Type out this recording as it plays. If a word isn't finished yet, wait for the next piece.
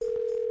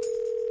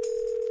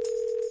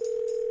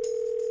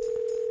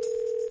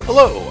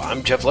Hello,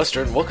 I'm Jeff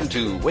Lester, and welcome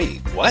to Wait,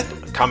 What?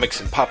 A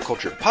comics and pop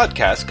culture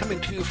podcast coming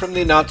to you from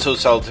the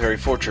not-so-solitary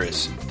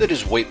fortress that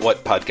is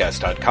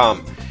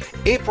waitwhatpodcast.com.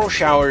 April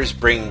showers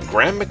bring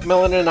Graham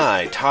McMillan and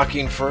I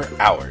talking for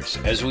hours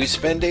as we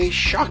spend a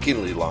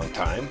shockingly long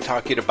time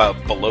talking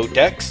about Below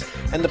Decks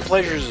and the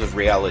pleasures of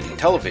reality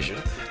television,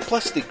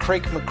 plus the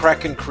Craig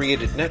McCracken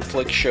created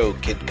Netflix show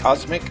Kid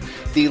Cosmic,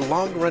 the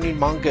long-running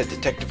manga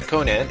Detective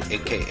Conan,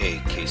 aka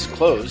Case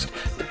Closed,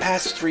 the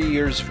past 3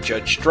 years of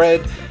Judge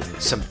Dredd,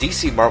 some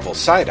DC Marvel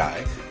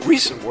side-eye,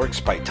 recent works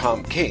by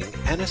Tom King,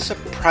 and a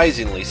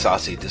surprisingly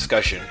saucy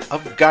discussion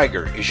of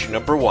Geiger issue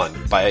number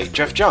 1 by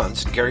Jeff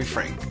Johns and Gary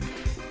Frank.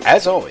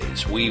 As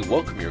always, we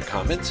welcome your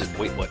comments at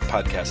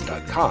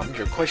waitwhatpodcast.com,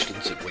 your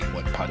questions at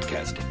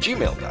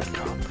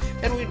waitwhatpodcast@gmail.com,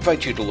 and we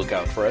invite you to look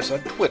out for us on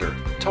Twitter,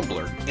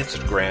 Tumblr,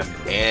 Instagram,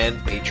 and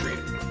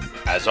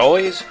Patreon. As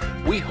always,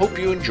 we hope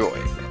you enjoy,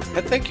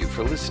 and thank you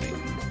for listening.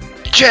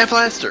 Jeff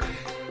Lester.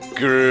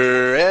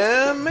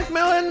 Graham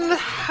McMillan,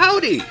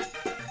 howdy.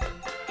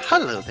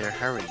 Hello there,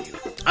 how are you?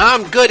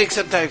 I'm good,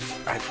 except I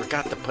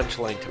forgot the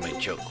punchline to my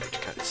joke, which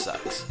kind of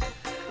sucks.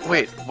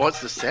 Wait, what's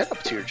the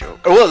setup to your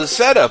joke? Well, the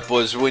setup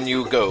was when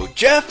you go,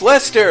 Jeff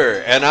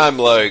Lester, and I'm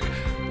like,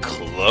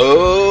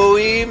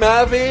 Chloe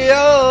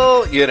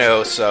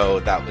Maviel, so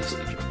that was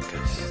the joke,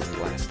 because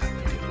the last time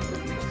I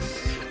did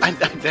it. And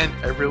then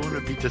everyone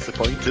would be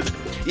disappointed.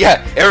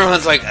 Yeah,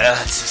 everyone's like,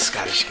 it's a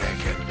Scottish guy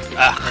again.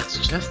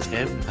 It's just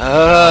him.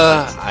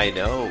 I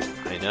know,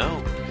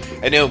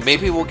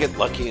 maybe we'll get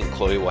lucky and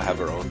Chloe will have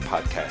her own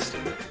podcast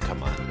and we can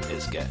come on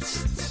as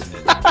guests and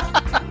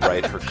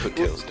ride her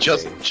coattails.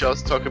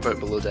 Just talk about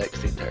Below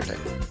Decks the entire time.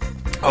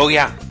 Oh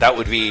yeah, that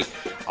would be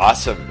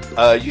awesome.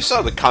 You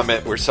saw the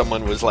comment where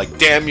someone was like,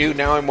 damn you,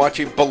 now I'm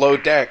watching Below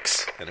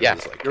Decks. And yeah,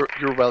 was like,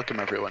 you're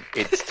welcome everyone.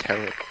 It's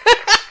terrible.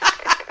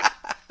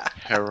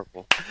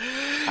 Terrible.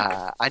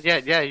 And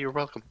yeah, you're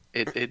welcome.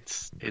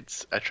 It's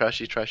a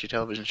trashy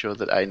television show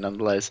that I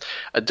nonetheless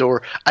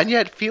adore. And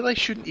yet feel I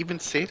shouldn't even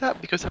say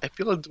that because I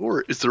feel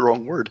adore is the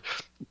wrong word.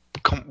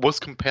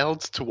 Was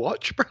compelled to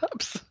watch,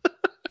 perhaps.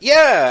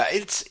 Yeah,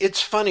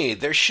 it's funny.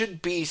 There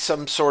should be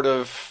some sort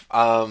of,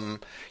 I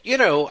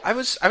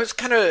was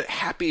kind of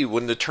happy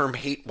when the term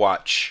hate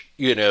watch,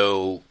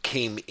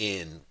 came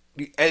in.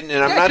 And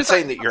I'm not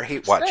saying that you're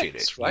hate watching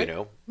it, right?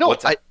 No,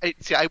 I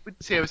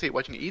wouldn't say I was hate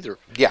watching it either.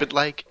 Yeah. But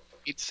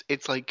it's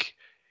like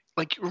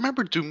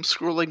remember doom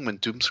scrolling when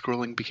doom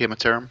scrolling became a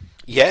term?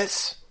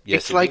 Yes.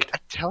 It's indeed. Like a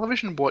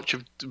television watch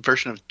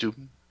version of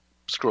doom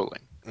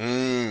scrolling.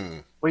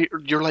 Where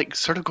you're like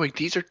sort of going,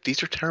 these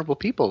are terrible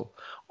people.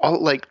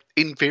 All like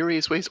in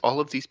various ways, all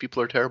of these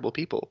people are terrible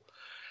people.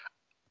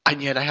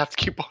 And yet I have to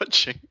keep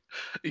watching.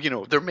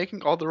 They're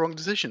making all the wrong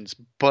decisions,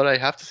 but I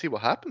have to see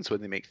what happens when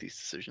they make these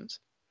decisions.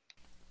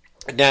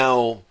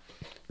 Now,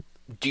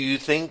 do you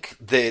think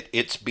that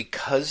it's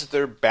because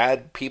they're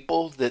bad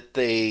people that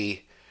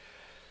they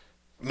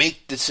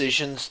make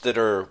decisions that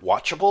are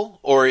watchable?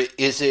 Or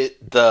is it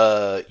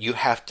you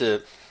have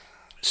to...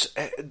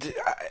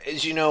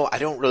 As you know, I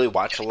don't really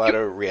watch a lot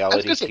of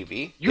reality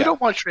TV. You don't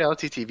watch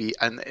reality TV,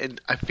 and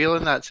I feel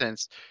in that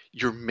sense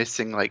you're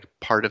missing like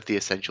part of the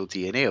essential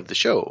DNA of the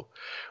show,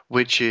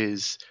 which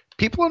is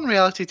people on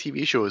reality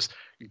TV shows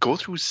go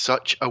through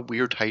such a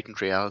weird heightened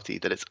reality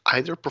that it's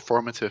either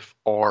performative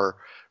or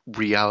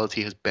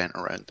reality has bent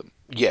around them.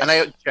 Yes. And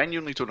I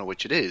genuinely don't know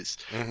which it is.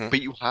 Mm-hmm.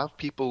 But you have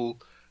people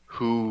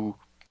who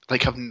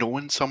like have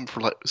known someone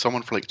for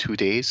like 2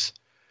 days,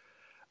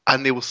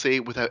 and they will say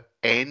without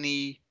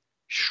any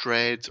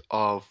shred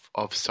of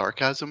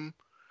sarcasm,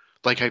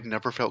 like, I've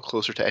never felt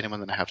closer to anyone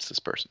than I have to this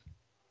person.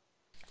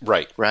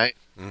 Right. Right?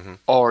 Mm-hmm.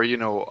 Or,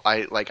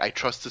 I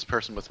trust this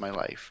person with my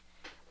life.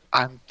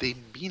 And they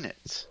mean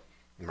it.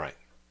 Right.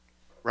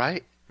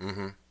 Right?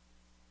 Mm-hmm.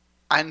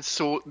 And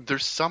so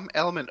there's some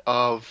element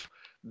of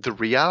the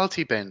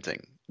reality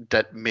bending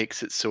that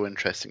makes it so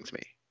interesting to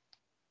me.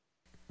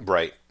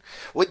 Right.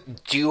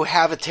 Do you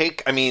have a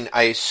take? I mean,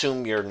 I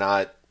assume you're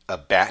not a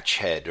batch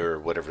head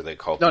or whatever they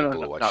call people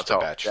who watch The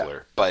Bachelor.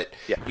 Yeah. But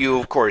you,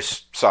 of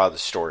course, saw the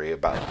story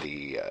about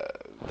the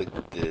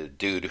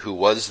dude who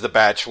was The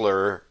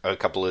Bachelor a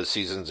couple of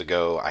seasons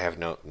ago. I have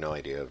no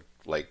idea.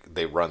 Like,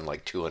 they run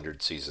like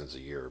 200 seasons a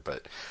year,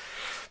 but,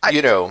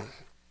 it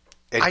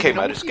came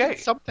out as gay.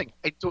 Something.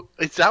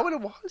 Is that what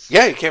it was?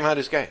 Yeah, he came out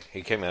as gay.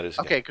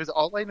 Okay, because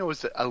all I know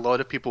is that a lot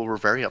of people were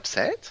very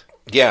upset.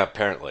 Yeah,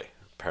 apparently.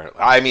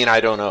 I mean, I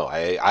don't know.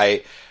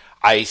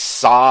 I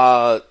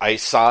saw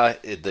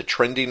the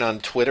trending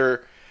on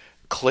Twitter,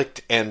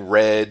 clicked and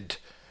read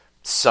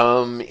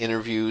some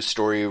interview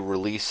story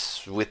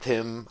release with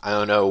him. I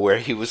don't know, where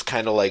he was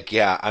kind of like,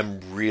 yeah,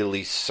 I'm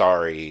really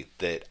sorry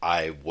that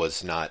I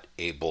was not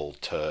able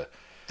to.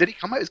 Did he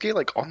come out as gay,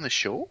 like, on the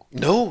show?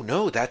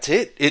 No, that's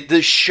it.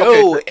 The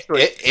show ended.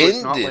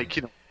 It's not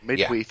like,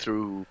 midway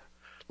through,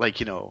 like,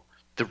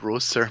 the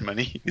rose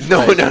ceremony.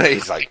 No,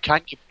 he's like, I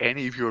can't give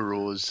any of you a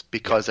rose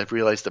because I've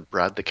realized that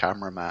Brad the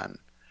cameraman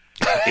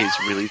is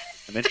really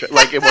some interest.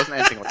 Like, it wasn't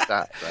anything like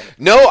that, right?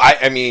 No,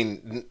 I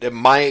mean,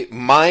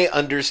 my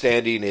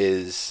understanding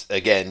is,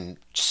 again,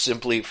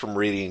 simply from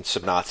reading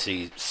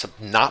synopses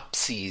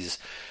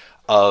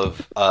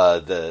of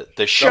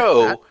the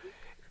show,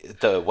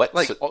 the what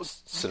like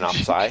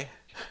synopsis?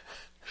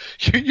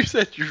 You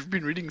said you've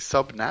been reading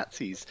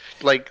sub-Nazis,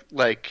 like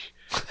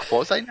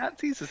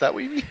quasi-Nazis. Is that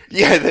what you mean?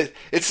 Yeah,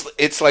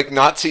 it's like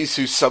Nazis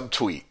who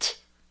subtweet.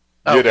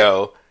 You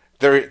know,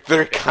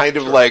 they're kind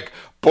of like,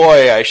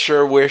 boy, I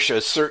sure wish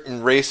a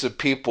certain race of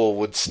people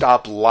would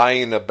stop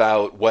lying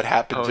about what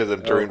happened to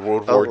them during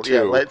World War II.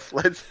 Yeah, let's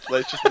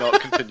just not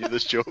continue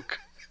this joke.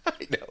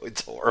 I know,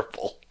 it's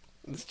horrible.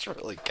 It's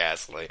really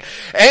ghastly.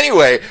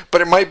 Anyway,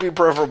 but it might be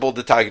preferable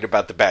to talking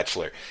about The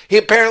Bachelor. He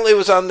apparently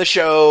was on the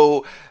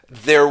show.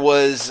 There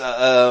was,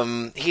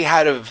 he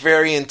had a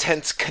very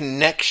intense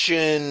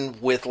connection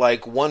with,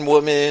 like, one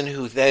woman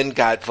who then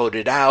got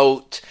voted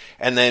out.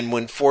 And then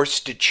when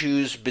forced to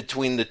choose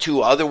between the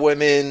two other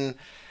women,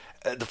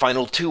 the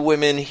final two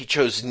women, he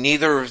chose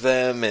neither of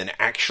them and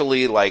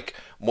actually, like,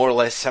 more or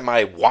less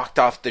walked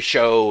off the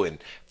show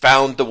and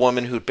found the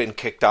woman who'd been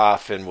kicked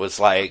off and was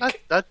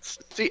like...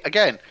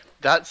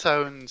 That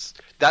sounds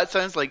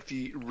like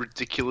the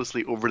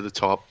ridiculously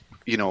over-the-top,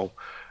 you know,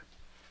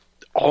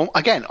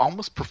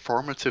 almost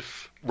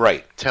performative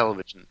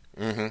television.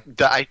 Mm-hmm.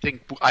 That I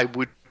think I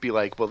would be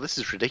like, well, this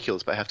is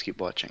ridiculous, but I have to keep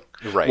watching.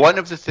 Right. One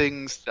of the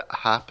things that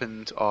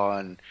happened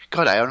on...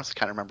 God, I honestly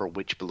can't remember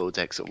which Below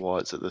Decks it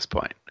was at this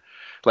point.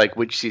 Like,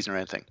 which season or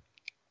anything.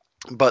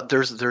 But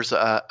there's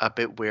a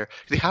bit where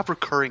they have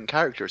recurring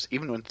characters,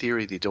 even though in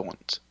theory they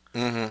don't.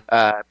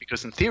 Mm-hmm.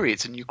 Because in theory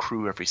it's a new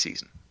crew every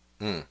season.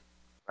 Mm.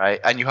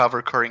 Right? And you have a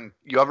recurring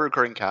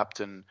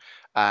captain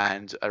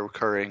and a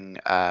recurring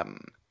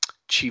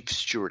chief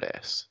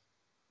stewardess.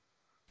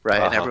 Right?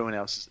 Uh-huh. And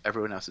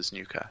everyone else is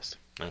new cast.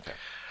 Okay.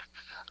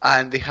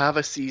 And they have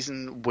a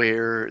season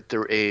where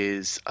there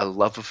is a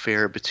love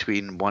affair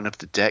between one of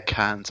the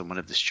deckhands and one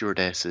of the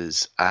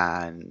stewardesses,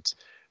 and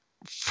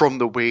from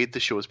the way the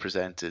show is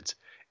presented,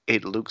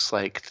 it looks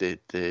like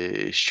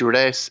the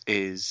stewardess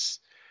is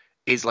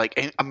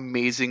like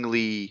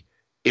amazingly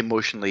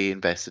emotionally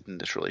invested in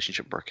this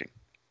relationship working.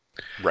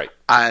 Right.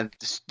 And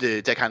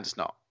the deckhand is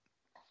not.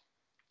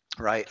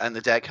 Right. And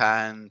the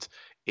deckhand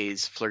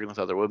is flirting with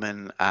other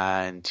women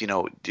and, you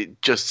know,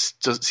 it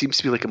just seems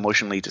to be like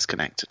emotionally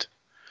disconnected.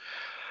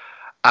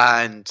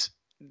 And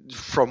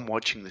from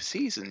watching the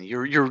season,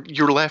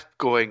 you're left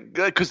going,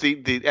 because they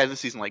end the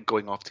season like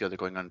going off together,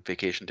 going on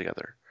vacation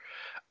together,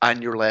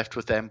 and you're left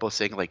with them both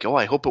saying like, "Oh,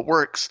 I hope it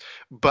works."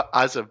 But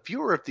as a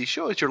viewer of these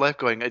shows, you're left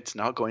going, "It's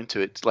not going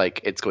to.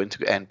 It's going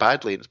to end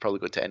badly, and it's probably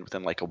going to end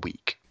within like a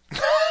week."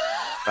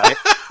 Right?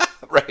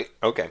 Right.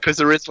 Okay. Because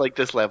there is like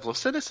this level of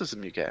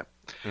cynicism you get,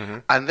 mm-hmm.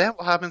 And then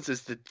what happens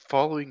is the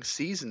following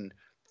season,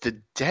 the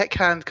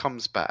deckhand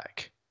comes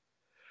back.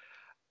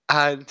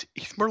 And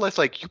he's more or less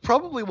like, you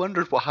probably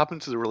wondered what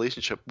happened to the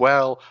relationship.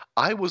 Well,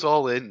 I was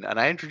all in, and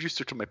I introduced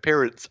her to my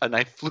parents, and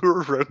I flew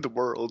her around the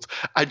world,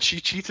 and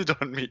she cheated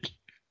on me.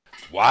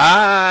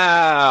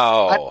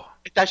 Wow.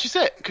 And that's just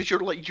it, because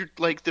you're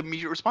like the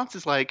immediate response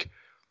is like,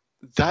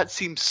 that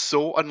seems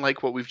so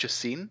unlike what we've just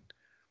seen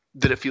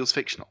that it feels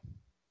fictional,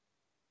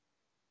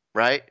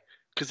 right?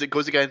 Because it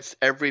goes against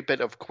every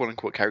bit of quote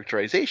unquote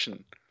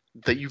characterization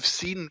that you've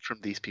seen from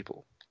these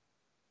people.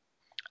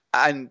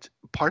 And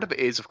part of it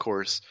is, of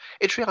course,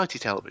 it's reality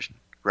television,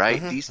 right?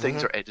 Mm-hmm, these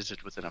things are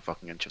edited within a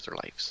fucking inch of their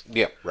lives.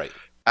 Yeah, right.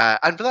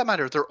 And for that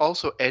matter, they're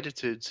also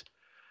edited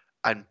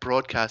and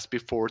broadcast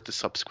before the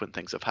subsequent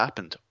things have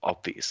happened,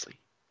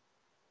 obviously.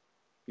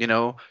 You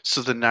know?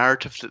 So the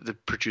narrative that the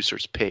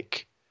producers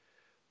pick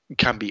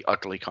can be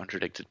utterly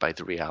contradicted by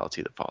the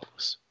reality that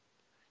follows.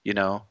 You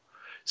know?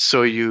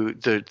 So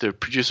the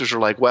producers are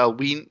like, well,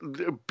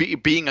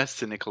 being as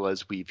cynical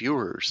as we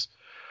viewers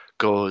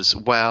goes,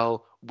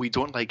 well, we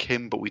don't like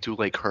him, but we do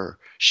like her.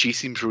 She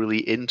seems really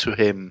into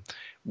him.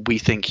 We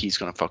think he's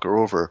going to fuck her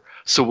over.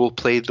 So we'll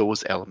play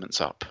those elements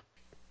up.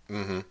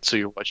 Mm-hmm. So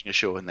you're watching a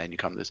show and then you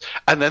come to this.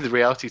 And then the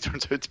reality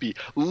turns out to be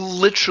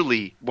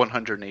literally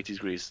 180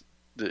 degrees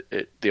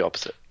the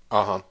opposite.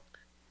 Uh-huh.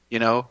 You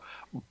know?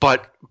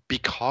 But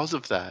because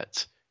of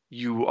that,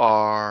 you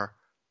are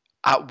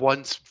at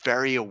once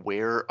very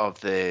aware of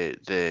the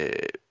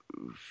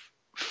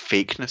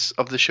fakeness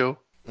of the show.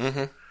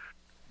 Mm-hmm.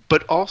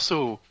 But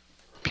also,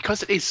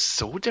 because it is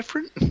so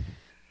different,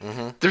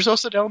 mm-hmm. There's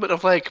also an element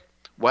of like,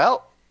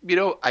 well, you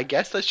know, I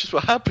guess that's just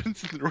what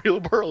happens in the real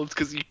world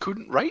because you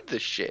couldn't write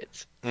this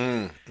shit.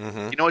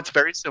 Mm-hmm. You know, it's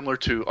very similar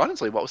to,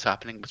 honestly, what was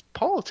happening with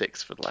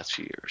politics for the last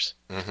few years.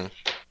 Mm-hmm.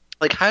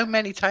 Like, how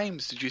many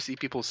times did you see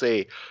people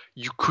say,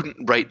 you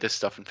couldn't write this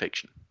stuff in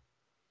fiction?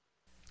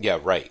 Yeah,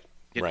 right.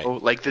 You know,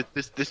 like,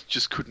 this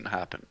just couldn't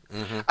happen.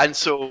 Mm-hmm. And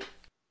so,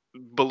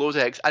 Below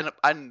Decks,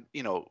 and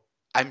you know,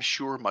 I'm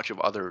sure much of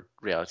other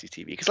reality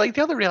TV, because like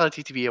the other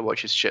reality TV I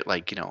watch is shit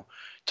like, you know,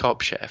 Top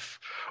Chef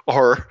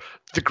or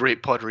The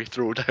Great Pottery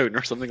Throwdown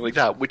or something like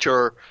that, which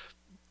are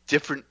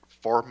different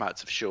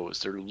formats of shows.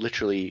 They're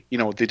literally,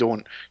 they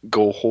don't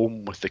go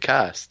home with the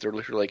cast. They're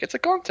literally like, it's a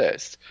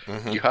contest.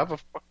 Mm-hmm. You have a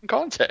fucking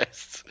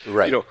contest.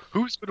 Right.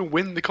 Who's going to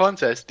win the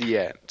contest? The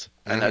end.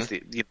 And that's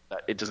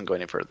it doesn't go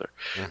any further.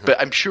 Mm-hmm. But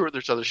I'm sure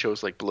there's other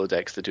shows like Below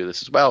Decks that do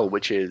this as well,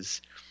 which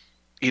is,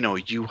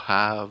 you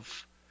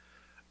have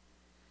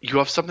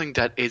something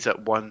that is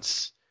at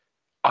once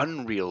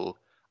unreal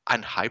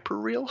and hyper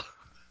real.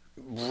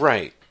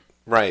 Right.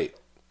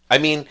 I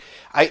mean,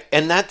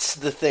 and that's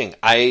the thing.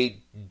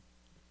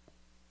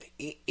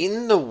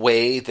 In the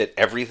way that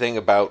everything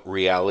about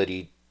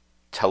reality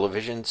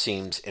television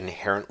seems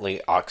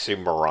inherently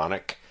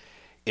oxymoronic,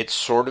 it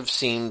sort of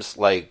seems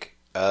like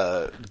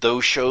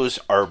those shows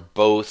are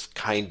both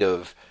kind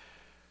of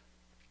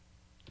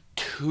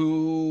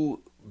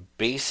too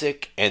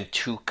basic and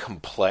too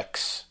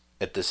complex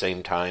at the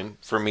same time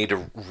for me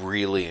to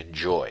really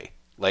enjoy.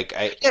 Like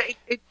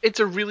it's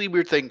a really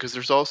weird thing because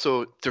there's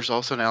also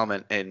an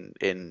element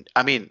in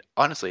I mean,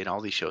 honestly, in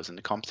all these shows, in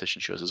the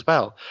competition shows as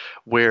well,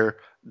 where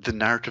the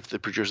narrative the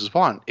producers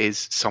want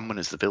is someone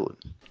is the villain,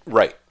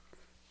 right?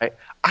 And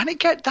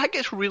that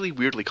gets really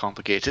weirdly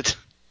complicated,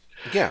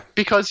 yeah,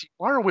 because you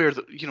are aware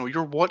that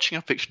you're watching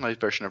a fictionalized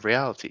version of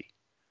reality.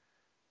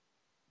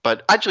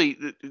 But actually,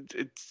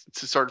 it's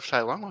to sort of tie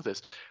along with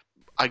this.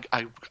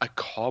 A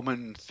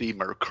common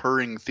theme, a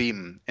recurring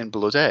theme in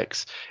Below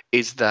Decks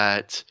is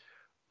that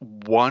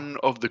one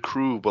of the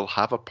crew will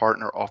have a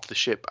partner off the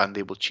ship and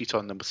they will cheat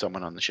on them with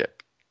someone on the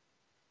ship.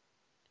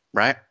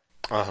 Right?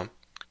 Uh-huh.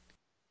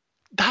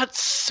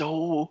 That's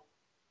so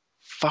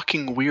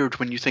fucking weird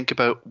when you think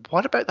about,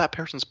 what about that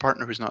person's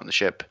partner who's not on the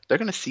ship? They're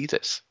going to see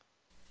this.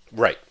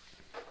 Right.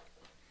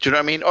 Do you know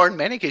what I mean? Or in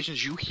many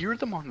occasions, you hear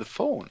them on the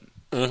phone.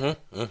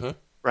 Mm-hmm. Mm-hmm.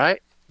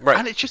 Right? Right.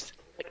 And it's just,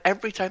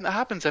 every time that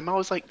happens, I'm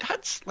always like,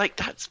 that's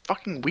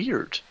fucking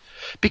weird.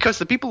 Because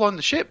the people on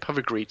the ship have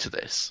agreed to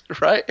this,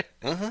 right?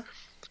 Mm-hmm.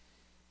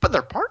 But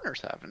their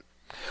partners haven't.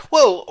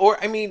 Well,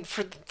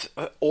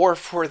 or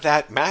for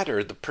that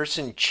matter, the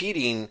person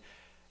cheating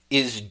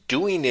is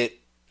doing it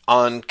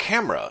on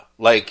camera.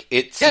 Like,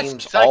 it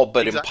seems all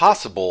but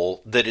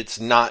impossible that it's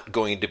not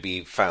going to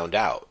be found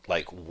out.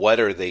 Like,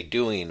 what are they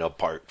doing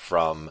apart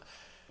from...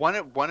 One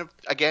of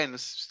again,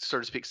 this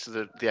sort of speaks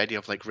to the idea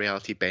of like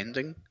reality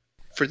bending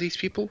for these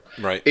people.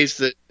 Right. Is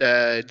that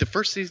the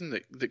first season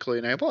that Chloe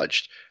and I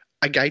watched,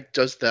 a guy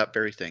does that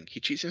very thing. He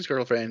cheats on his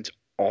girlfriend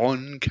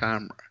on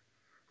camera.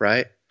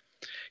 Right?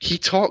 He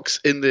talks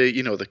in the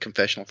the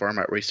confessional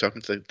format where he's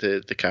talking to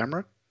the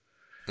camera.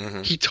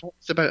 Mm-hmm. He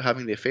talks about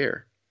having the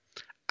affair.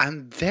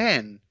 And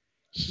then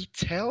he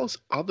tells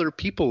other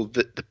people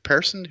that the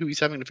person who he's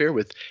having an affair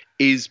with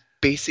is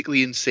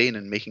basically insane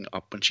and making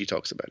up when she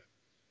talks about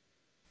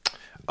it.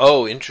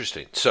 Oh,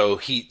 interesting. So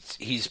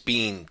he's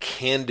being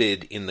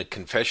candid in the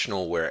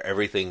confessional where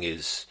everything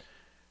is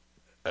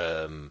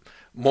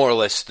more or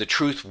less the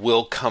truth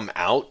will come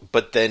out,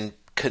 but then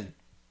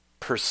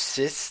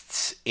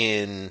persists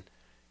in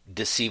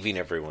deceiving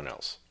everyone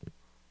else.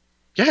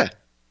 Yeah.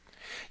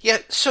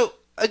 So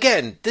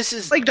again, this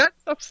is like that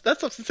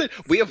stuff's insane.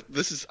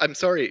 I'm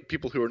sorry,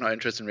 people who are not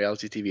interested in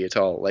reality TV at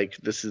all. Like,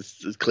 this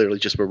is clearly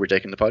just where we're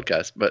taking the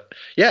podcast. But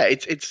yeah,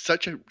 it's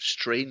such a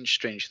strange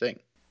thing.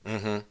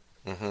 Mm-hmm.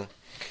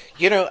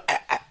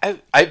 Mm-hmm.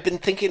 I've been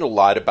thinking a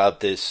lot about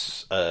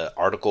this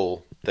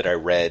article that I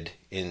read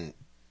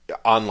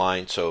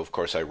online. So of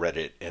course I read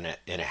it in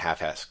a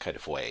half-assed kind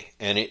of way,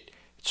 and it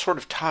sort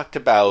of talked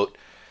about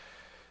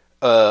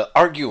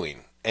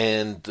arguing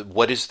and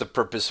what is the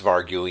purpose of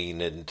arguing,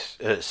 and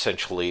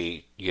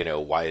essentially,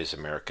 why is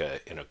America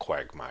in a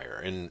quagmire?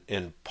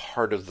 And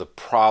part of the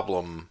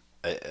problem,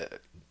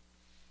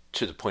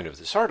 to the point of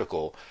this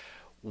article,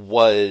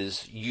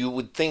 was you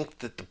would think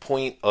that the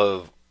point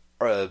of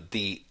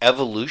the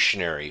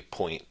evolutionary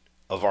point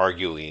of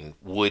arguing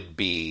would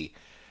be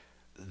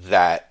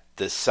that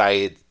the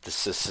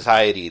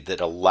society that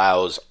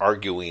allows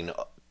arguing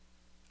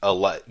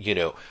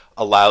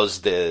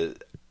allows the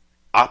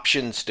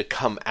options to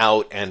come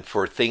out and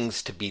for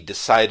things to be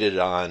decided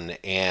on,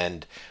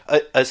 and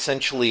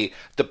essentially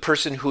the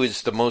person who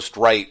is the most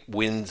right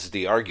wins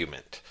the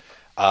argument.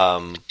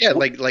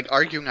 Like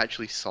arguing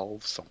actually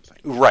solves something,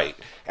 right?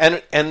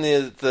 And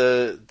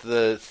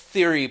the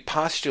theory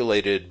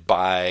postulated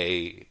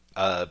by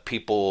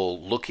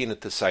people looking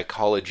at the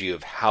psychology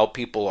of how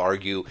people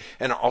argue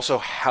and also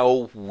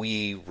how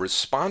we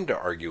respond to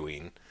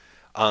arguing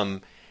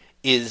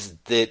is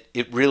that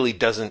it really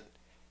doesn't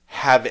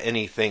have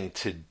anything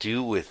to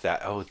do with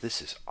that. Oh, this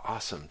is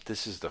awesome.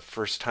 This is the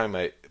first time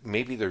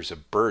maybe there's a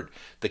bird.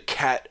 The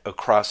cat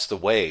across the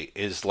way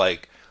is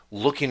like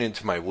looking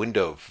into my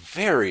window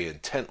very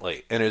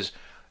intently and is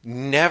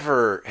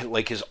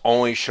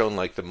always shown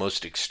like the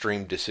most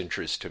extreme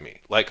disinterest to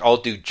me. Like, I'll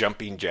do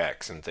jumping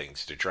jacks and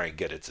things to try and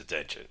get its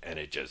attention, and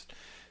it just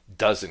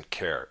doesn't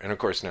care. And of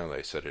course, now that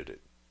I said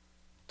it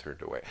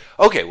turned away.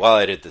 Okay, well,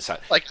 I did this.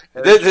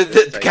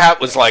 The cat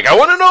was like, I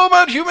want to know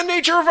about human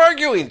nature of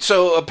arguing.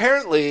 So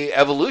apparently,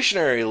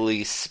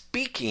 evolutionarily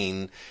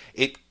speaking,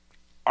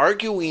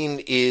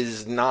 arguing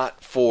is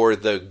not for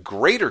the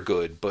greater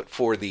good, but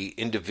for the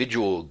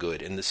individual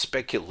good. And the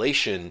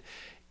speculation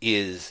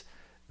is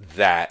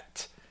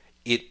that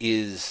it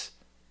is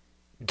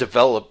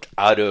developed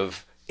out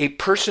of a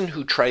person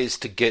who tries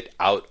to get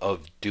out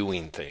of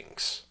doing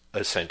things,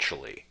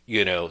 essentially.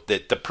 You know,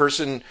 that the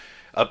person,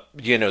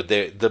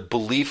 the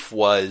belief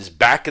was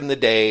back in the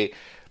day,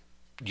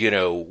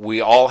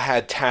 we all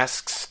had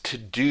tasks to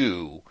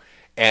do,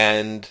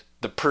 and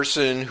the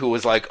person who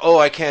was like, oh,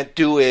 I can't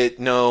do it,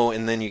 no,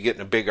 and then you get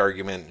in a big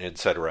argument,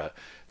 etc.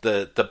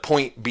 The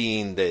point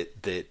being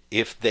that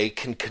if they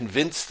can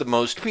convince the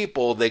most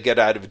people, they get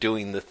out of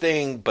doing the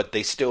thing, but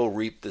they still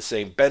reap the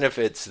same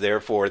benefits,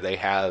 therefore they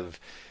have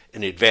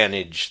an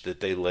advantage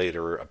that they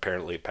later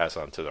apparently pass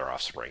on to their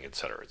offspring,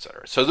 etc.,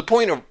 etc. So the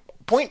point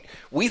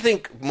we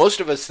think, most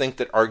of us think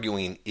that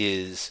arguing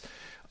is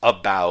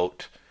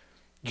about,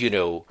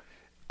 the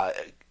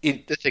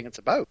thing it's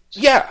about.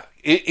 Yeah,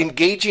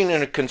 engaging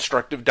in a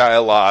constructive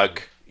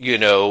dialogue,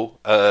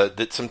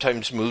 that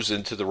sometimes moves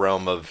into the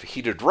realm of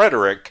heated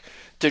rhetoric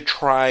to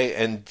try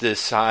and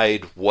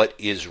decide what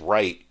is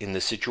right in the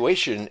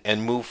situation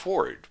and move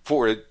forward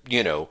for,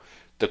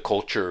 the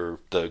culture,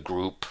 the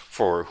group,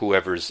 for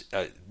whoever's,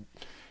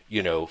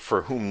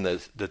 for whom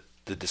the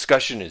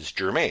discussion is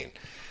germane.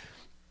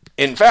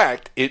 In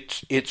fact,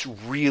 it's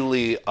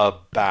really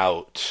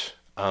about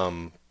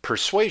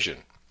persuasion.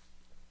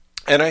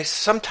 And I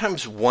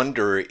sometimes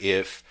wonder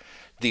if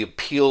the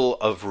appeal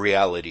of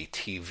reality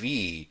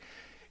TV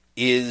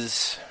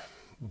is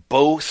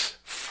both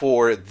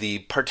for the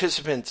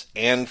participants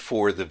and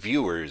for the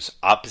viewers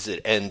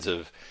opposite ends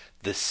of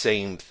the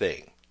same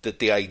thing. That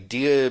the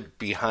idea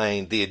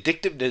behind the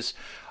addictiveness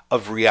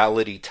of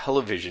reality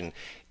television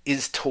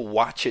is to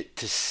watch it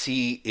to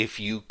see if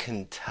you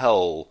can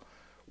tell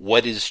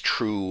what is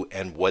true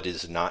and what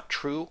is not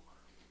true.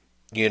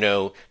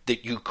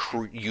 That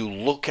you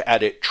look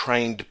at it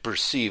trying to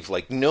perceive,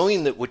 like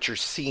knowing that what you're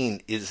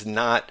seeing is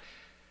not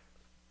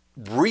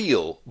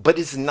real, but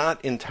is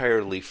not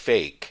entirely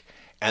fake.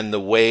 And the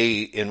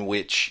way in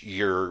which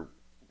the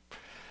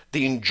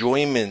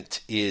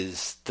enjoyment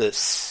is the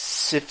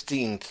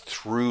sifting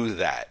through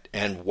that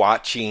and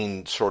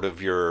watching sort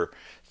of your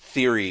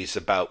theories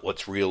about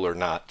what's real or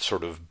not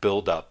sort of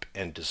build up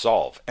and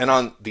dissolve. And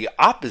on the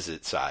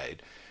opposite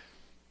side,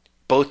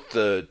 both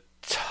the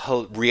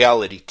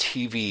reality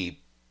TV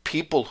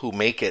people who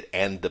make it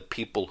and the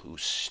people who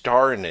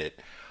star in it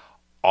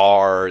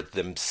are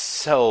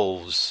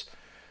themselves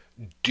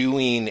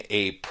doing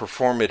a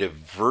performative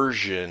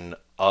version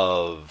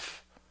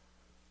of,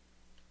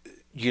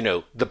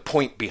 the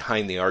point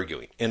behind the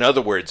arguing. In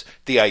other words,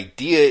 the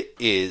idea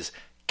is,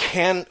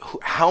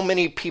 how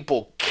many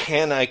people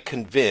can I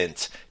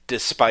convince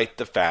despite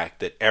the fact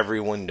that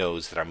everyone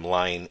knows that I'm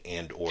lying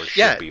and or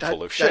should be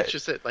full of shit? That's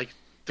just it. Like,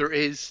 there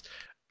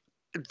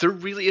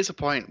really is a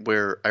point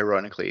where,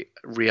 ironically,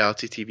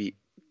 reality TV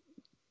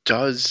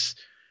does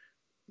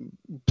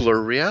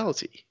blur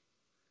reality,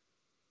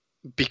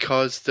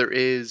 because there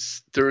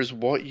is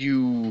what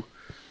you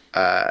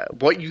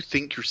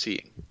think you're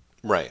seeing,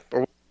 right?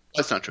 Or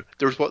that's not true.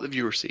 There's what the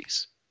viewer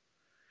sees,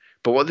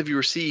 but what the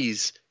viewer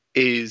sees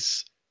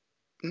is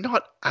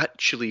not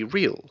actually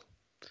real,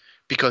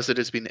 because it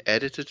has been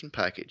edited and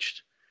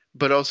packaged,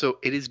 but also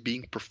it is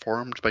being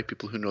performed by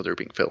people who know they're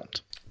being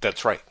filmed.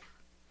 That's right.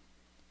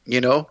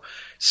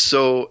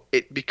 So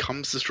it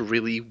becomes this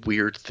really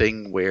weird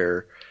thing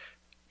where,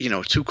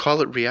 to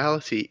call it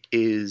reality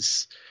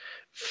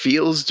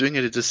feels doing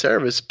it a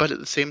disservice, but at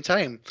the same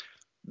time,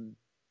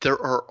 there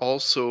are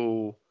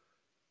also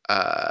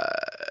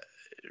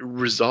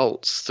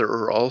results, there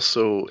are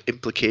also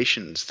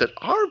implications that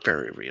are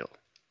very real,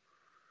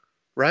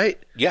 right?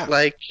 Yeah.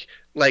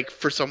 Like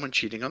for someone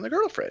cheating on their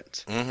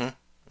girlfriend. Mm-hmm.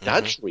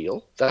 That's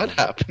real. That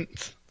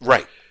happens.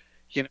 Right.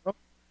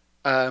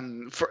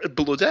 For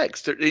Below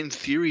Decks, in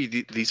theory,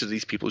 these are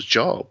these people's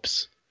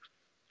jobs,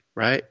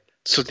 right?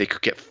 So they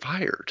could get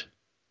fired.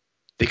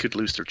 They could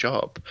lose their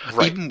job.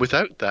 Right. Even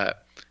without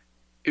that,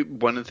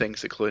 one of the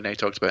things that Chloe and I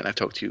talked about, and I've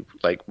talked to you,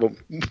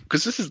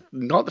 because this is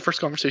not the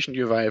first conversation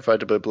you and I have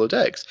had about Below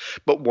Decks,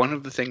 but one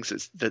of the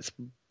things that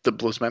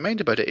blows my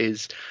mind about it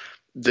is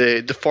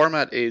the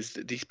format is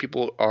that these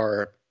people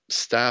are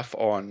staff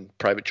on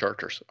private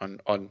charters, on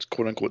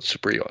quote-unquote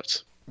super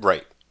yachts.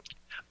 Right.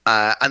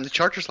 And the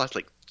charters last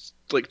like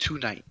 2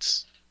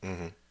 nights.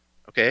 Mm-hmm.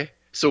 Okay?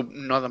 So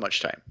not that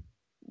much time.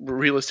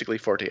 Realistically,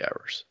 40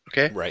 hours.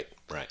 Okay? Right.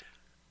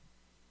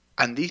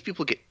 And these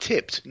people get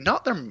tipped.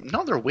 Not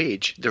their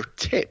wage. Their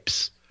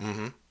tips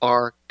mm-hmm.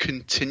 are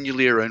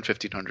continually around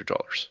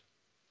 $1,500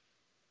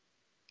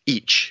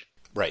 each.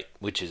 Right,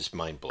 which is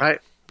mind-blowing. Right?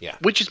 Yeah.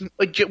 Which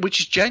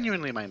is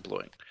genuinely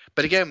mind-blowing.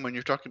 But again, when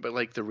you're talking about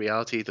like the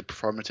reality, the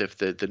performative,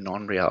 the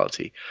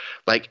non-reality,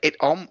 like it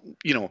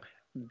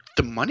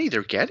the money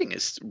they're getting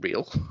is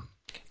real.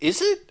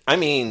 Is it? I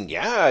mean,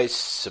 yeah, I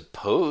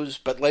suppose.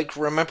 But,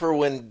 remember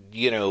when,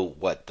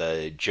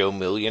 the Joe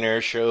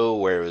Millionaire show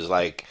where it was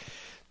like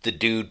the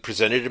dude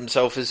presented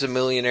himself as a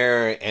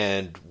millionaire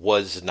and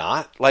was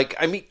not. Like,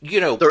 I mean,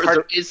 you know,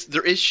 there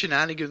is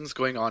shenanigans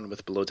going on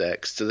with Below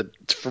Decks.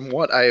 From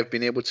what I have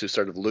been able to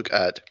sort of look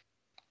at,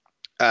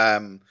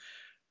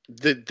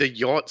 the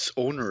yacht's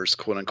owners,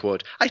 quote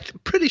unquote, I'm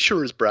pretty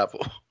sure is Bravo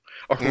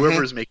or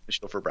whoever is making the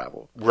show for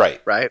Bravo.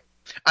 Right.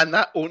 And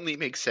that only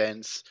makes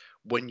sense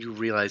when you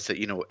realize that,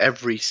 you know,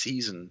 every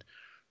season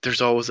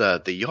there's always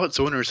the yacht's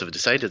owners have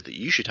decided that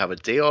you should have a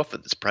day off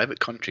at this private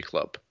country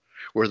club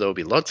where there'll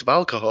be lots of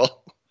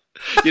alcohol,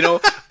 you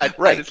know, and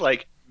it's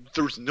like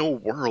there's no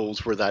world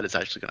where that is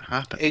actually going to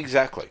happen.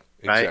 Exactly.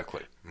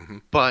 Mm-hmm.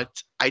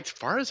 But as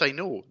far as I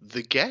know,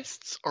 the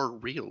guests are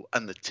real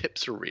and the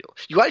tips are real.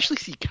 You actually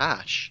see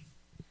cash.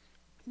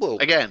 Well,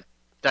 again,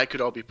 that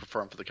could all be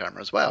performed for the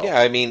camera as well. Yeah,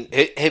 I mean,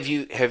 have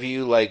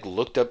you like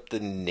looked up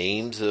the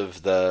names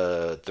of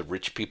the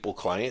rich people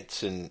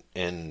clients and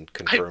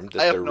confirmed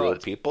that they're real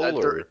people?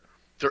 Or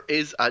there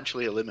is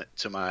actually a limit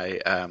to my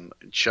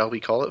shall we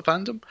call it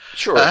fandom?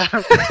 Sure.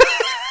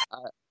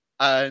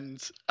 And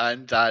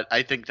that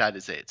I think that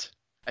is it.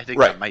 I think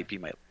that might be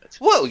my limit.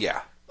 Well,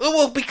 yeah.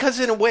 Well, because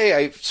in a way,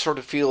 I sort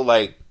of feel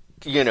like,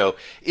 you know,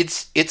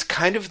 it's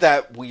kind of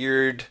that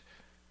weird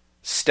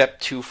step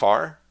too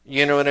far.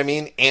 You know what I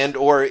mean? And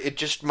or it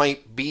just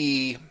might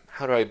be,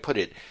 how do I put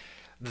it?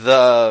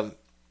 The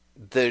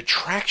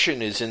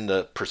attraction is in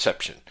the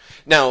perception.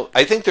 Now,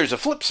 I think there's a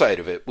flip side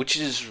of it, which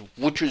is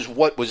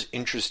what was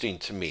interesting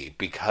to me,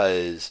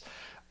 because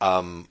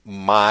I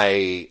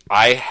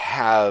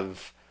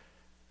have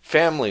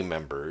family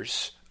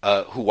members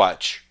who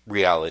watch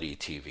reality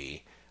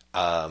TV,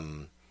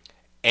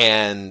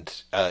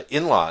 and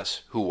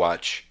in-laws who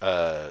watch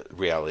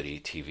reality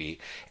TV.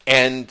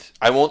 And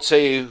I won't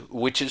say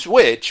which is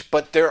which,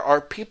 but there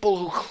are people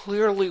who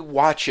clearly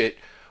watch it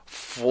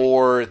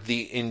for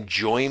the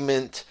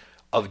enjoyment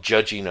of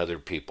judging other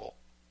people.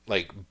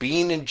 Like,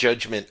 being in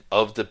judgment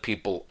of the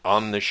people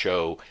on the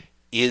show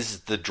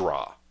is the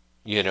draw.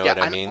 You know what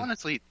I mean?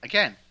 Honestly,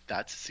 again,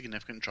 that's a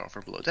significant draw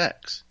for Below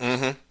Decks.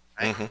 Mm-hmm.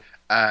 Right?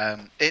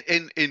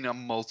 Mm-hmm. In a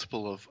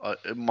multiple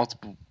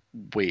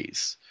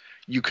ways.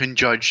 You can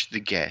judge the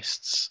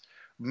guests,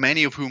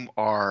 many of whom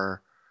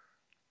are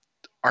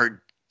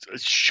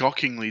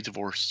shockingly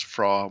divorced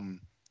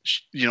from,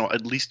 you know,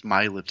 at least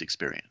my lived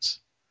experience.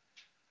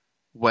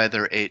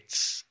 Whether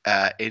it's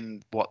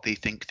in what they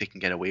think they can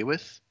get away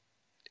with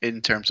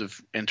in terms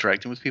of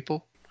interacting with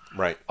people,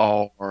 right?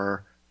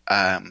 Or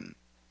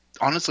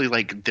honestly,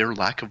 like their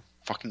lack of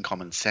fucking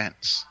common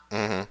sense.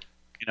 Mm-hmm.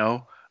 You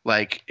know,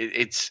 like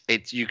it's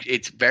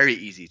very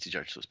easy to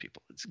judge those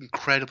people. It's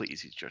incredibly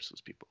easy to judge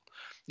those people.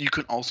 You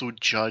can also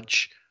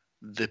judge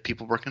the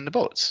people working the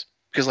boats.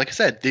 Because like I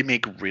said, they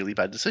make really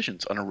bad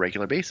decisions on a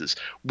regular basis,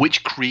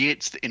 which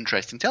creates the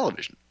interesting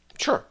television.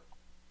 Sure.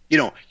 You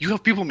know, you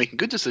have people making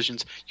good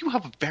decisions, you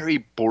have a very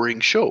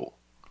boring show.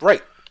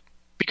 Right.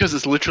 Because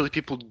it's literally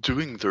people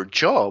doing their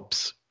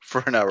jobs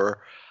for an hour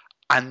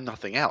and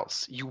nothing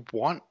else. You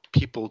want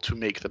people to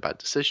make the bad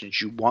decisions.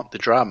 You want the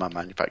drama,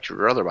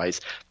 manufactured or otherwise.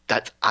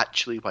 That's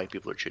actually why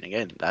people are tuning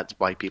in. That's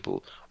why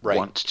people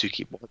want to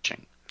keep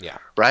watching. Yeah.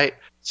 Right?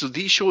 So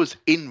these shows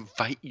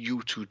invite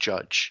you to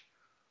judge.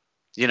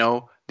 You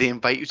know, they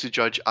invite you to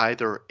judge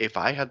either, if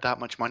I had that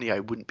much money, I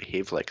wouldn't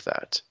behave like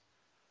that.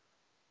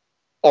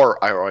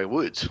 Or I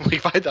would. Like,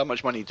 if I had that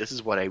much money, this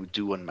is what I would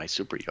do on my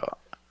super yacht.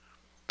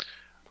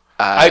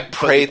 I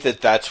pray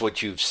that that's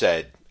what you've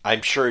said.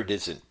 I'm sure it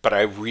isn't, but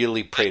I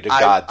really pray to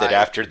God that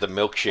after the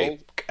milkshake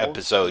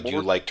episode,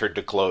 you like turned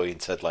to Chloe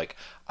and said, like,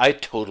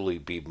 I'd totally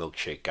be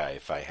milkshake guy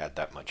if I had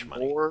that much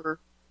money. More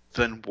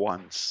than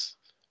once,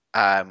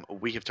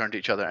 we have turned to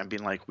each other and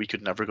been like, we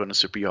could never go on a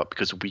super yacht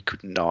because we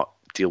could not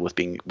deal with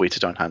being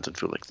weighted on hands and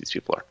foot like these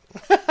people are.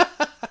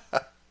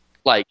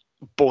 Like,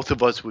 both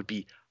of us would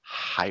be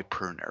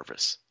hyper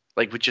nervous.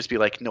 Like, would just be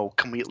like, no,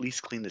 can we at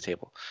least clean the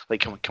table? Like,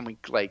 can we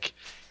like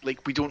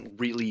we don't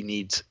really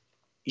need,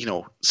 you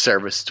know,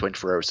 service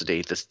 24 hours a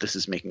day. This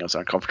is making us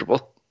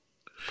uncomfortable.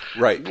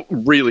 Right.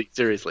 Really,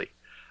 seriously.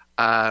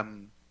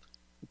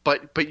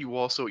 But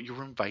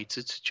you're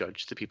invited to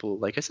judge the people,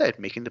 like I said,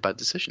 making the bad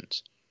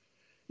decisions.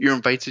 You're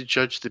invited to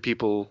judge the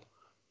people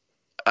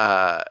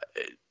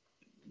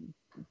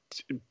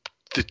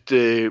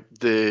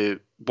the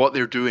what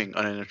they're doing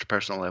on an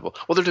interpersonal level,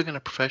 what they're doing on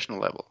a professional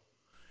level.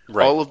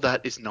 Right. All of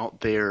that is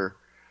not there.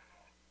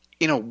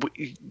 You know,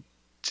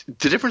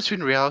 the difference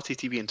between reality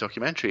TV and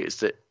documentary is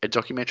that a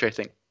documentary, I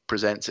think,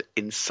 presents it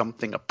in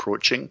something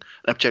approaching an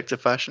objective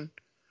fashion,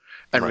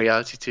 and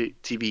reality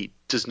TV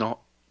does not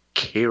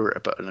care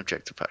about an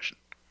objective fashion.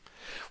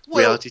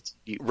 Well, reality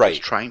TV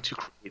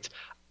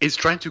is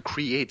trying to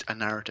create a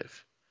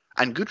narrative,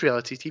 and good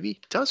reality TV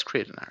does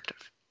create a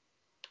narrative.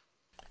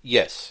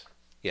 Yes.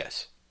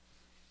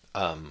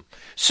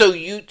 So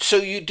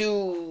you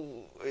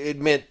do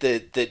admit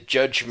that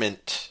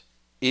judgment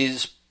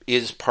is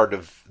part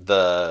of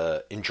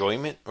the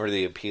enjoyment or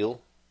the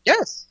appeal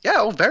Yes, yeah,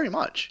 oh, very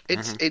much.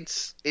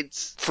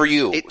 It's for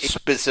you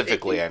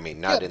specifically. I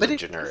mean, not in the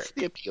generic. It's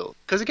the appeal.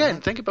 Because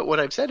again, think about what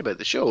I've said about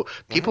the show.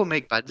 People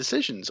make bad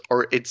decisions,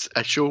 or it's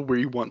a show where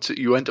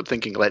you end up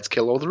thinking, let's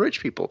kill all the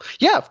rich people.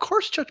 Yeah, of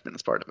course, Judgment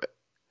is part of it.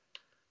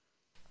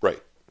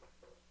 Right.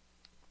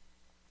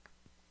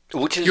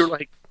 Which is you're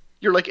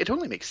like it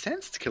only makes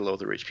sense to kill all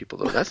the rich people,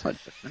 though. That's not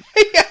Judgment.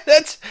 Yeah,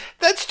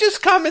 that's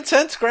just common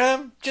sense,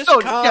 Graham. Just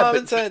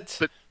common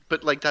sense.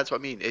 But like that's what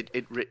I mean.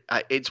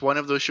 It's one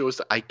of those shows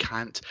that I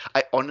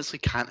honestly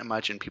can't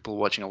imagine people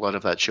watching a lot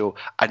of that show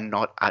and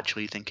not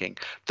actually thinking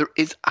there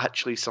is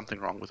actually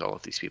something wrong with all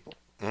of these people.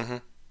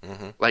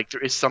 Like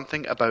there is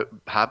something about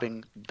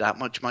having that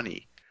much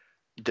money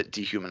that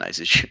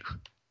dehumanizes you.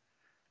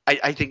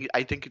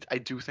 I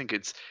do think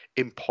it's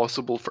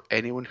impossible for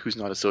anyone who's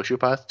not a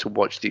sociopath to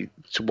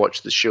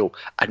watch the show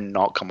and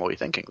not come away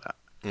thinking that.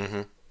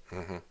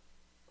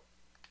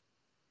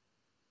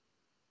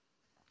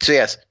 So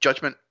yes,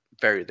 Judgment.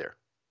 Very there.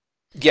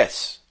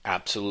 Yes,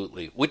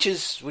 absolutely. Which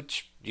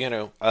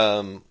good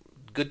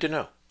to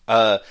know.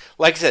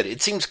 Like I said,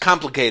 it seems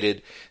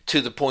complicated to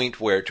the point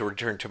where, to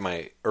return to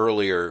my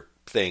earlier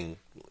thing,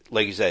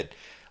 like you said,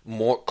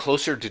 more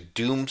closer to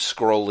doom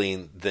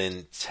scrolling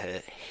than to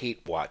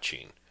hate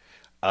watching.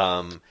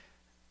 No,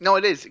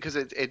 it is because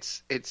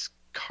it's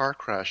car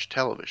crash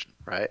television,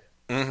 right?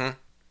 Mm-hmm.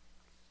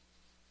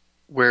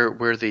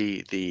 Where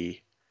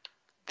the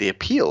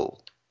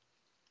appeal,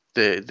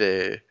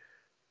 the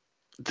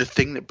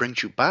thing that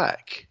brings you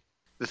back,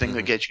 the thing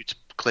that gets you to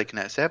click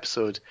next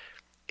episode,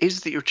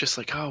 is that you're just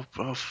like, oh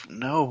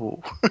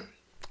no.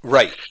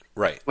 Right.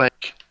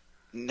 Like,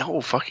 no,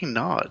 fucking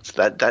not.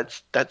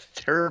 That's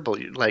terrible.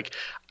 Like,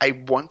 I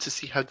want to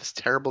see how this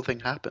terrible thing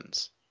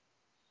happens.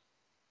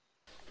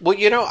 Well,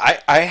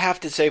 I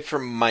have to say for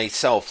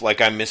myself,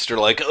 like, I'm Mr.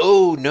 like,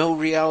 oh, no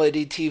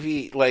reality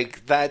TV.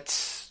 Like,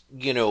 that's,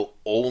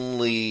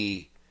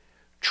 only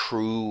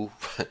true.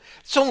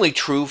 It's only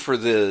true for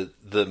the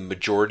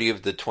majority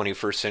of the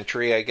 21st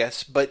century, I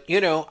guess. But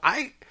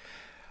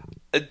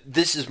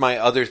this is my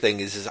other thing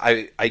is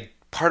I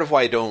part of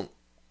why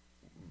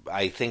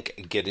I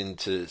think get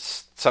into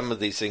some of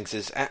these things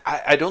is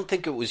I don't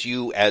think it was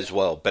you as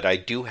well, but I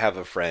do have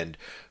a friend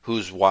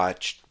who's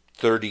watched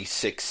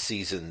 36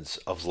 seasons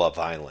of Love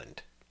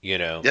Island.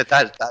 Yeah,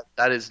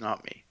 that is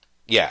not me.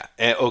 Yeah.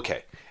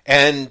 Okay.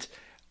 And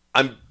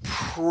I'm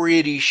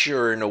pretty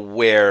sure and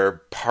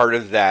aware part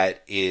of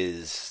that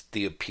is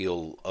the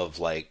appeal of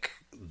like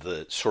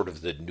the sort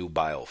of the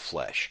nubile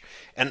flesh.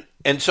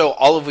 And so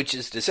all of which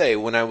is to say,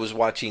 when I was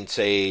watching,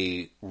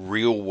 say,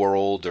 Real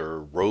World or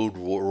Road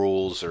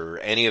Rules or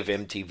any of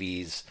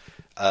MTV's,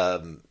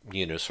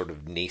 sort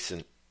of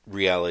nascent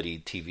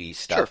reality TV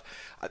stuff,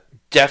 sure,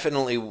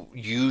 definitely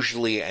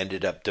usually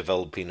ended up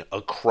developing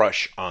a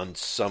crush on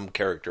some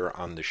character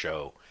on the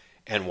show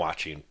and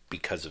watching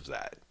because of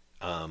that.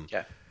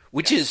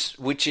 Which is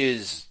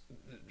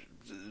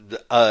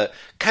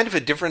kind of a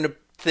different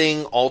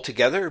thing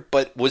altogether,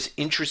 but was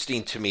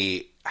interesting to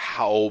me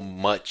how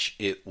much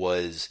it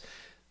was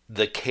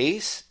the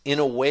case in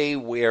a way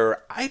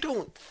where I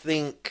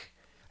think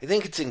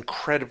it's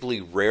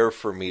incredibly rare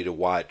for me to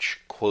watch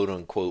quote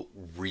unquote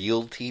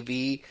real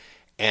TV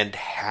and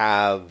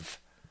have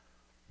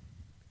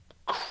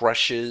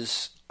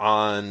crushes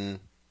on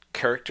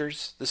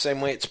characters the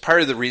same way. It's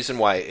part of the reason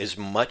why, as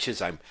much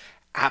as I'm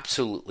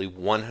absolutely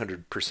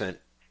 100%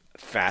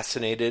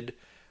 fascinated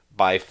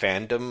by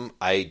fandom,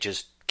 I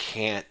just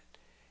can't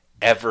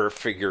ever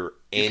figure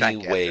any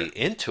way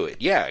into it.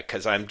 Yeah,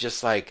 because I'm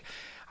just like,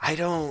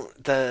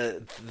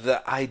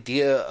 the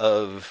idea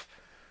of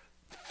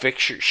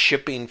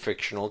shipping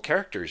fictional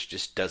characters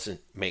just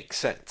doesn't make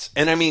sense.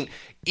 And I mean,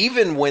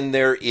 even when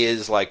there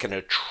is like an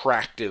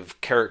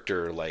attractive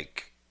character,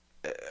 like,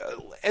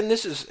 and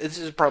this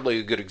is probably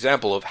a good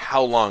example of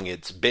how long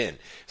it's been.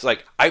 It's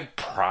like I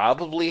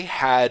probably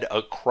had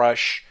a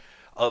crush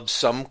of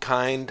some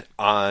kind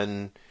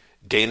on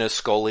Dana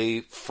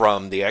Scully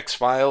from the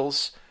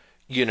X-Files,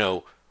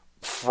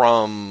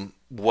 from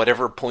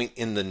whatever point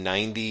in the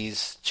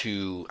 90s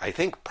to, I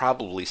think,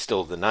 probably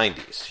still the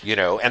 90s,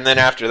 and then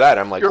after that,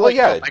 I'm like,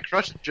 yeah. I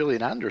crushed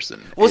Gillian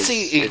Anderson. Well,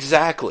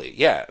 exactly,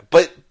 yeah.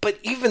 But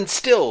even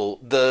still,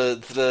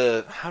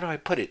 the how do I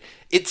put it?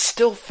 It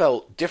still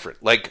felt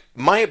different. Like,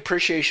 my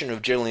appreciation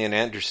of Gillian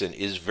Anderson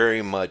is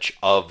very much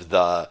of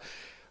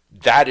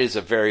that is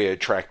a very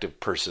attractive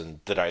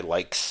person that I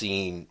like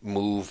seeing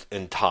move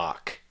and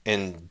talk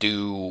and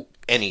do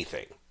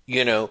anything,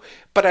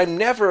 But I'm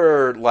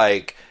never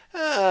like,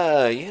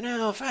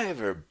 if I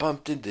ever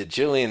bumped into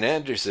Gillian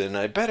Anderson,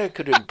 I bet I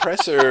could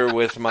impress her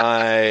with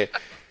my,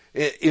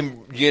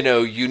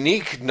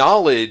 unique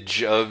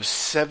knowledge of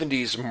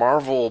 70s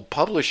Marvel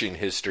publishing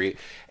history.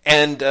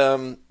 And,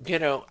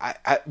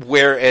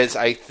 whereas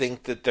I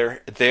think that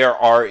there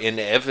are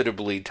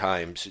inevitably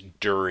times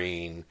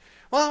during,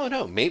 well, I don't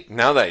know, maybe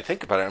now that I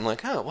think about it, I'm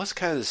like, it was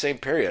kind of the same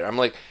period. I'm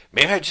like,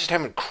 maybe I just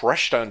haven't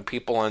crushed on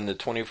people on the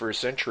 21st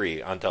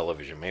century on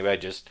television. Maybe I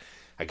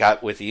I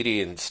got with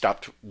Edie and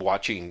stopped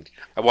watching.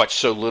 I watch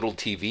so little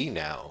TV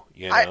now.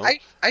 You know.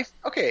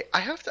 Okay. I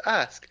have to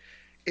ask: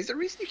 is there a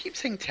reason you keep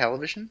saying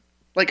television?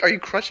 Like, are you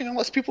crushing on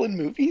lots of people in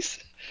movies?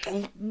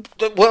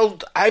 Well,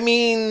 I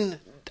mean,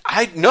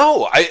 I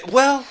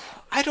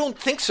don't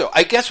think so.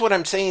 I guess what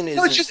I'm saying is...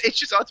 No, it's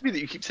just odd to me that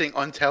you keep saying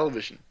on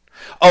television.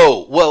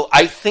 Oh, well,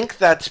 I think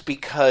that's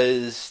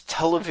because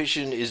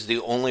television is the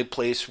only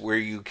place where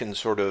you can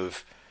sort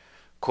of,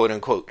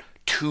 quote-unquote,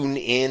 tune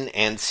in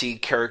and see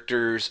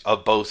characters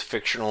of both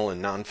fictional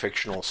and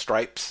non-fictional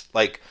stripes.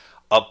 Like,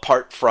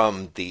 apart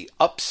from the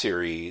Up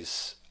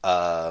series...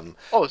 so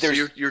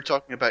you're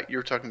talking about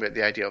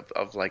the idea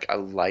of like a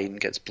line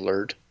gets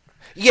blurred.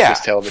 Yeah,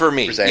 for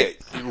me,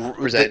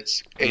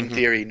 presents in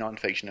theory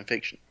nonfiction and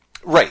fiction.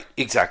 Right,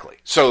 exactly.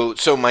 So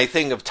my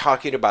thing of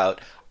talking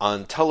about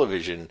on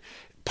television,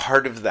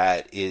 part of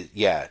that is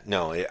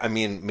I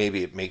mean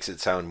maybe it makes it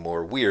sound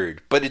more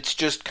weird, but it's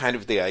just kind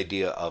of the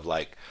idea of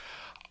like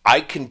I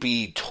can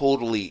be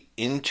totally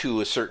into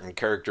a certain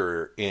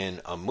character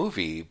in a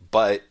movie,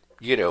 but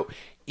you know.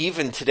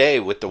 Even today,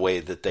 with the way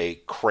that they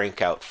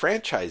crank out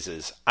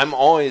franchises, I'm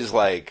always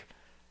like,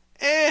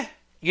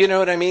 you know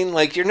what I mean?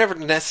 Like, you're never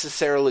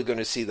necessarily going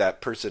to see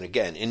that person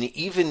again. And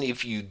even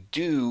if you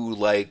do,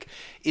 like,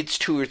 it's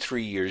 2 or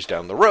 3 years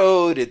down the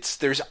road.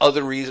 There's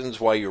other reasons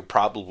why you're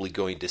probably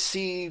going to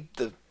see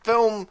the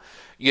film,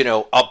 you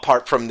know,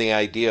 apart from the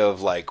idea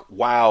of, like,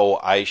 wow,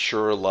 I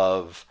sure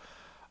love,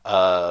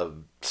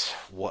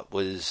 what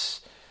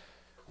was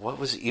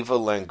Eva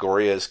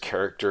Longoria's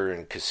character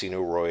in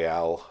Casino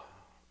Royale?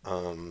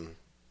 I'm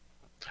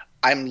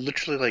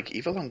literally like,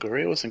 Eva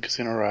Longoria was in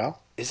Casino Royale.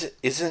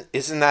 Isn't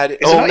that?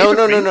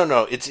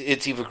 No.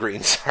 It's Eva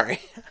Green. Sorry,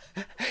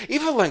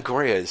 Eva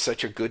Longoria is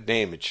such a good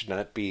name. It should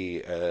not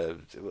be.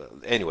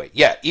 Anyway,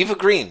 yeah, Eva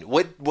Green.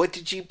 What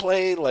did she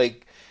play?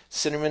 Like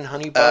Cinnamon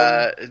Honey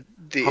Bun?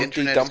 The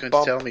internet is going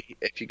to tell me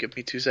if you give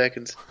me 2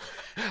 seconds.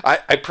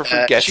 I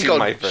prefer guessing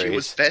my phrase. She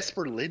was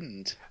Vesper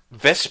Lind.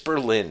 Vesper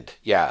Lind,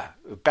 yeah.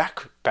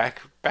 Back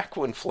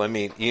when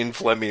Ian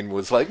Fleming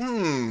was like,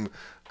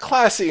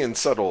 classy and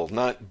subtle,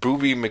 not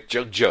Booby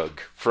McJugjug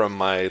from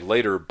my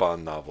later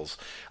Bond novels.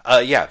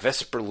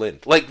 Vesper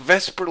Lind. Like,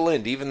 Vesper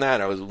Lind, even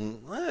that, I was,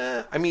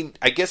 I mean,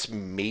 I guess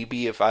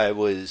maybe if I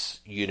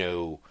was, you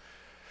know,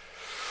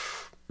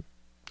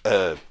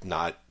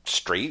 not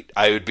straight,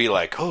 I would be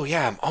like, oh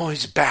yeah, I'm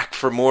always back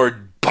for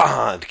more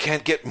Bond.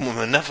 Can't get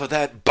enough of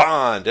that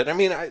Bond. And I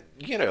mean,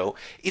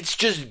 it's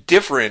just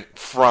different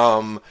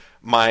from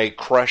my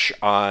crush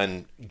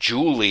on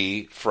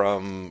Julie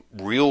from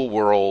Real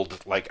World.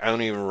 Like, I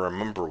don't even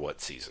remember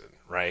what season,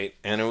 right?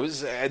 And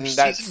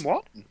that's season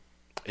 1.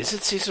 Is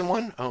it season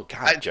 1? Oh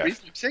God, Jeff. The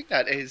reason I'm saying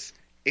that is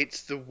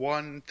it's the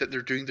one that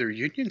they're doing their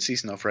Union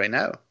season of right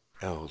now.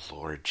 Oh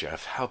Lord,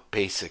 Jeff, how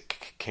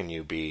basic can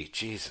you be?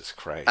 Jesus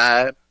Christ!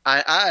 I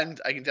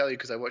can tell you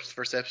because I watched the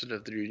first episode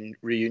of the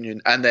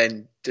reunion and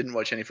then didn't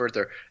watch any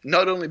further.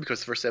 Not only because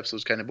the first episode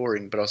was kind of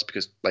boring, but also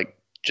because like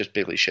just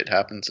basically shit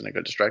happens and I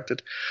got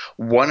distracted.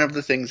 One of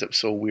the things that was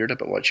so weird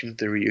about watching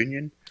the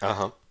reunion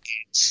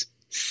is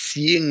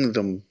seeing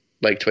them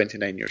like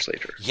 29 years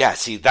later. Yeah,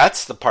 see,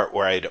 that's the part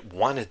where I'd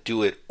want to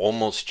do it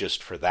almost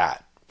just for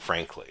that.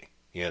 Frankly,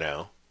 you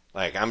know.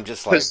 Like, I'm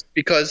just like...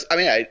 Because I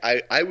mean,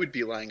 I would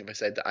be lying if I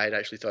said that I had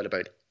actually thought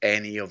about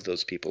any of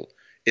those people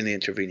in the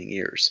intervening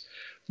years.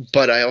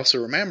 But I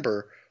also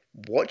remember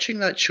watching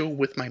that show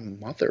with my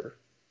mother.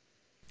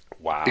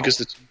 Wow. Because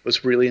it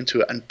was really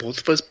into it. And both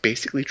of us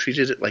basically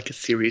treated it like a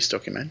serious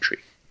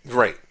documentary.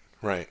 Right.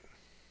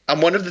 And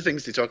one of the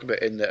things they talk about,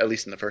 at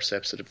least in the first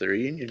episode of the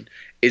reunion,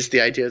 is the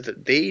idea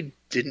that they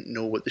didn't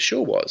know what the show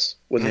was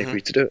when they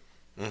agreed to do it.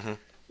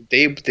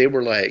 Mm-hmm. They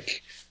were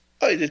like...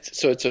 Oh,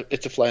 it's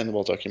a fly on the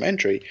wall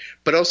documentary,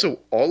 but also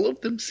all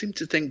of them seem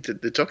to think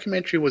that the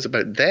documentary was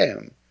about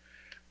them,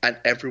 and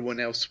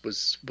everyone else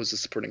was a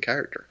supporting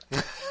character,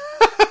 which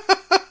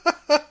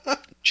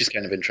is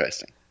kind of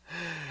interesting.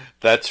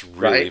 That's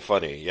really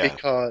funny, yeah.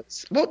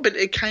 But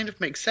it kind of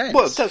makes sense.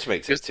 Well, it does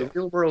make sense. Because the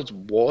real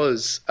world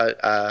was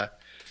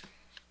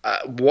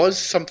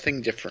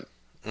something different,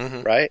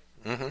 right?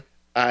 Mm-hmm.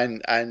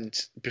 And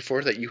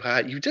before that, you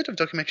did have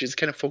documentaries that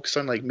kind of focused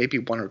on like maybe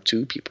 1 or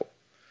 2 people.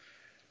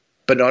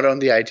 But not on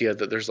the idea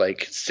that there's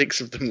like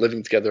 6 of them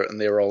living together and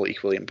they're all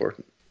equally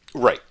important.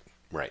 Right.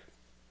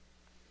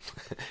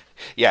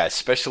 Yeah,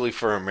 especially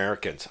for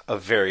Americans, a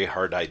very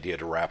hard idea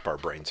to wrap our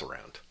brains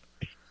around.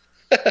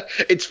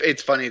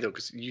 It's funny though,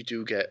 because you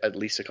do get at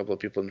least a couple of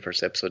people in the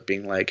first episode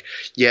being like,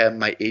 yeah,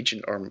 my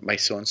agent or my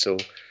so-and-so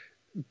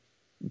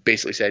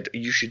basically said,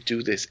 you should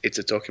do this. It's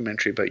a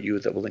documentary about you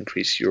that will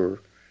increase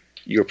your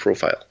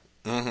profile.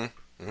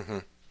 Mm-hmm. Mm-hmm.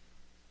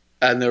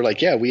 And they're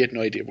like, yeah, we had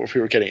no idea what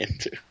we were getting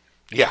into.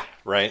 Yeah,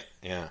 right?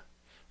 Yeah.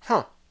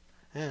 Huh.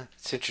 Yeah,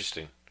 it's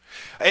interesting.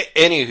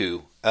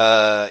 Anywho,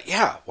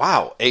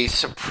 wow. A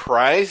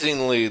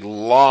surprisingly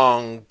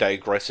long,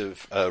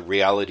 digressive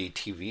reality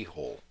TV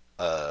hole.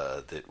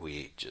 that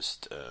we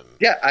just...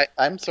 Yeah,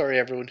 I'm sorry,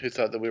 everyone who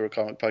thought that we were a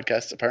comic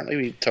podcast. Apparently,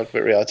 we talked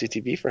about reality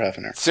TV for half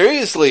an hour.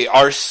 Seriously,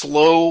 our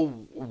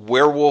slow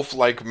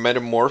werewolf-like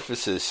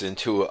metamorphosis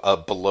into a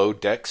Below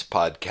Decks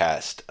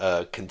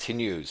podcast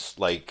continues,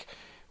 like,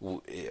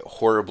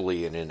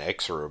 horribly and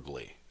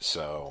inexorably.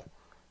 So...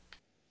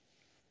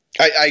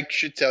 I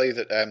should tell you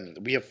that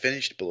we have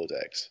finished Below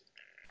Decks.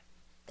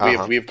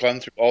 We have gone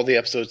through all the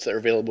episodes that are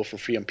available for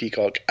free on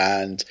Peacock,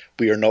 and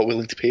we are not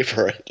willing to pay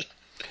for it.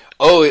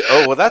 Oh,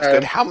 well, that's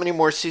good. How many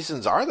more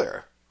seasons are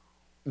there?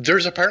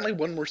 There's apparently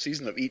one more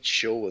season of each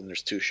show, and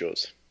there's 2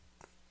 shows.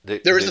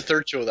 There is a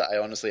third show that I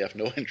honestly have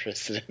no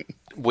interest in.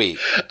 Wait,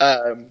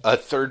 a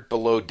third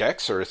Below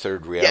Decks or a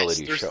third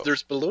reality show?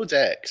 There's Below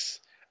Decks,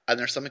 and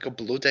there's something called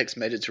Below Decks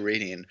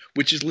Mediterranean,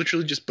 which is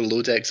literally just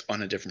Below Decks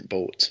on a different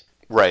boat.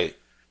 Right.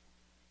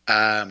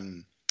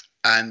 And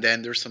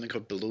then there's something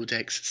called Below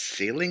Decks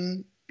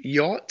Sailing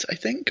Yacht, I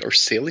think, or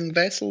Sailing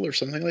Vessel, or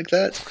something like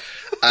that.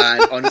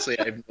 And honestly,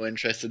 I have no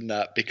interest in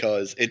that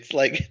because it's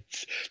like,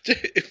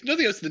 if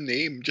nothing else, the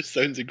name just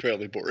sounds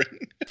incredibly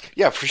boring.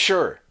 Yeah, for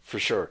sure. For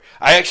sure.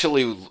 I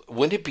actually,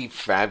 wouldn't it be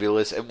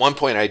fabulous? At one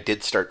point, I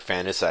did start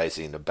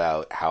fantasizing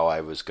about how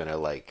I was going to,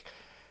 like,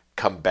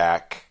 come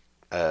back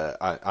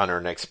on our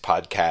next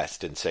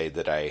podcast and say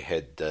that I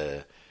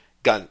had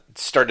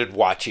started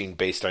watching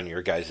based on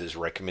your guys'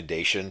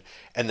 recommendation,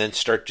 and then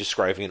start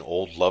describing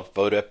old Love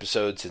Boat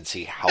episodes and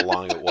see how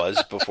long it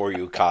was before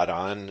you caught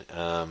on.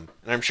 And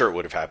I'm sure it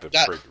would have happened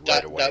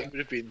right away. That would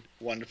have been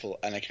wonderful,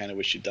 and I kind of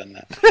wish you'd done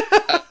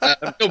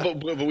that. No,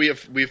 but we have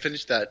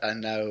finished that, and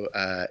now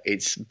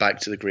it's back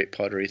to the Great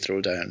Pottery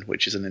Throwdown,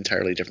 which is an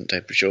entirely different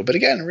type of show, but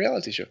again, a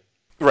reality show.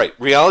 Right,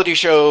 reality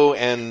show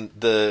and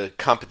the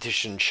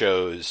competition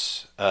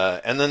shows,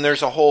 and then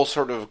there's a whole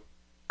sort of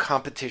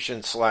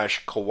competition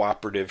 /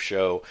 cooperative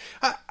show.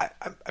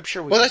 I'm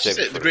sure we. Well, that's just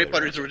it. The Great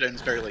Pottery Throwdown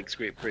is very like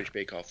Great British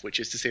Bake Off,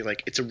 which is to say,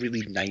 like, it's a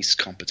really nice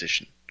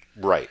competition.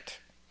 Right.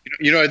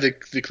 You know the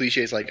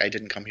cliche is like, I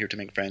didn't come here to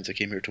make friends, I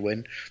came here to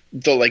win.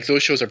 Though, like,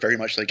 those shows are very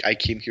much like, I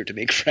came here to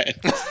make friends.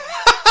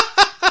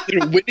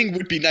 Winning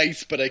would be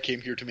nice, but I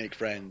came here to make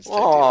friends.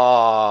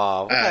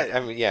 Oh, I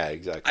mean, yeah,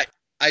 exactly.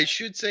 I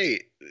should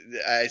say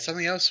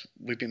something else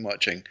we've been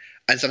watching,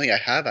 and something I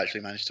have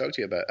actually managed to talk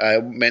to you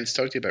about. Meant to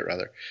talk to you about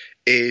rather,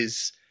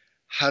 is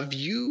have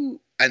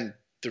you? And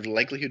the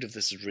likelihood of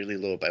this is really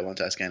low, but I want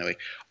to ask anyway.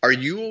 Are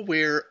you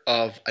aware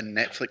of a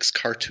Netflix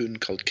cartoon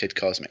called Kid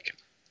Cosmic?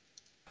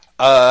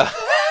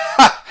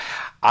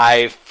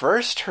 I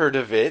first heard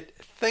of it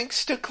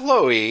thanks to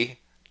Chloe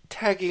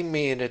tagging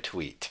me in a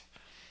tweet.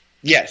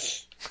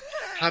 Yes.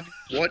 Have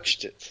you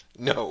watched it?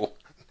 No,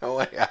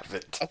 I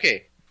haven't.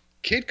 Okay.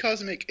 Kid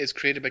Cosmic is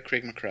created by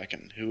Craig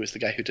McCracken, who is the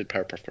guy who did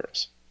Powerpuff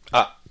Girls.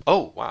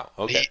 Oh, wow.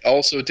 Okay. He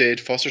also did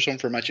Foster's Home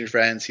for Imaginary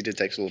Friends. He did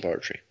Dexter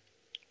Laboratory.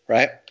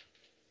 Right?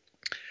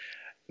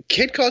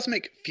 Kid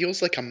Cosmic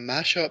feels like a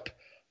mashup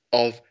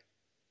of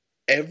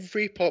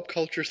every pop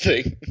culture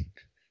thing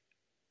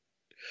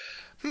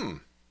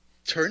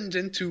turned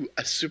into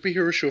a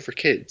superhero show for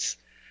kids.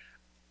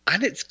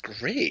 And it's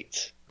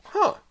great.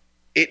 Huh.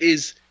 It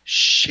is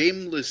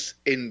shameless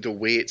in the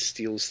way it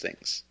steals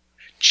things.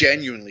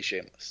 Genuinely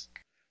shameless.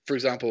 For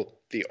example,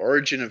 the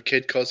origin of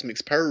Kid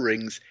Cosmic's power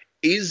rings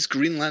is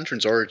Green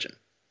Lantern's origin.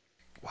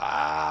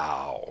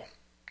 Wow.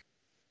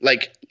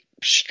 Like,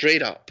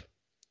 straight up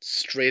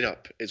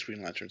is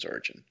Green Lantern's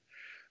origin.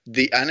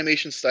 The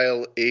animation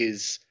style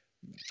is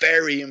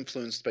very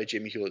influenced by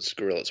Jamie Hewlett's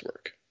Gorillaz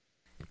work.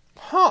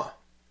 Huh.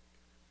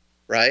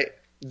 Right?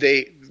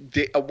 They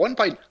at one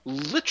point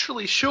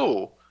literally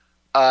show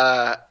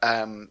a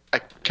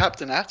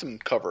Captain Atom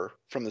cover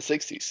from the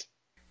 60s.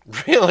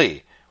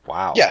 Really?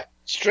 Wow. Yeah,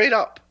 straight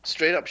up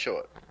show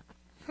it.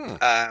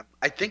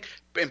 I think,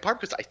 in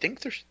part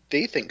because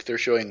they think they're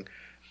showing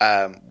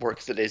work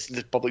that is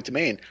the public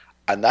domain,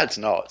 and that's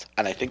not.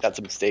 And I think that's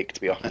a mistake,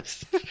 to be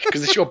honest,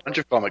 because they show a bunch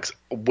of comics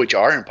which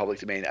are in public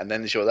domain, and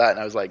then they show that, and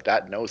I was like,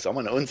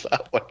 someone owns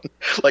that one.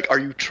 Like, are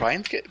you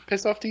trying to get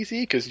pissed off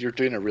DC? Because you're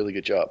doing a really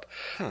good job.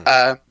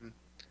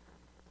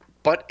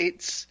 But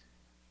it's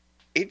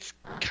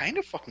kind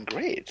of fucking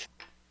great.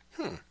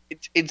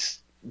 It's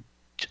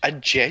a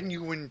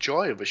genuine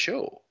joy of a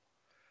show,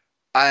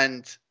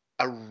 and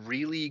a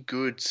really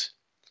good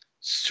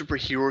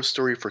superhero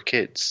story for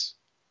kids,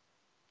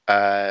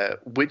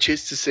 which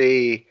is to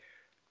say,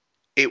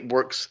 it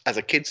works as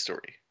a kid's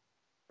story,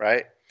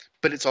 right?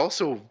 But it's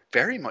also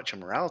very much a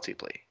morality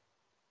play,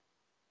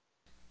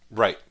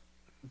 right?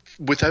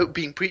 Without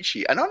being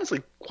preachy, and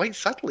honestly, quite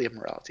subtly a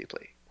morality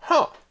play.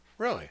 Huh?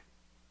 Really?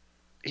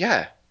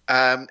 Yeah.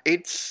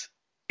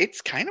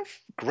 It's kind of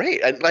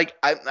great, and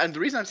and the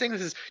reason I'm saying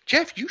this is,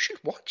 Jeff, you should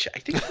watch it. I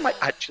think you might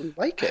actually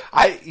like it.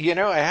 I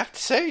have to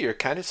say, you're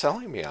kind of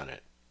selling me on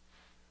it.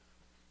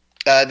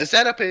 The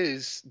setup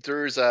is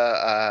there's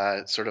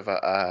a sort of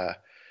a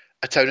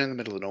town in the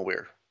middle of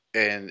nowhere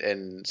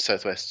in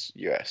southwest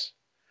US,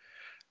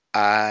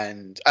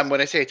 and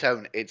when I say a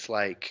town, it's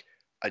like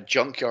a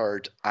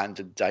junkyard and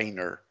a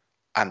diner,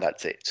 and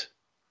that's it.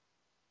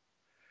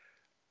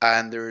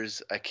 And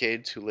there's a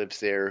kid who lives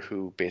there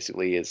who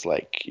basically is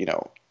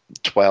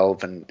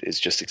 12 and is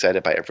just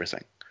excited by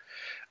everything.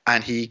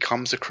 And he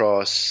comes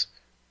across,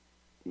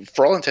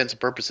 for all intents and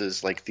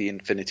purposes, like the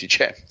Infinity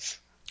Gems.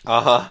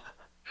 Uh-huh.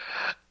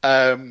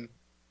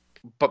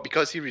 But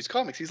because he reads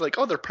comics, he's like,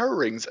 oh, they're power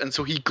rings. And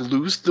so he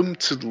glues them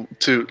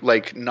to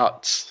like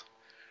nuts.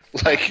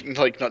 Like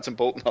nuts and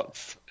bolt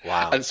nuts.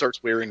 Wow. And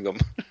starts wearing them.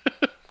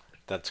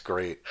 That's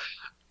great.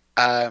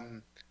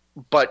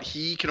 But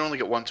he can only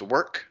get one to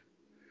work.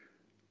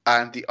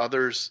 And the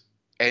others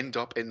end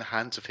up in the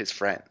hands of his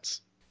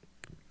friends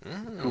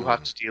who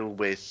have to deal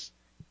with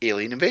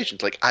alien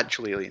invasions, like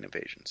actual alien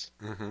invasions.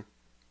 Mm-hmm.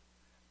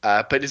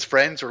 But his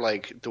friends are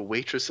like the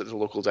waitress at the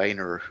local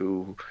diner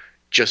who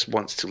just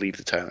wants to leave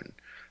the town.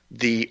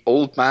 The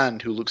old man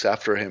who looks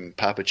after him,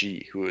 Papa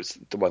G, who is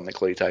the one that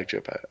Chloe tagged you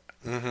about.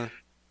 Mm-hmm.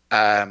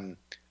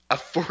 A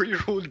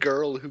 4-year-old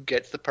girl who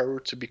gets the power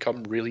to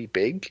become really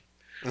big.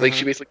 Like,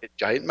 she basically gets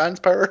giant man's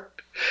power.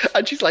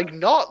 And she's like,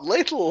 not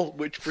little,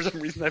 which for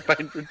some reason I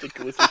find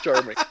ridiculously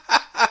charming.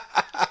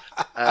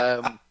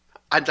 And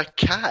a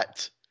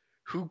cat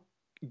who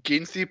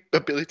gains the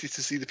ability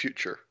to see the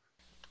future.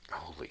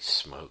 Holy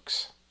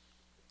smokes.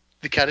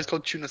 The cat is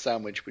called Tuna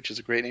Sandwich, which is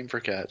a great name for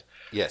a cat.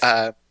 Yes.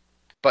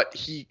 But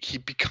he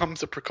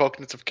becomes a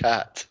precognitive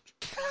cat.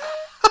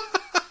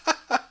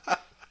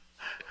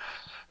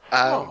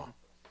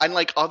 And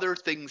like other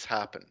things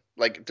happen.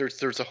 Like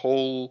there's a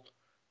whole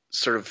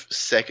sort of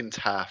second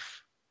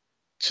half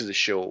to the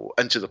show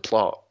and to the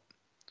plot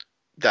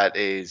that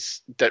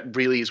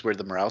really is where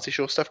the morality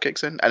show stuff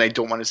kicks in. And I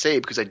don't want to say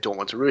it because I don't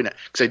want to ruin it,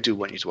 because I do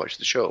want you to watch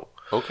the show.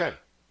 Okay.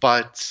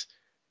 But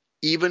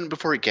even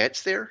before it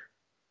gets there,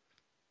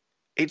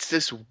 it's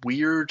this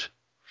weird,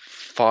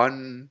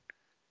 fun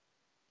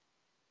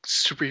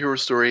superhero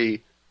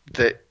story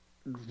that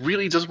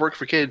really does work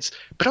for kids,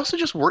 but also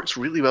just works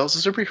really well as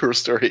a superhero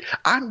story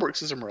and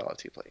works as a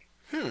morality play.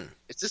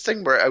 It's this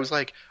thing where I was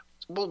like,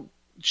 well,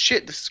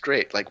 shit, this is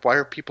great. Like, why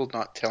are people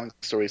not telling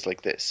stories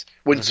like this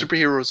when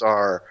superheroes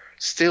are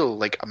still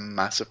like a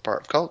massive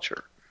part of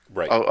culture,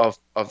 right? Of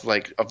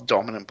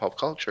dominant pop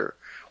culture.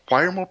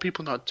 Why are more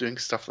people not doing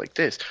stuff like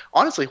this?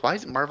 Honestly, why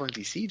isn't Marvel and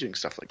DC doing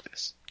stuff like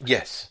this?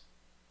 Yes.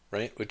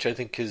 Right, which I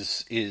think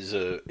is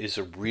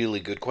a really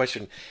good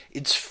question.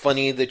 It's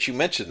funny that you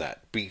mentioned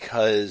that,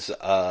 because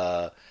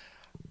I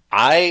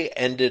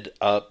ended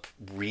up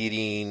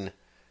reading.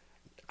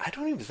 I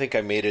don't even think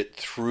I made it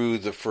through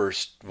the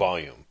first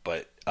volume,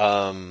 but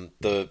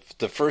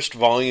the first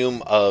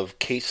volume of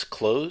Case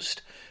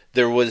Closed,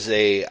 there was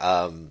a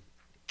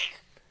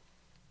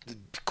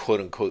quote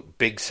unquote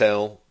big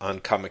sale on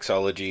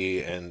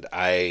Comixology, and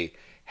I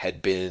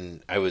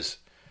was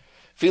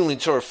feeling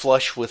sort of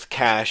flush with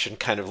cash and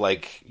kind of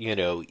like,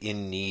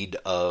 in need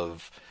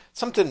of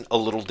something a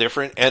little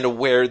different, and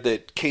aware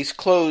that Case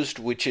Closed,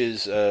 which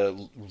is a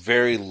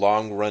very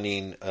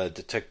long-running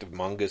detective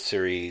manga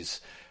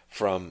series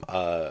from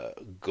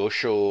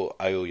Gosho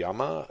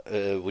Aoyama,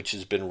 which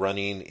has been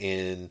running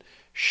in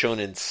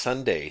Shonen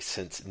Sunday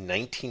since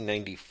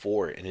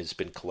 1994 and has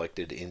been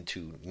collected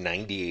into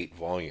 98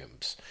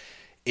 volumes.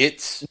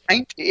 It's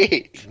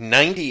 98.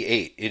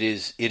 98. It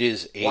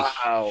is a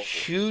wow.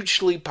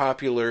 hugely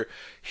popular,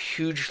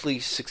 hugely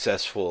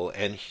successful,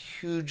 and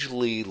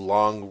hugely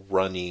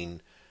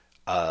long-running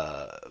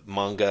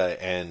manga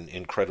and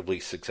incredibly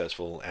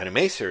successful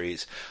anime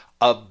series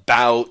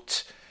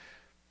about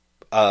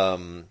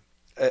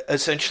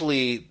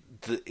essentially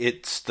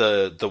it's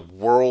the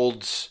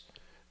world's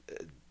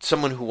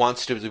someone who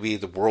wants to be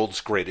the world's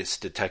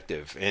greatest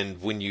detective.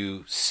 And when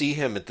you see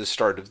him at the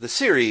start of the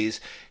series,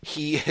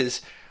 he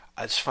is...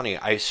 It's funny,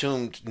 I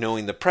assumed,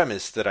 knowing the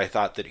premise, that I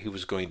thought that he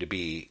was going to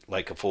be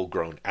like a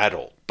full-grown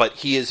adult. But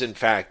he is, in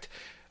fact,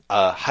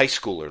 a high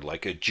schooler,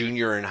 like a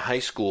junior in high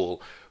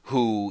school,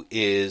 who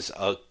is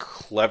a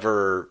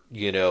clever,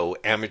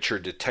 amateur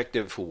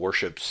detective who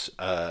worships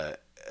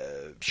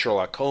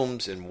Sherlock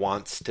Holmes and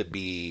wants to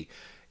be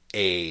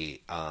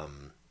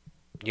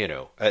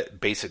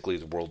basically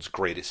the world's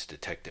greatest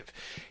detective.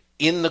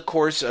 In the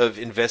course of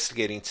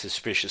investigating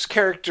suspicious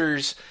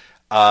characters,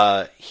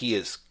 he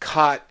is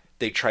caught.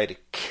 They try to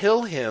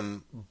kill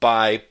him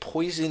by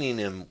poisoning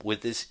him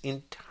with this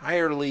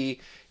entirely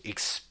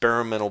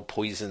experimental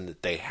poison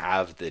that they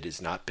have that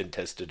has not been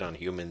tested on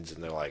humans.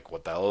 And they're like,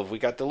 what the hell have we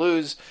got to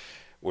lose?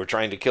 We're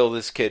trying to kill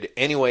this kid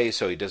anyway,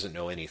 so he doesn't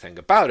know anything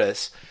about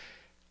us.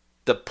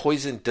 The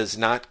poison does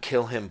not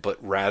kill him,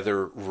 but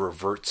rather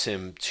reverts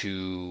him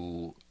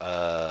to,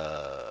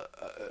 how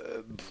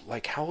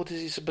old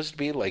is he supposed to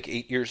be? Like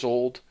 8 years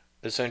old,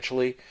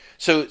 essentially.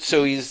 So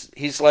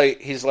he's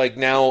like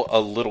now a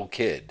little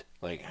kid.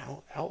 Like,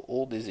 how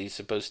old is he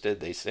supposed to?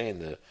 They say in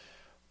the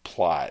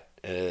plot,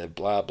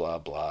 blah, blah,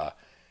 blah.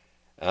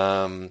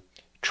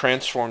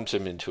 Transforms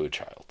him into a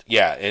child.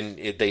 Yeah, and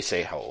they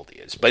say how old he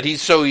is. But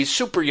he's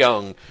super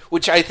young,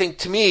 which I think,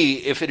 to me,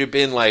 if it had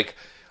been like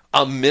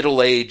a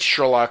middle-aged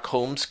Sherlock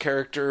Holmes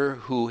character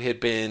who had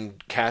been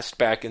cast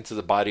back into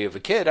the body of a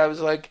kid, I was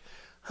like,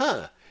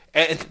 huh.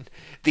 And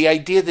the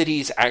idea that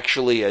he's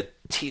actually a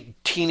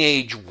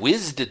teenage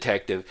whiz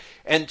detective.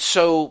 And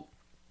so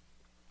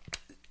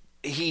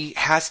he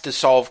has to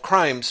solve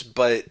crimes,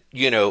 but,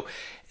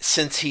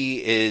 since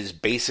he is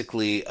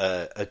basically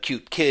a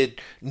cute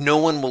kid, no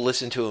one will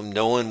listen to him.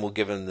 No one will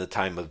give him the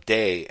time of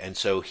day. And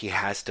so he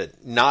has to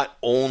not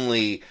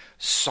only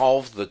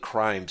solve the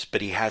crimes,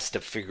 but he has to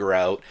figure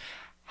out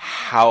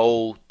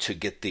how to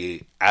get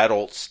the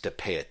adults to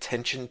pay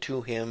attention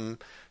to him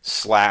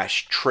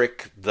 /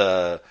 trick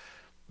the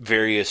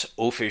various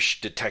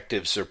oafish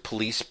detectives or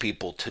police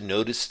people to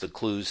notice the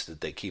clues that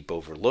they keep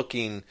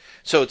overlooking.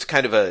 So it's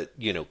kind of a,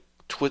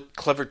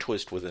 clever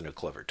twist within a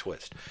clever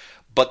twist.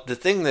 But the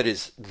thing that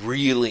is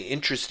really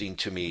interesting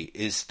to me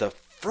is the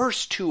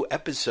first 2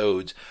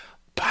 episodes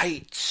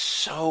bite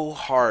so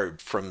hard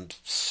from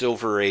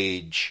Silver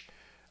Age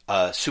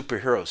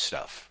superhero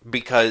stuff.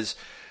 Because,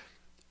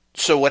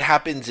 so what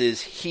happens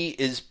is he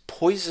is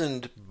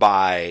poisoned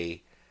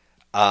by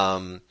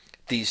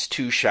these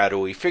 2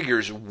 shadowy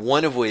figures,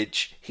 one of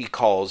which he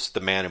calls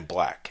the Man in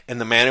Black.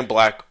 And the Man in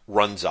Black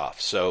runs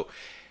off. So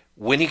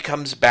when he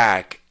comes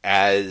back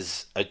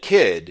as a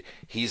kid,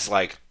 he's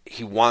like,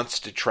 he wants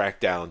to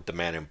track down the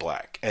Man in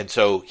Black. And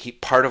so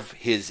part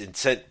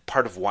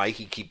of why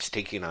he keeps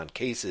taking on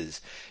cases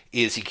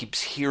is he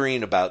keeps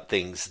hearing about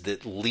things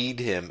that lead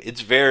him. It's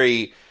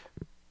very,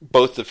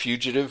 both The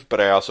Fugitive, but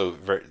I also,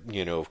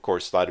 of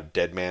course, thought of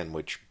Dead Man,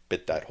 which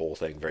bit that whole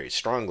thing very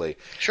strongly.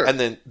 Sure. And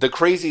then the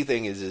crazy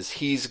thing is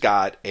he's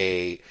got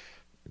a,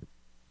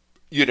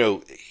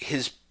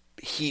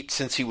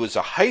 since he was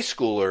a high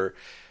schooler,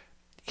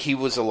 he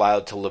was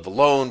allowed to live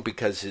alone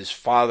because his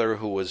father,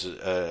 who was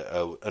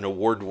an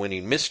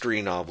award-winning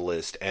mystery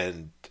novelist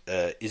and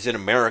is in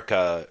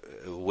America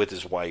with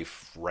his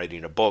wife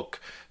writing a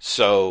book,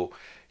 so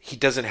he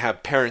doesn't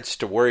have parents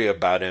to worry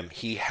about him.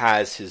 He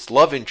has his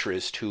love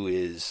interest, who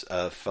is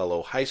a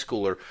fellow high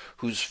schooler,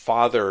 whose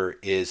father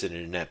is an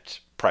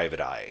inept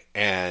private eye.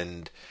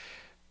 And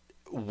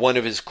one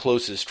of his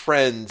closest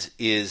friends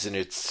is an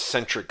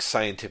eccentric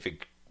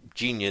scientific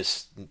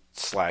genius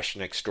 /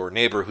 next door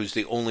neighbor who's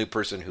the only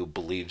person who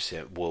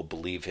will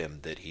believe him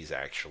that he's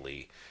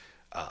actually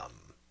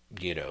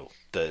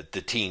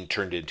the teen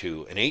turned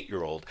into an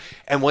 8-year-old.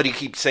 And what he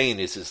keeps saying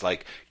is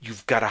like,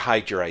 you've got to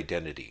hide your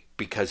identity,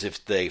 because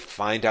if they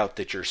find out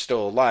that you're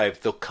still alive,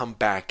 they'll come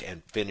back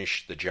and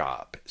finish the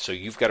job. So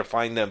you've got to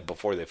find them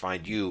before they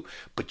find you,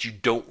 but you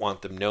don't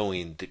want them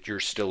knowing that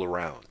you're still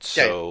around.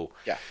 So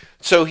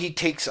he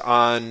takes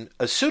on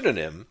a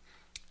pseudonym.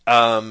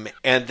 And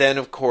then,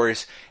 of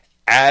course,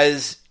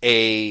 as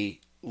a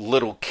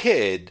little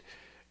kid,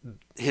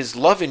 his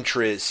love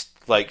interest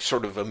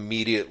sort of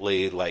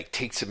immediately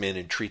takes him in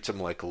and treats him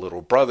like a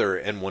little brother.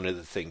 And one of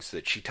the things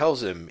that she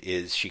tells him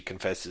is she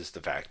confesses the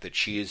fact that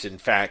she is in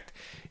fact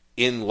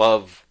in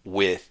love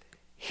with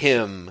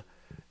him,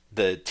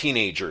 the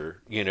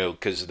teenager,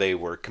 because they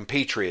were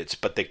compatriots,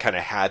 but they kind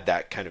of had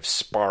that kind of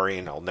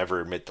sparring, I'll never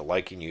admit to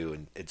liking you,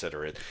 and et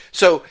cetera.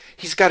 So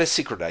he's got a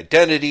secret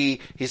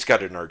identity. He's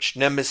got an arch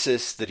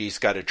nemesis that he's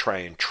got to try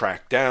and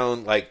track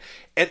down.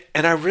 And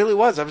I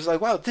was like,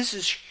 wow, this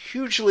is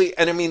hugely,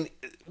 and I mean,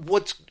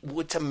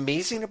 what's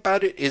amazing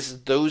about it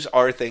is those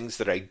are things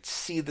that I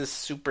see the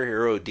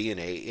superhero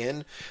DNA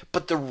in,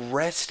 but the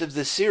rest of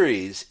the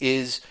series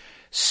is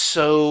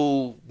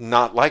so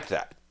not like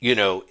that.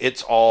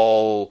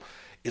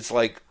 It's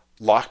like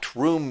locked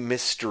room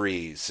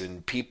mysteries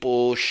and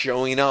people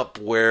showing up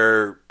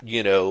where,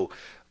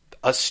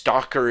 a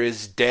stalker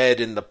is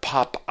dead in the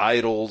pop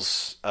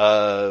idol's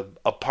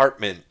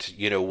apartment.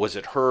 Was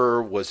it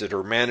her? Was it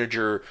her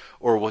manager?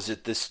 Or was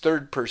it this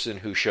third person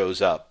who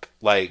shows up?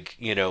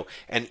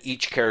 And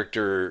each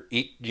character,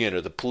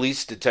 the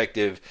police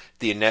detective,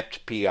 the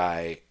inept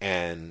PI,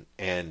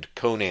 and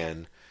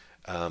Conan,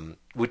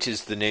 which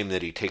is the name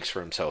that he takes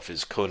for himself,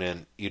 is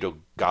Conan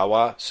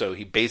Edogawa. So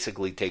he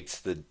basically takes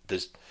the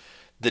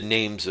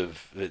names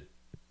of the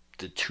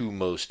 2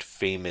 most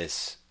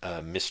famous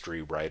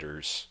mystery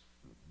writers,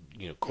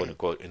 quote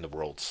unquote, in the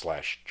world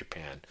 /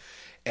 Japan,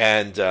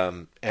 and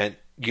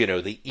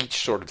they each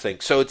sort of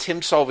thing. So it's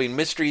him solving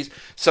mysteries.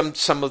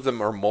 Some of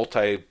them are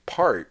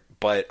multi-part,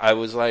 but I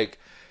was like,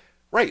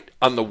 right.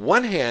 On the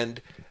one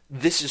hand,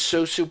 this is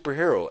so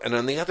superhero, and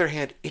on the other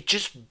hand, it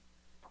just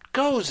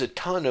goes a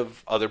ton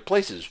of other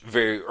places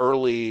very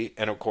early,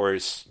 and of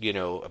course,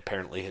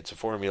 apparently hits a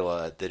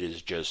formula that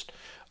is just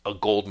a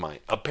gold mine.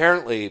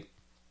 Apparently,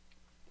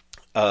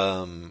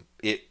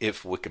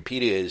 if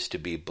Wikipedia is to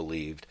be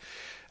believed,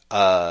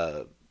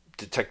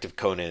 Detective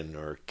Conan,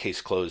 or Case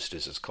Closed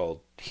as it's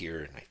called here,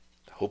 and I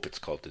hope it's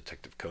called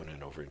Detective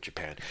Conan over in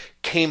Japan,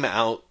 came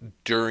out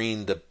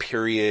during the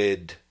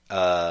period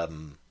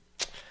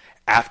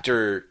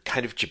after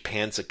kind of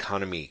Japan's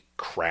economy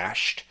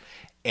crashed,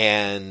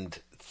 and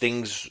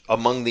things,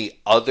 among the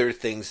other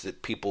things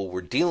that people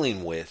were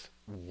dealing with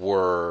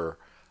were,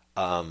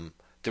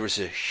 there was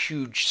a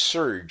huge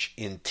surge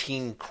in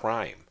teen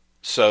crime.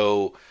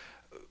 So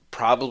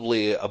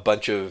probably a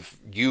bunch of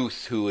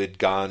youth who had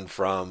gone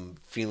from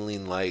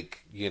feeling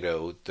like,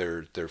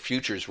 their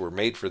futures were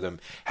made for them,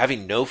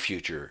 having no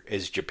future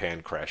as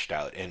Japan crashed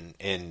out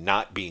and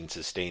not being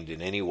sustained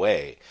in any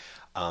way.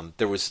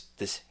 There was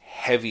this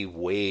heavy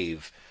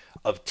wave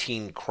of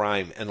teen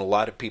crime, and a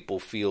lot of people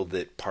feel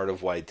that part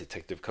of why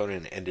Detective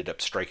Conan ended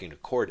up striking a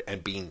chord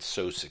and being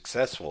so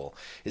successful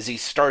is he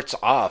starts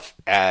off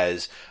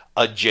as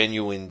a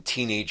genuine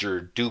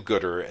teenager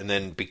do-gooder and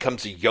then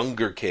becomes a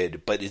younger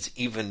kid, but is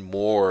even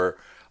more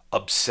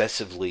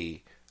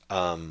obsessively,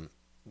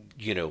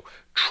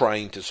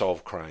 trying to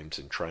solve crimes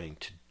and trying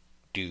to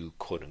do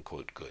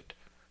quote-unquote good.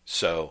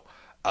 So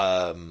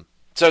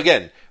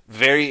again,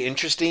 very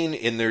interesting,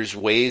 and there's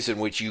ways in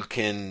which you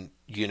can,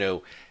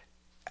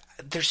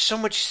 there's so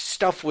much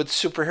stuff with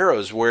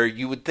superheroes where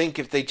you would think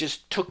if they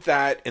just took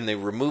that and they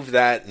removed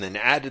that and then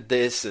added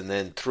this and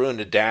then threw in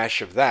a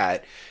dash of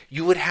that,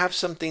 you would have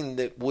something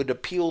that would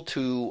appeal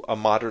to a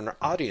modern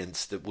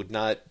audience that would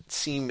not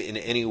seem in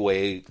any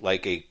way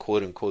like a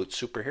quote-unquote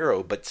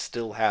superhero, but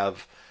still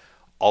have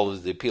all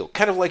of the appeal.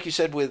 Kind of like you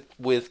said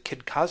with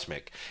Kid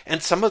Cosmic.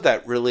 And some of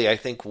that really, I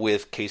think,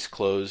 with Case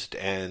Closed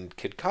and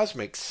Kid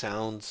Cosmic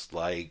sounds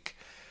like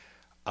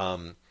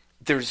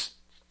there's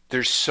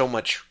so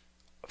much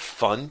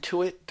fun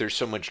to it. There's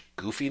so much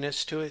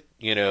goofiness to it.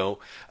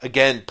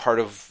 Again,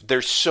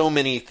 there's so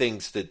many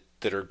things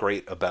that are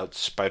great about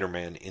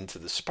Spider-Man Into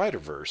the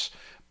Spider-Verse,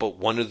 but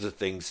one of the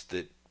things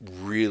that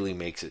really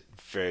makes it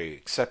very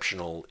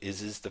exceptional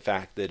is the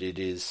fact that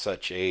it's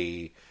such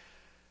a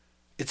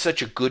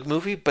good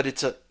movie, but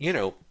it's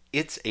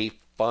a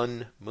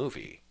fun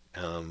movie.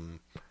 And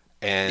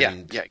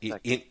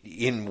exactly.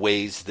 in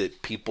ways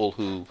that people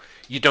who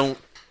you don't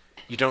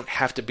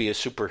have to be a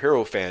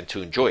superhero fan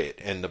to enjoy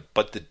it,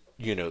 but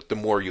the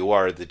more you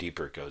are, the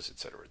deeper it goes, et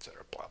cetera,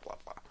 blah blah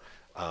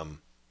blah.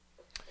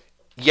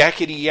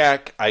 Yakety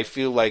yak. I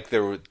feel like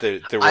there were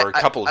a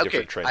couple of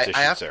different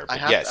transitions there.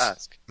 But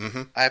yes,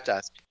 I have to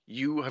ask.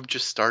 You have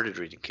just started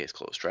reading Case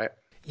Closed, right?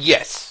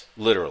 Yes,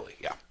 literally,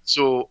 yeah.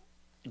 So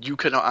you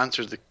cannot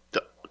answer the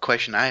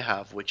question I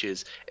have, which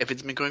is, if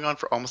it's been going on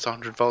for almost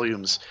 100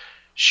 volumes,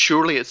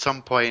 surely at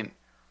some point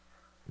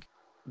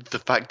the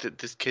fact that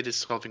this kid is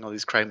solving all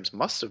these crimes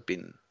must have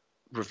been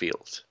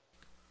revealed,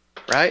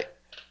 right?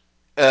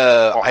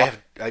 I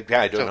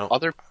don't know.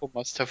 Other people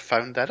must have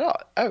found that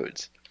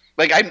out.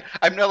 Like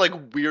I'm not like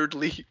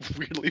weirdly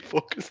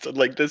focused on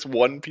like this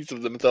one piece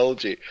of the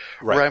mythology,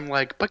 right, where I'm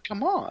like, but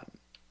come on.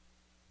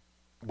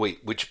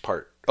 Wait, which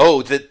part?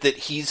 Oh, that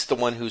he's the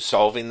one who's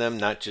solving them,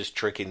 not just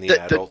tricking the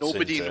adults. That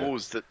nobody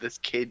knows that this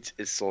kid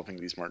is solving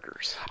these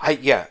murders. I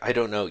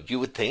don't know. You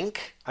would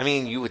think. I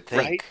mean, you would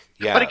think. Right?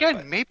 Yeah. But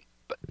again, maybe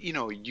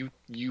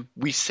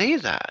we say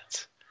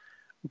that,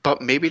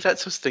 but maybe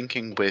that's us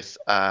thinking with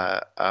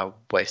a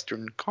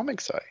Western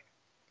comics eye,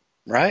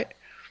 right?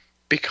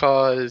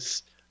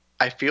 Because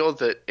I feel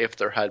that if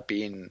there had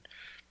been,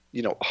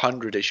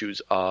 100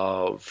 issues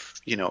of,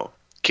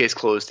 Case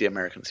Closed, the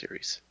American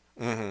series,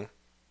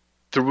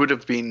 there would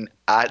have been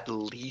at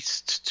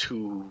least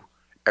 2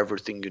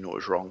 Everything You Know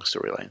Is Wrong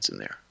storylines in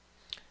there.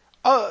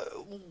 Or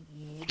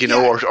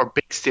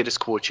big status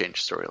quo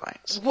change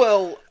storylines.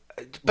 Well,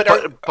 but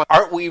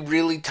aren't we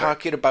really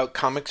talking about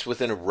comics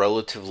within a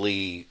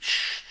relatively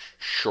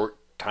short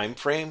time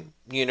frame?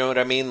 You know what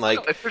I mean? Like,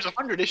 if there's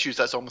 100 issues,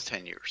 that's almost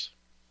 10 years,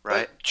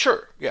 right?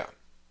 Sure, yeah.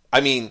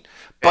 I mean,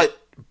 but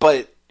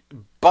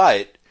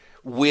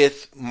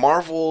with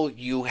Marvel,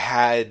 you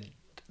had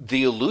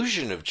the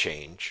illusion of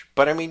change.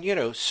 But I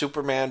mean,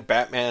 Superman,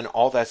 Batman,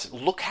 all that.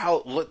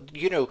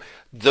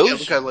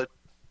 Those.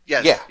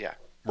 Yeah.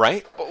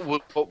 Right?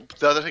 But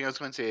the other thing I was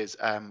going to say is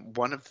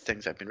one of the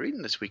things I've been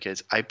reading this week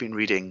is I've been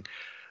reading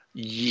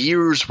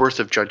years worth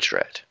of Judge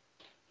Dredd.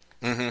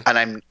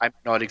 And I'm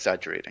not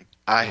exaggerating.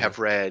 I have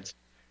read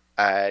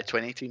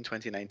 2018,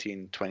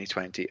 2019,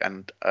 2020,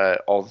 and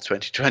all the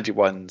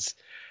 2021's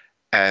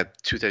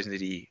 2000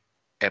 AD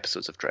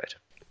episodes of Dredd.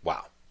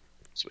 Wow.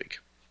 This week.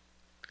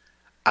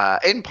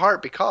 In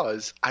part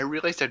because I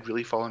realized I'd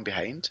really fallen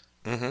behind.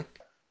 And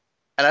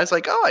I was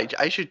like,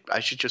 I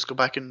should just go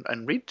back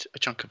and read a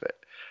chunk of it.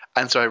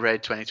 And so I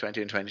read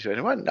 2020 and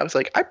 2021, and I was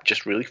like, I'm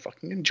just really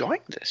fucking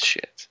enjoying this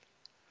shit.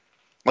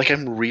 Like,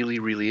 I'm really,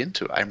 really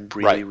into it. I'm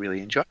really,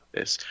 really enjoying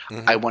this.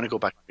 I want to go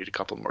back and read a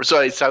couple more. So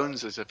it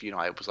sounds as if,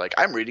 I was like,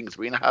 I'm reading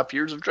 3.5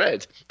 years of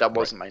Dredd. That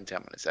wasn't my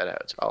intent when I said it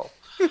at all.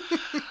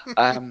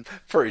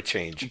 For a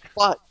change.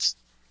 But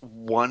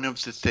one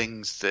of the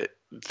things that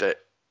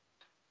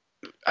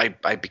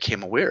I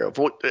became aware of,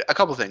 a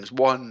couple of things.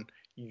 One,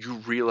 you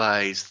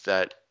realize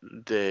that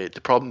the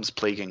problems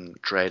plaguing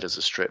Dredd as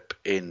a strip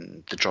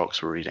in the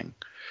Jocks we're reading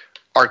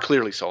are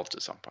clearly solved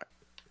at some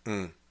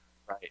point.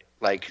 Right?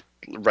 Like,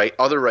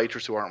 other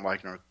writers who aren't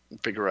Wagner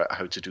figure out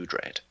how to do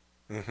Dredd.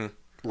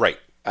 Right.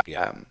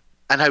 Yeah.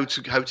 And how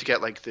to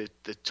get like the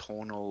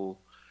tonal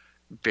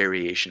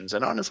variations,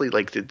 and honestly,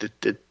 like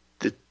the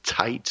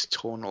tight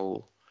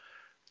tonal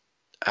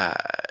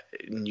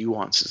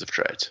nuances of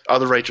Dredd.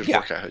 Other writers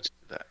work out how to do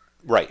that.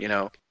 Right.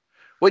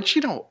 Which,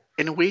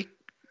 in a way,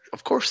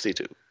 of course they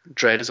do.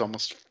 Dredd is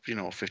almost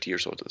 50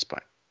 years old at this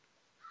point,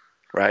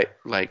 right?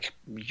 Like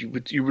you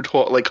would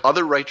hope, like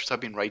other writers have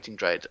been writing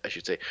Dredd, I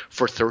should say,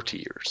 for 30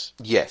 years.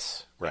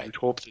 Yes, right. You'd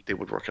hope that they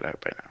would work it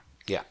out by now.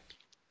 Yeah.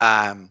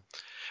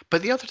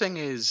 But the other thing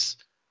is,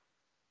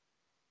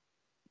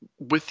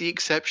 with the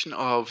exception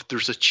of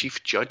there's a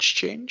chief judge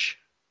change,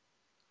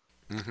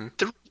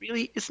 there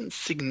really isn't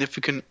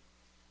significant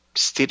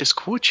status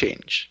quo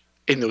change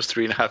in those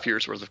 3.5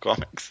 years worth of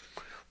comics.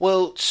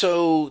 Well,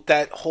 so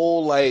that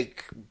whole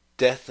like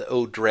Death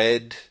O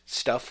Dread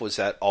stuff, was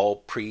that all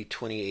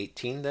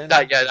pre-2018 then?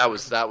 Yeah, that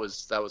was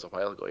a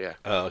while ago. Yeah.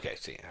 Oh, okay.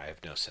 See, I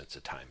have no sense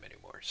of time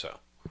anymore. So,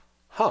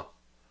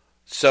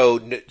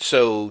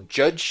 So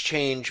judge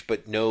change,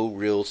 but no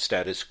real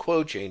status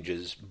quo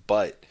changes,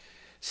 but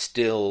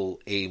still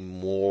a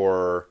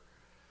more,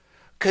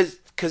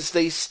 because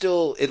they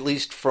still, at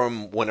least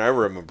from when I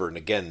remember, and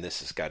again, this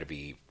has got to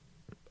be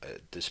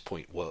at this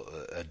point, well,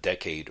 a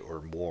decade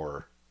or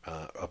more,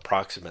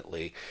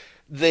 approximately,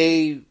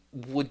 they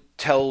would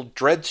tell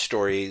Dredd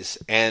stories,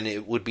 and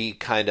it would be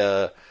kind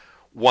of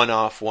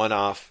one-off,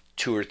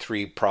 2 or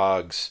 3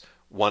 progs,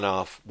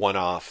 one-off,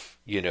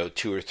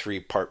 2 or 3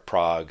 part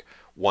prog,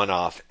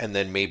 one-off, and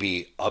then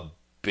maybe a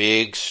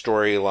big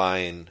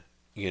storyline,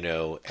 and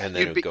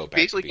then it would go back.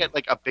 Basically get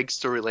like a big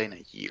storyline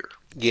a year.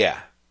 Yeah.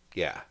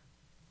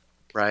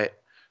 Right?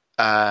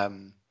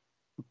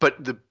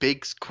 But the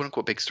big,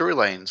 quote-unquote, big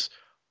storylines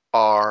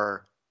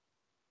are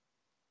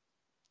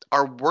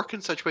work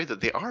in such a way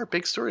that they are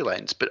big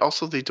storylines, but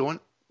also they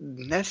don't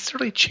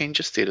necessarily change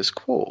the status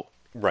quo.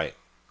 Right.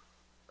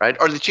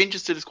 Or they change the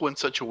status quo in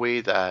such a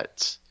way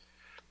that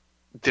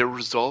they're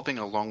resolving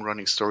a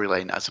long-running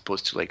storyline as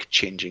opposed to like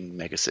changing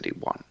Mega City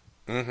 1.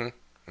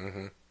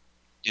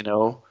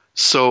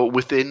 So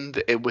within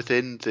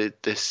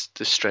this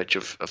stretch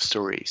of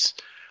stories,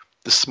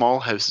 the Small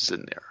House is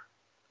in there,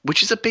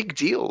 which is a big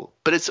deal,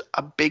 but it's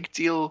a big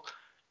deal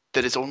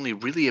that is only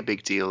really a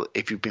big deal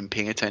if you've been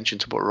paying attention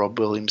to what Rob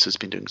Williams has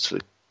been doing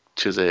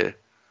to the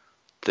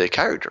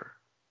character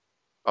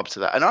up to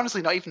that, and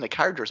honestly, not even the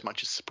character as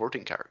much as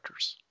supporting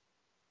characters,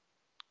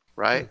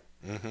 right?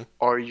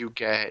 Or you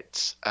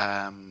get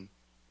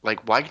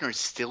like Wagner is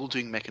still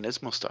doing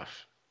Mechanismo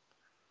stuff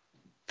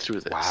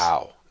through this.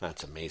 Wow,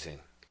 that's amazing.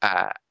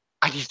 And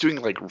he's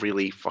doing like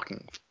really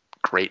fucking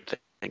great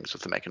things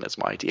with the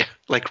Mechanismo idea,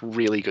 like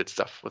really good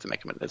stuff with the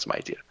Mechanismo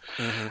idea.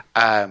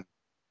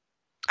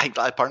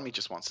 Part of me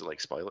just wants to like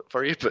spoil it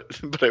for you,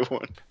 but I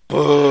won't.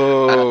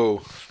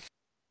 Boo.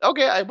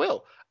 Okay, I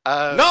will.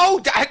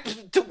 No,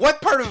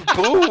 what part of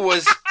boo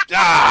was?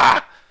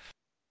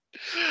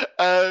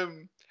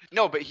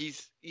 No, but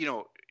he's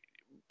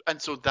and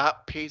so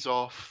that pays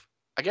off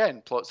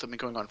again. Plot's been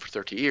going on for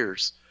 30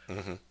 years,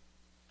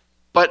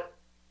 but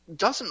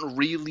doesn't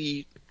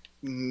really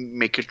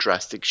make a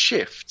drastic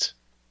shift,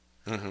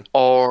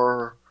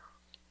 or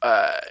there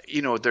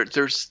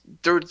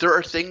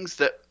are things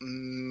that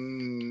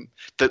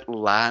that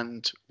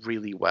land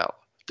really well.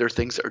 There are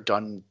things that are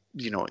done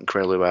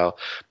incredibly well.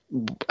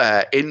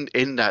 In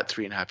that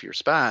 3.5 year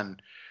span,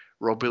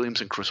 Rob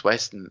Williams and Chris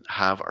Weston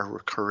have a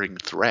recurring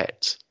thread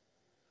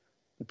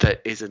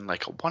that is in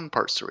like a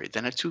 1-part story,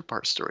 then a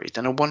 2-part story,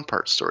 then a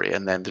 1-part story,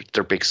 and then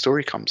their big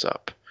story comes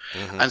up.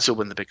 And so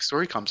when the big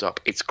story comes up,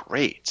 it's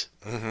great,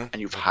 and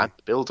you've had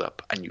the build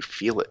up, and you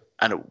feel it,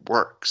 and it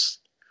works.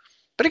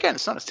 But again,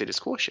 it's not a status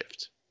quo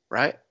shift,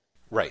 right?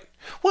 Right.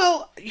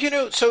 Well,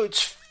 so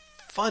it's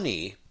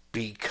funny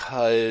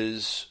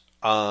because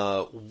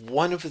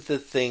one of the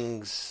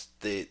things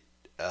that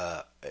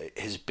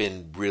has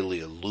been really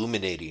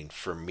illuminating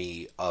for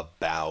me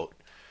about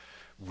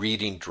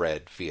reading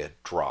Dredd via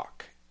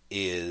Drock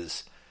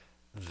is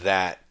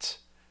that,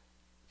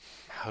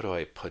 how do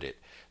I put it,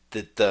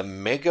 that the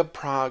mega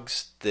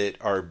progs that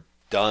are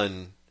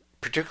done,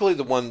 particularly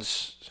the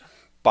ones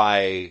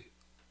by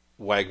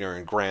Wagner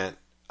and Grant,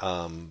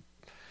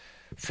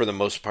 for the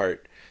most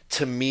part,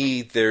 to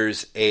me,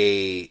 there's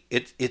the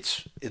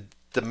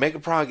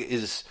Megaprog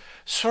is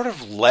sort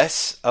of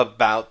less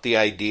about the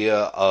idea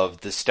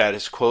of the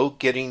status quo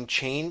getting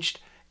changed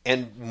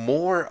and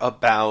more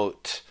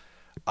about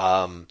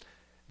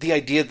the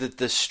idea that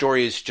the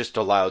story is just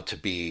allowed to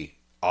be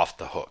off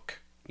the hook.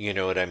 You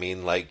know what I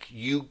mean? Like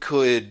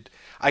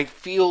I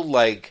feel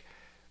like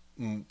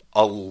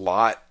a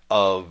lot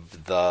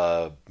of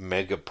the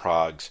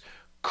Megaprogs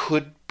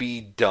could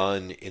be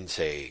done in,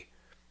 say,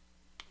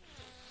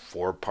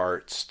 4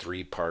 parts,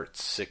 3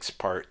 parts, 6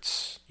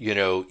 parts,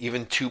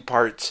 even 2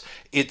 parts.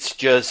 It's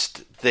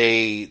just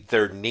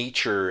their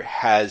nature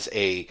has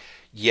a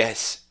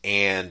yes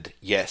and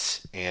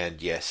yes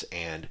and yes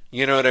and.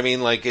 You know what I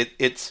mean? Like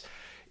it's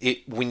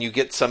when you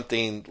get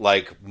something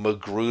like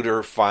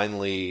Magruder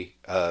finally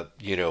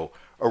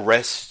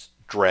arrests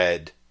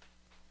Dredd,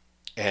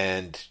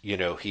 and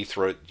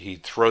he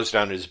throws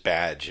down his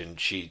badge, and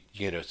she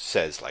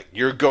says like,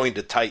 "You're going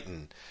to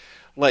Titan,"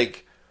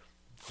 like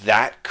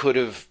that could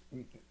have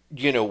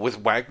with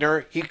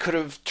Wagner, he could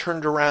have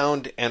turned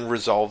around and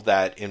resolved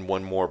that in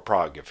one more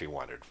prog if he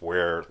wanted,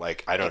 where,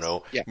 like, I don't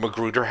know, Yeah.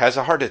 Magruder has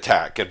a heart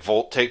attack and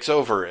Volt takes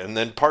over and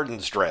then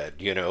pardons Dredd,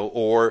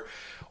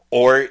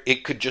 or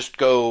it could just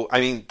go,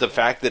 I mean, the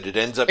fact that it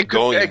ends up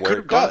going where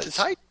it gone does. to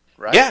Titan,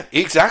 right? Yeah,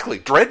 exactly.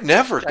 Dredd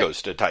never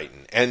goes to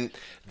Titan. And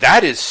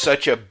that is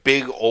such a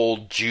big,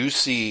 old,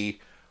 juicy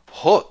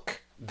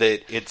hook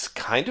that it's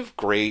kind of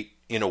great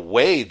in a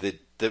way that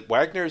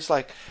Wagner's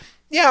like,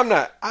 yeah,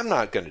 I'm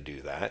not going to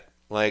do that.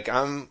 Like,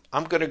 I'm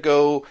going to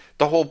go,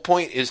 the whole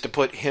point is to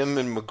put him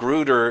and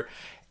Magruder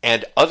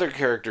and other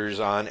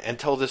characters on and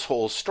tell this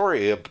whole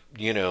story of,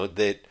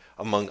 that,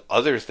 among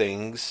other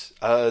things,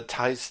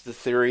 ties the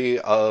theory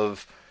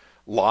of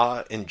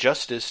law and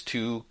justice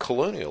to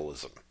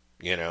colonialism,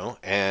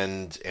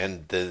 and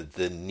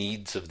the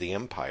needs of the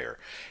empire.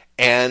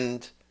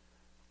 And,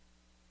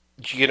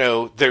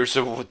 there's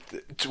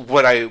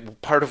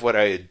part of what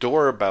I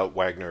adore about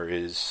Wagner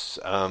is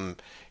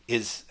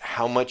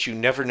how much you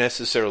never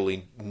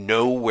necessarily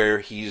know where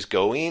he's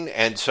going.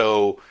 And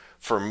so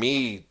for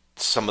me,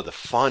 some of the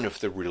fun of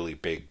the really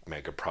big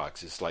mega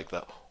procs is like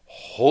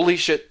holy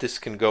shit, this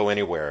can go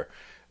anywhere,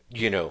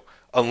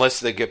 unless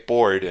they get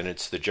bored and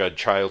it's the Judd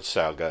Childs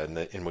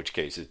saga, in which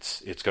case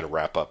it's going to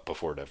wrap up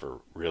before it ever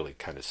really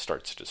kind of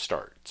starts to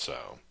start.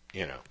 So,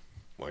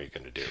 what are you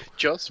going to do?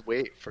 Just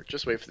wait for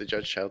the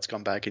Judge Childs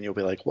come back and you'll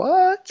be like,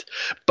 what?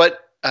 But,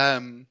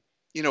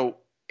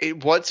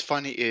 what's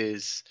funny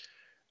is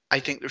I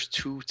think there's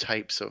two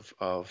types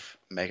of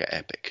mega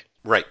epic.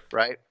 Right.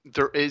 Right?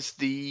 There is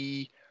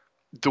the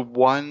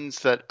ones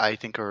that I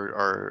think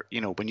are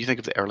when you think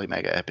of the early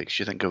mega epics,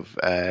 you think of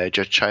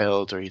Judge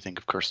Childs, or you think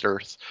of Cursed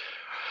Earth,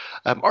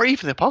 or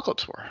even the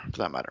Apocalypse War, for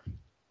that matter,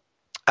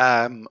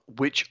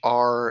 which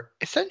are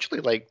essentially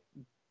like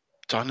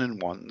done in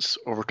ones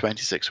over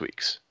 26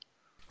 weeks,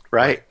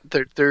 right?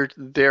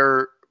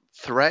 They're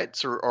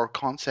threads or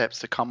concepts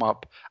that come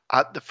up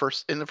in the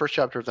first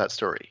chapter of that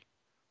story,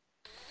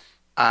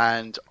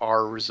 and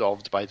are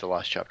resolved by the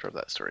last chapter of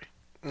that story.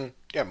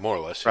 Yeah, more or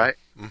less. Right.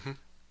 Yeah. Mm-hmm.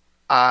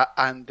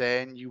 And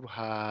then you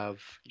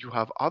have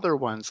other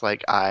ones,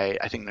 like I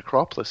think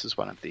Necropolis is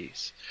one of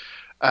these.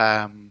 To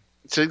an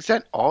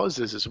extent, Oz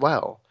is as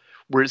well,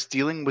 where it's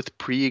dealing with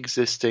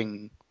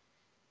pre-existing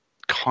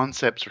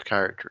concepts or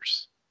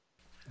characters.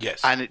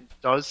 Yes. And it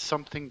does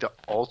something that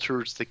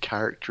alters the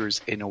characters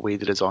in a way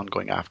that is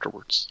ongoing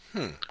afterwards.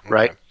 Okay.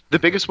 Right? The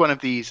biggest one of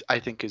these, I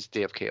think, is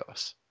Day of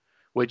Chaos,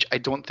 which I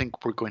don't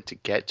think we're going to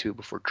get to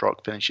before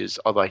Drock finishes,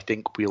 although I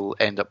think we'll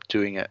end up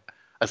doing it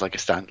as like a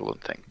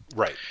standalone thing.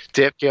 Right.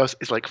 Day of Chaos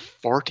is like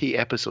 40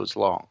 episodes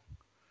long.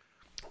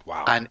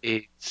 Wow. And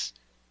it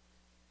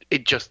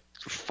just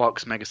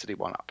fucks Mega City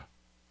 1 up.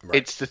 Right.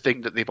 It's the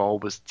thing that they've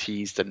always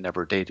teased and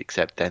never did,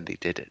 except then they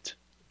did it.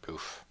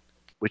 Oof.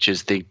 Which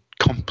is they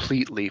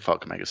completely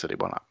fuck Mega City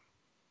 1 up.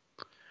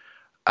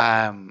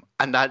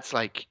 And that's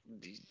like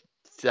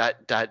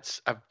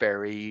that's a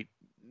very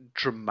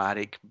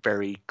dramatic,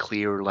 very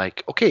clear,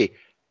 like, okay,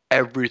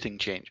 everything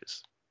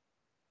changes.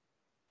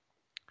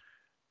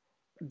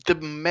 The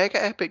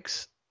mega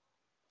epics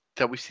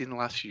that we've seen in the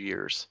last few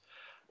years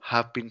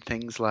have been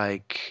things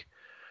like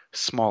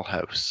Small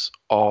House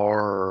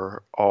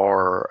or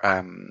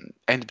End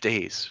of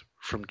Days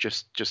from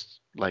just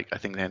like I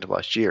think the end of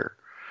last year,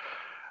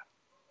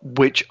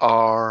 which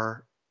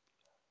are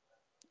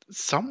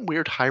some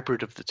weird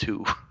hybrid of the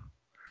two.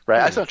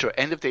 Right? That's not true.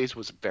 End of Days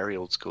was very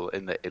old school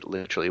in that it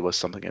literally was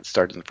something that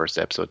started in the first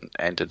episode and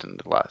ended in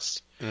the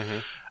last. Mm-hmm.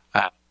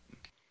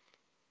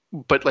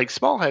 But like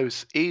Small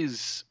House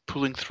is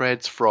pulling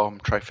threads from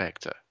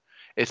Trifecta.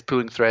 It's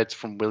pulling threads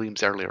from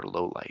Williams' earlier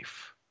Low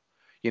Life.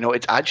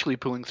 It's actually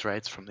pulling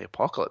threads from the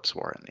Apocalypse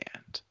War in the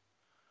end.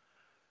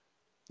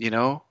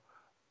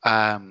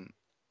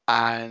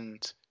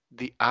 And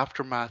the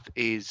Aftermath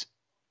is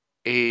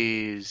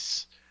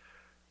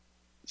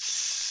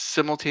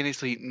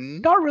simultaneously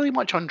not really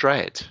much on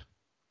Dredd,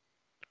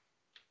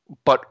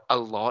 but a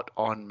lot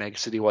on Mega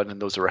City 1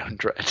 and those around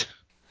Dredd.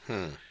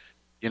 Mm-hmm.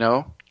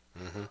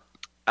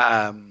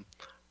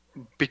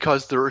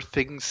 Because there are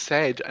things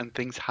said and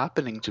things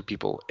happening to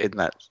people in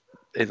that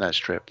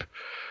strip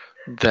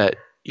that,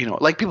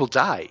 like people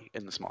die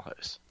in the Small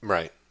House.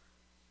 Right.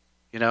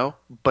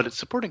 But it's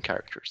supporting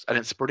characters, and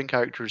it's supporting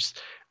characters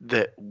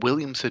that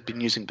Williams had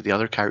been using, but the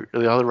other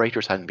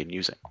writers hadn't been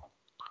using.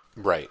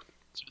 Right.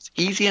 So it's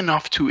easy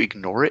enough to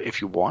ignore it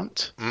if you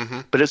want,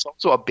 mm-hmm. but it's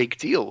also a big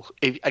deal,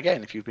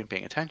 if you've been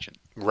paying attention.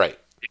 Right.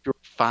 If you're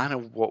a fan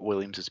of what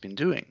Williams has been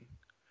doing,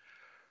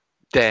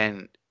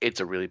 then it's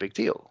a really big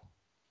deal.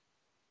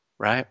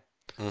 Right?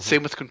 Mm-hmm.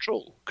 Same with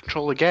Control.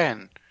 Control,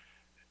 again,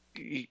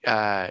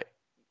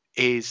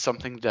 is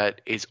something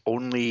that is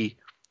only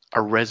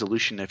a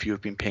resolution if you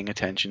have been paying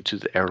attention to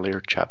the earlier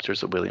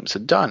chapters that Williams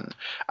had done.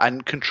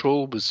 And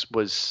Control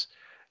was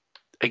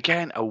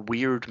again a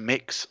weird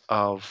mix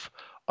of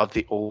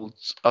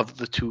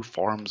the two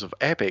forms of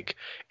epic,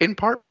 in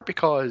part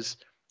because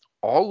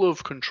all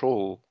of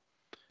Control,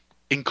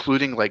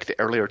 including like the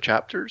earlier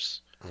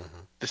chapters, mm-hmm.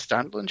 the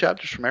standalone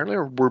chapters from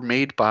earlier, were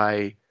made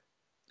by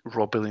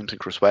Rob Williams and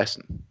Chris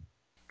Weston.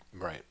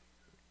 Right.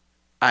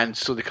 And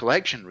so the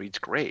collection reads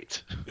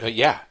great.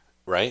 Yeah,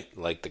 right?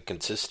 Like the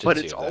consistency but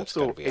it's of that's also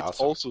gotta be it's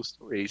awesome. also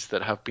stories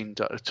that have been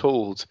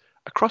told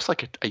across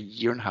like a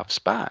year and a half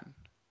span.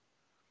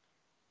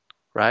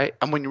 Right?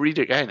 And when you read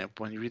it again,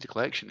 when you read the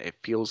collection, it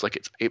feels like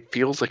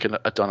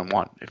a done in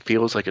one. It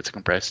feels like it's a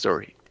compressed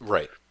story.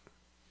 Right.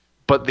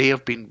 But they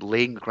have been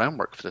laying the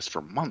groundwork for this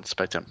for months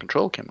by the time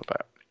Control came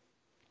about.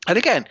 And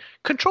again,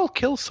 Control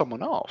kills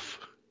someone off.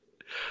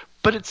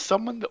 But it's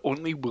someone that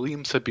only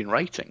Williams had been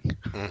writing.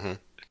 Mm-hmm.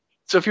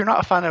 So if you're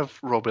not a fan of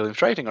Rob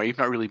Williams writing, or you've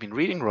not really been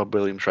reading Rob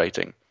Williams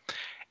writing,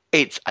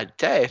 it's a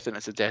death, and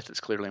it's a death that's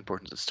clearly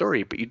important to the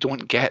story, but you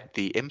don't get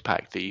the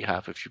impact that you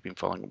have if you've been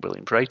following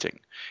Williams writing.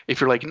 If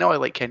you're like, no, I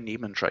like Ken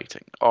Neiman's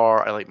writing,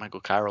 or I like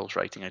Michael Carroll's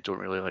writing, I don't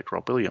really like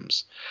Rob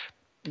Williams,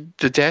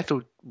 the death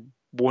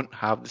won't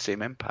have the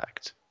same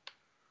impact.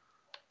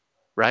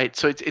 Right?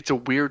 So it's a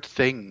weird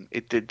thing.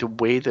 The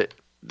way that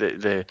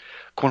the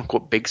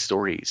quote-unquote big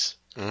stories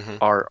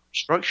are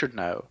structured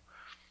now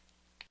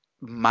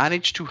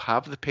manage to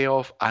have the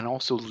payoff and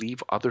also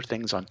leave other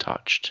things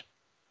untouched.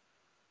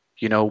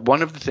 You know,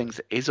 one of the things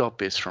that is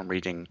obvious from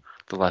reading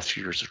the last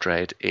few years of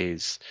Dredd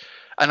is,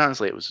 and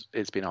honestly,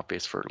 it's been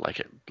obvious for like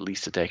at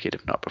least a decade,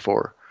 if not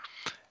before.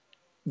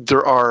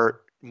 There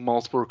are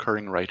multiple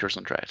recurring writers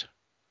on Dredd,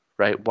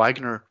 right?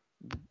 Wagner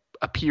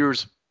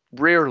appears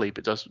rarely,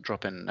 but does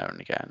drop in now and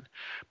again.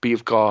 But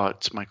you've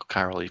got Michael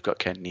Carroll, you've got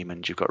Ken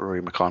Neiman, you've got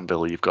Rory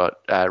McConville, you've got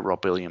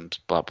Rob Williams,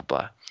 blah blah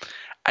blah,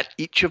 and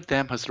each of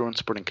them has their own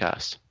supporting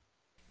cast.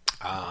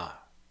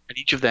 And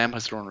each of them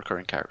has their own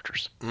recurring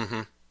characters.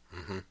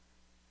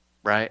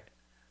 Right?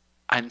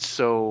 And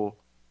so,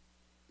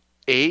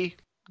 if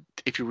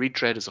you read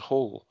Dredd as a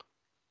whole,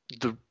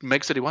 the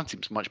Mega City 1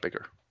 seems much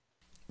bigger.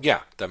 Yeah,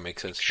 that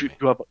makes sense to me.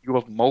 You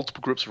have multiple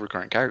groups of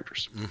recurring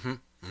characters. You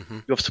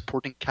have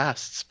supporting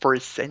casts for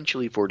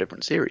essentially 4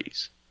 different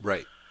series.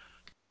 Right.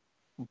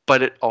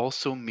 But it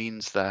also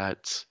means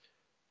that,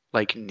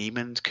 like,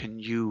 Neiman can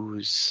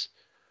use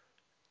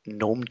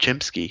Noam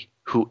Chomsky,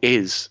 who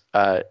is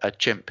a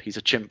chimp. He's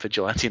a chimp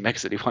vigilante in Mega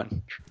City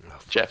 1. Oh,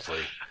 Jeff.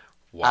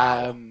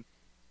 Wow. And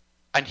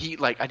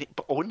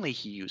but only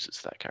he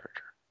uses that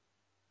character,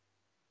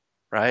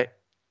 right?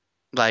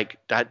 Like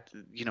that,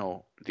 you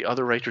know, the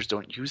other writers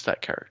don't use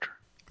that character,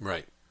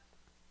 right?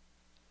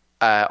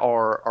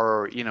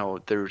 Or you know,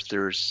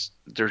 there's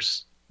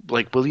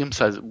like Williams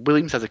has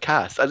a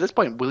cast at this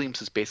point. Williams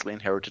has basically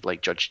inherited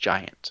like Judge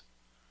Giant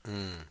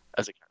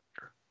as a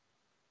character,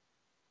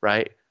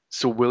 right?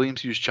 So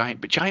Williams used Giant,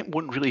 but Giant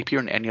wouldn't really appear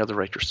in any other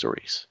writer's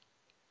stories.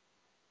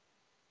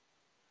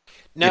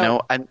 No. You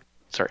know, and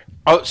sorry.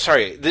 Oh,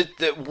 sorry.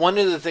 One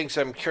of the things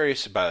I'm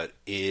curious about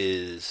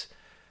is,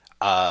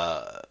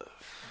 I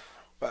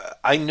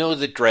know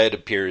that Dredd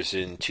appears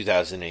in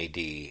 2000 AD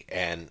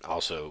and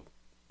also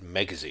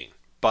Magazine,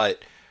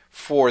 but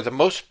for the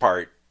most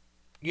part,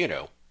 you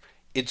know,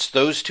 it's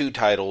those 2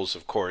 titles.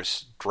 Of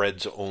course,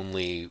 Dredd's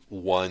only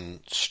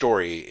one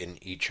story in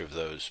each of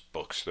those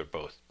books. They're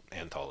both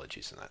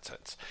anthologies in that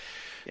sense.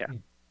 Yeah.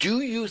 Do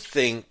you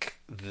think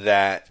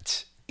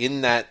that,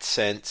 in that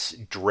sense,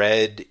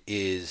 Dredd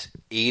is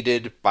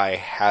aided by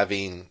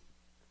having,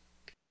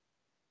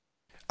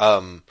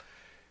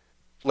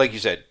 like you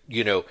said,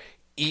 you know,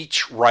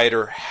 each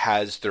writer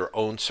has their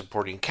own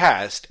supporting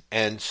cast,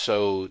 and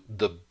so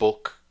the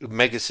book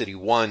Mega City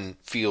 1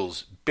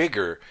 feels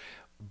bigger,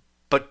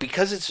 but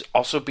because it's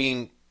also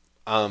being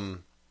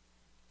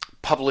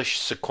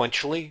published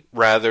sequentially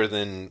rather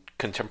than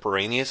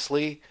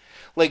contemporaneously,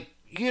 like,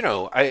 you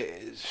know,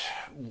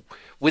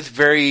 with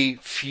very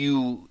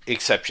few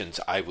exceptions,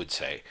 I would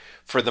say.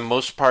 For the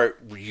most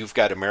part, you've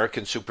got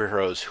American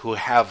superheroes who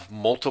have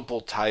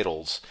multiple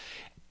titles,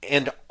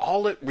 and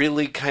all it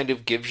really kind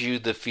of gives you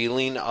the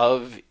feeling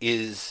of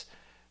is,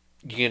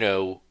 you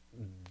know,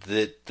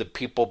 that the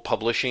people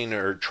publishing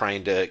are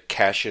trying to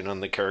cash in on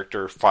the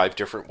character 5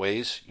 different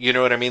ways. You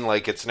know what I mean?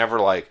 Like, it's never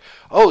like,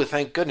 oh,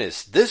 thank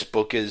goodness, this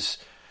book is,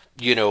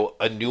 you know,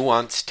 a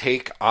nuanced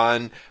take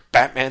on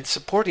Batman's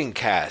supporting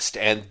cast,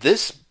 and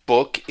this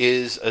book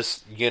is a,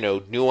 you know,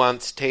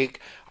 nuanced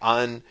take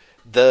on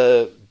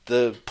the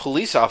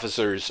police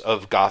officers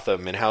of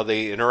Gotham and how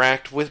they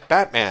interact with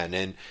Batman.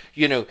 And,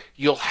 you know,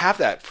 you'll have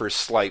that for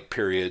slight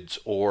periods,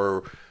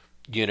 or,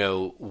 you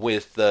know,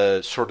 with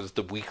the sort of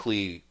the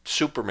weekly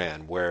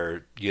Superman,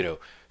 where, you know,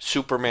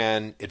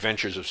 Superman,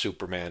 Adventures of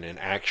Superman, and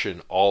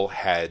Action all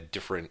had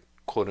different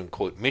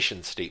quote-unquote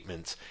mission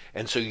statements,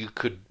 and so you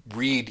could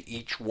read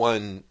each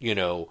one, you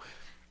know,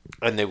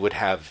 and they would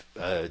have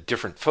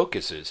different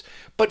focuses.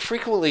 But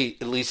frequently,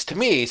 at least to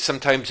me,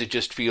 sometimes it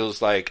just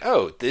feels like,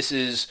 oh, this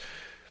is,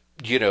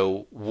 you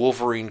know,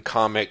 Wolverine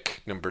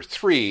comic number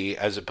 3,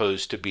 as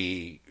opposed to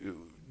be,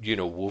 you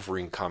know,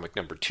 Wolverine comic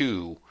number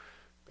 2,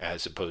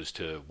 as opposed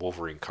to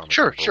Wolverine comic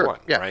number 1,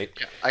 yeah, right?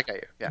 Yeah, I get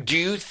you. Yeah. Do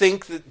you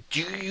think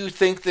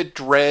that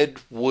Dredd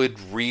would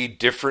read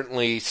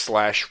differently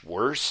 /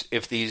 worse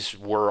if these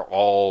were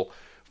all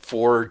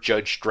 4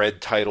 Judge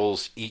Dredd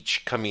titles,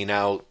 each coming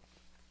out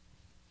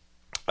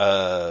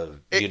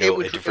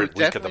a different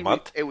week of the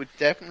month? It would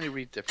definitely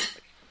read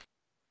differently.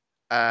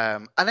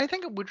 And I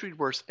think it would read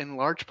worse in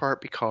large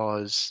part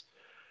because,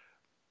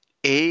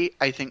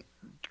 I think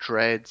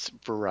Dread's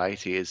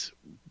variety is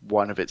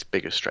one of its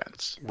biggest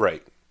strengths.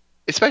 Right.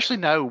 Especially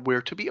now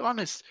where, to be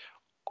honest,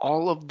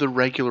 all of the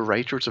regular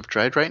writers of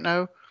Dread right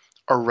now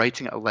are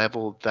writing at a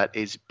level that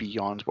is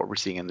beyond what we're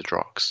seeing in the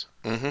Drox.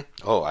 Mm-hmm.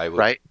 Oh, I would.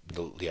 Right?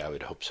 Yeah, I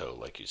would hope so.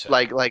 Like you said,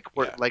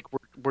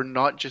 we're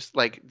not just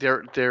like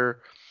they're.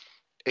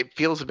 It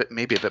feels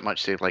maybe a bit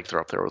much to say like they're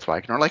up there with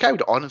Wagner. Like I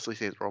would honestly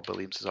say that Rob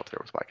Williams is up there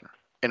with Wagner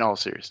in all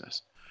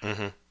seriousness.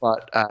 Mm-hmm.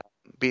 But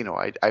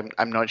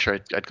I'm not sure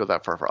I'd go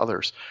that far for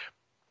others.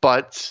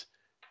 But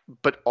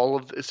all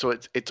of this, so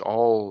it's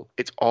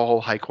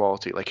all high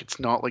quality. Like it's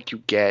not like you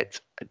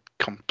get a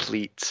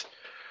complete,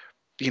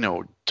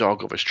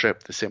 dog of a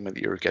strip the same way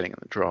that you're getting in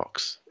the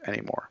Drox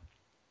anymore.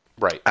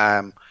 Right.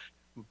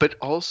 But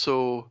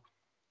also,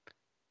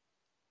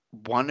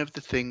 one of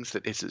the things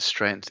that is its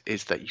strength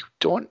is that you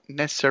don't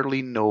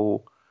necessarily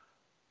know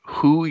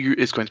who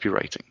is going to be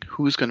writing,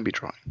 who's going to be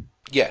drawing.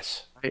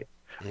 Yes. Right?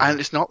 Mm-hmm. And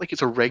it's not like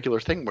it's a regular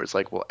thing where it's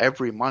like, well,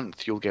 every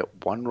month you'll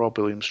get one Rob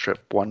Williams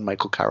strip, one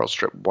Michael Carroll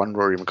strip, one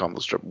Rory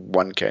McConville strip,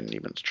 one Ken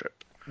Neiman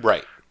strip.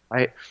 Right.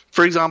 Right.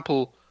 For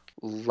example,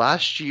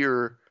 last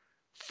year,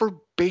 for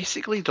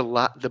basically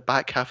the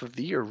back half of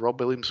the year, Rob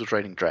Williams was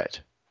writing Dread.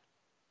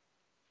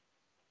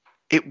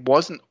 It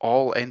wasn't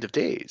all End of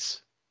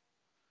Days.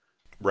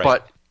 Right.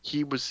 But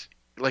he was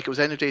it was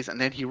End of Days, and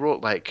then he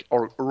wrote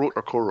or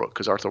co-wrote,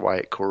 because Arthur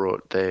Wyatt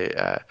co-wrote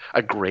a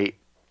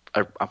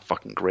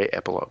fucking great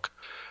epilogue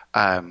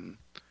in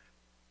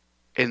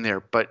there.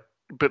 But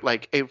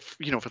if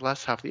for the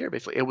last half of the year,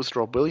 basically it was the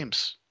Rob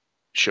Williams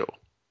show,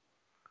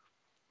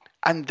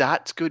 and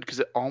that's good because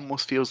it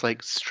almost feels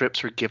like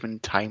strips are given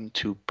time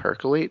to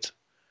percolate.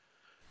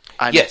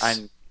 And, yes.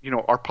 And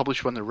are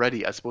published when they're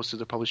ready, as opposed to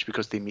they're published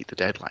because they meet the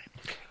deadline.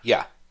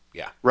 Yeah.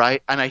 Yeah.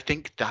 Right. And I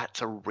think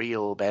that's a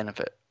real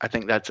benefit. I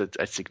think that's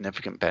a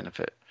significant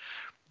benefit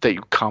that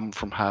you come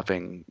from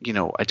having,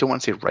 I don't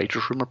want to say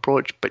writer's room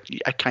approach, but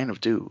I kind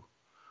of do.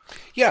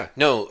 Yeah.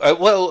 No.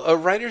 A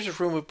writer's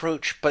room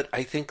approach, but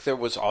I think there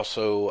was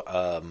also,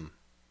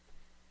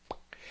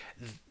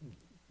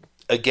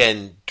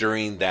 again,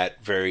 during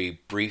that very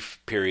brief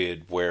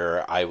period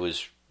where I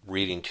was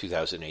reading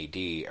 2000 AD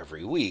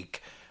every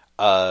week,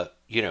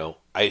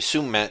 I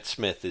assume Matt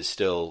Smith is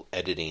still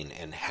editing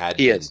and had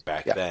been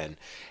back then.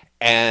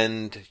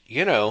 And,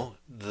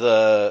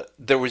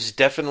 there was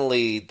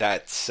definitely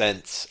that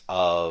sense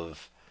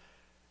of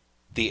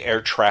the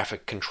air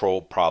traffic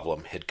control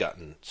problem had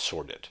gotten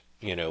sorted.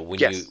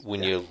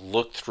 When you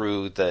look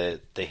through the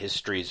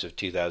histories of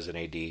 2000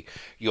 AD, you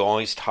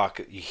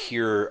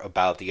hear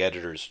about the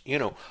editors,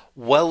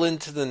 well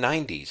into the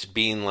 90s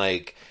being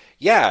like,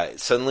 yeah,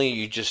 suddenly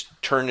you just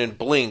turn and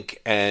blink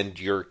and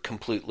you're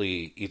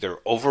completely either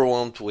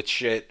overwhelmed with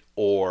shit,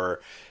 or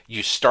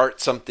you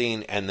start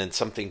something and then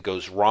something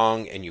goes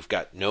wrong and you've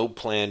got no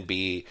plan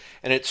B.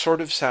 And it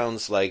sort of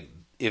sounds like,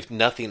 if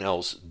nothing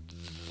else,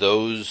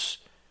 those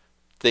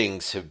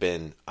things have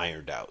been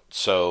ironed out.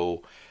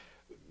 So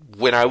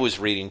when I was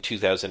reading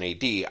 2000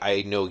 AD,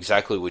 I know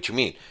exactly what you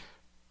mean.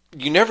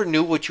 You never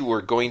knew what you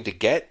were going to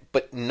get,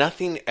 but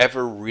nothing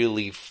ever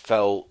really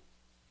felt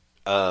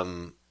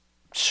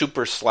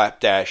super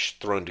slapdash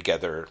thrown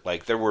together.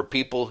 Like, there were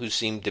people who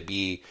seemed to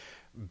be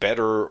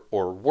better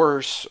or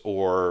worse,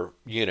 or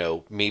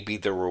maybe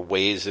there were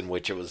ways in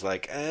which it was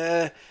like,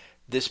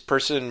 this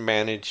person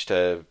managed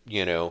to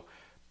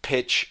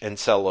pitch and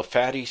sell a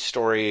Fatty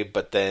story,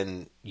 but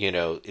then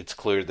it's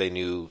clear they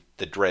knew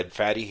the Dread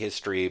Fatty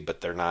history,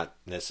 but they're not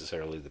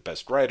necessarily the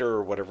best writer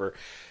or whatever,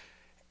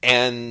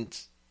 and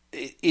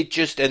it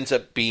just ends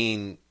up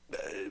being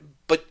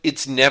but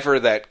it's never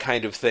that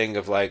kind of thing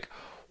of like,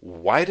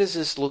 why does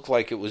this look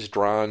like it was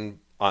drawn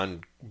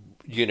on,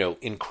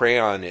 in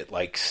crayon at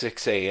like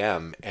 6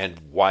 a.m. and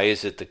why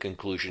is it the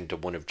conclusion to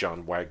one of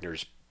John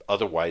Wagner's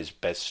otherwise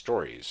best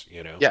stories,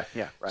 Yeah,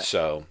 right.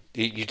 So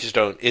you just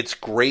don't. It's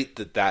great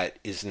that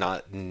is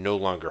no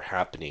longer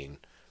happening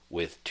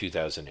with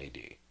 2000 AD.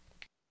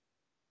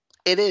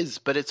 It is,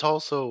 but it's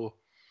also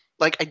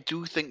like, I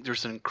do think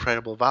there's an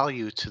incredible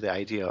value to the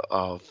idea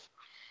of,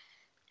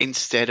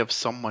 instead of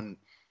someone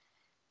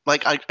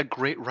like a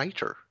great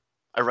writer,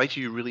 a writer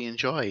you really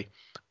enjoy,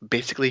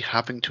 basically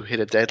having to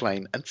hit a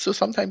deadline, and so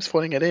sometimes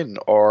phoning it in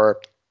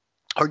or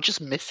just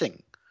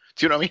missing.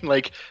 Do you know what I mean?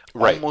 Like,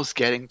 right. Almost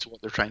getting to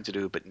what they're trying to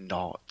do, but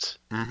not,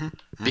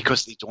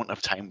 because they don't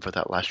have time for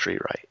that last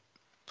rewrite.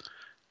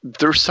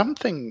 There's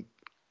something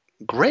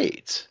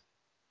great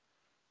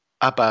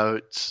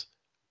about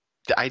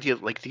the idea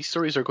that, like, these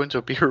stories are going to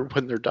appear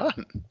when they're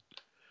done.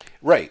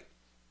 Right.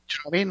 Do you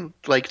know what I mean?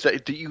 Like,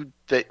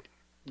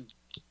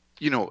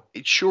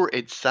 sure,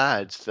 it's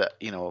sad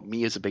that,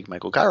 me as a big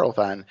Michael Carroll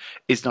fan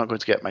is not going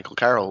to get Michael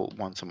Carroll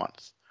once a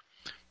month.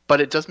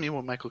 But it does mean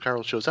when Michael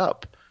Carroll shows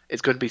up,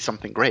 it's going to be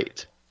something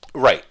great.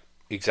 Right.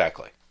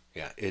 Exactly.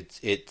 Yeah.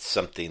 It's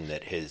something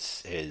that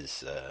has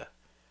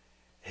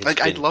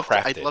like, been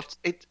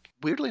crafted.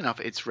 weirdly enough,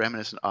 it's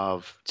reminiscent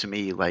of, to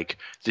me, like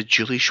the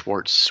Julie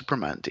Schwartz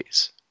Superman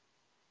days.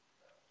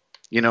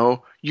 You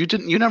know, you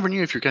never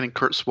knew if you're getting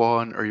Kurt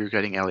Swan or you're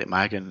getting Elliot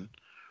Magan,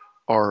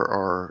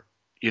 or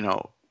you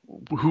know,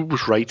 who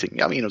was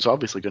writing. I mean, it was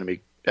obviously going to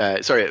be.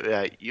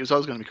 It was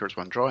always going to be Kurt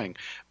Swan drawing,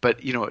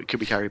 but you know, it could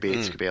be Cary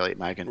Bates, it could be Elliot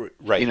Magan,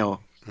 right? You know,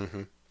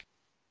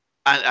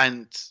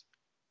 and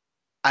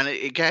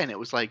again, it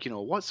was like, you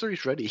know, what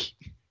story's ready?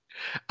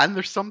 And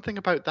there's something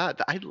about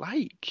that I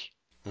like.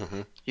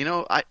 You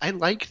know, I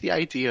like the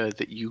idea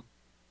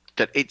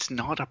that it's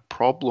not a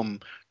problem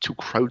to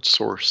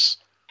crowdsource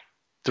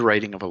the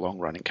writing of a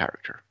long-running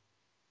character.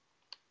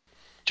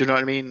 Do you know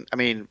what I mean? I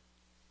mean,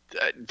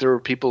 there are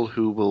people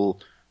who will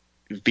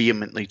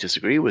vehemently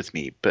disagree with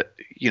me, but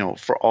you know,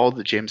 for all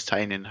that James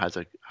Tynion has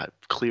a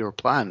clear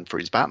plan for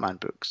his Batman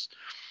books,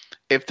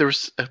 if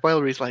there's a while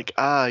where he's like,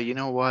 you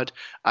know what,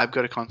 I've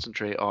got to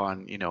concentrate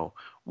on, you know,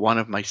 one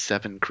of my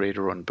 7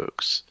 creator-owned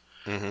books,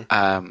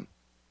 and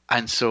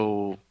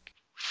so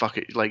fuck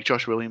it, like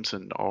Josh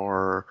Williamson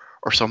or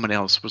someone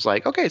else was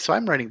like, okay, so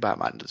I'm writing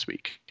Batman this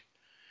week.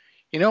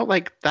 You know,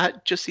 like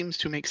that just seems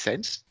to make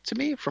sense to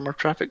me from a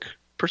traffic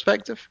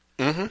perspective,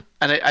 and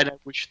I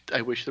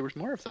wish there was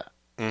more of that.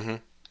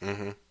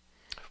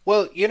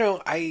 Well, you know,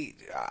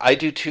 I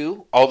do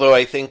too. Although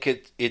I think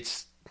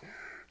it's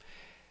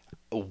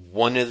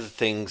one of the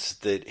things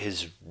that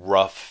is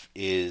rough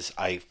is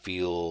I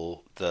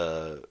feel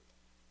as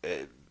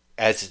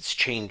it's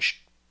changed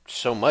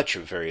so much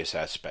of various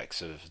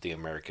aspects of the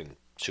American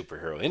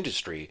superhero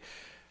industry.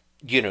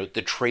 You know,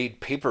 the trade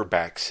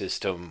paperback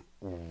system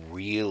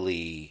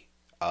really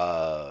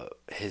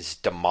has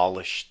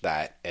demolished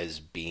that as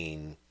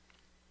being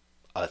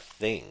a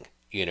thing,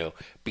 you know,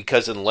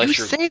 because unless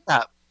you say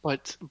that,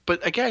 but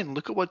again,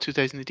 look at what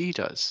 2000 AD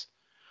does.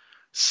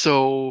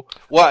 So,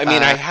 well, I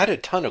mean, I had a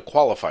ton of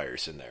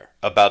qualifiers in there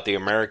about the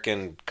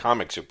American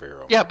comic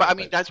superhero. Yeah, but I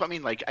mean, that's what I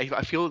mean. Like,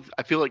 I feel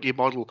like a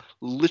model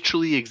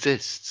literally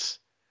exists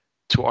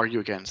to argue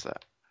against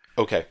that.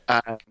 Okay.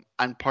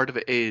 And part of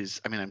it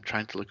is, I mean, I'm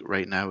trying to look at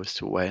right now as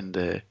to when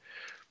the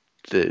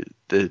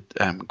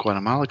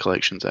Guatemala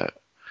collection's out.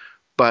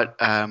 But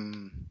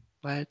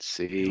let's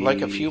see.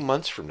 Like a few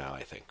months from now,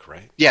 I think,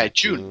 right? Yeah,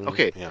 June.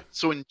 Okay. Yeah.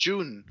 So in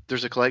June,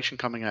 there's a collection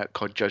coming out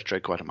called Judge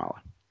Dredd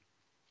Guatemala.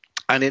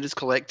 And it is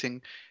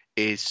collecting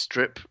a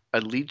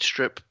lead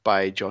strip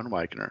by John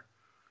Wagner.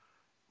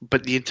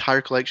 But the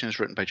entire collection is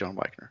written by John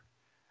Wagner.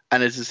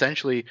 And it's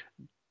essentially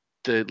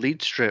the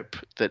lead strip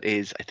that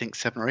is, I think,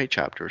 7 or 8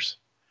 chapters.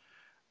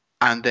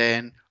 And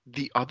then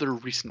the other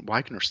recent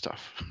Wagner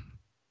stuff.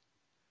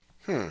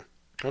 Okay.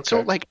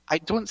 So, like, I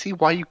don't see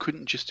why you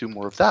couldn't just do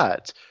more of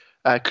that.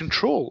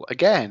 Control,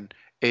 again,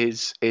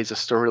 is a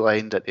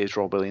storyline that is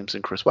Rob Williams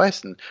and Chris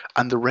Weston.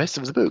 And the rest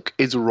of the book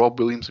is Rob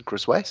Williams and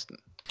Chris Weston.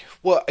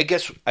 Well, I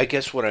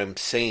guess what I'm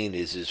saying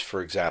is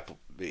for example,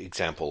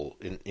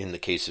 in the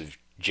case of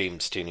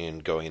James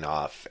Tynion going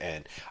off,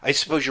 and I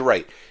suppose you're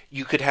right.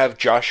 You could have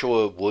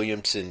Joshua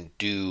Williamson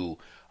do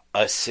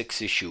a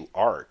 6-issue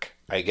arc,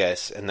 I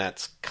guess, and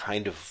that's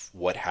kind of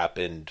what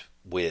happened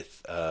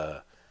with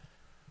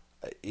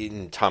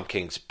in Tom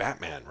King's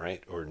Batman,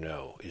 right? Or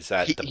no? Is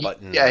that the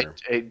button? Yeah,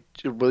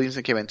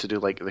 Williamson came in to do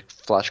like the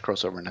Flash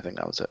crossover, and I think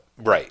that was it.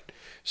 Right.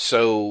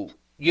 So,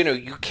 you know,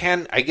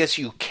 I guess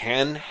you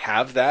can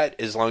have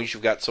that as long as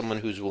you've got someone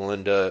who's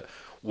willing to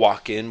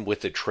walk in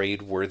with a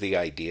trade-worthy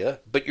idea,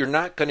 but you're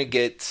not going to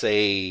get,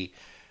 say...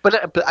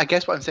 But I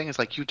guess what I'm saying is,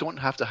 like, you don't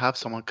have to have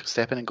someone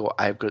step in and go,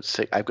 I've got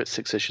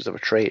 6 issues of a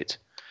trade.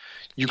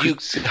 You could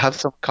have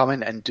someone come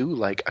in and do,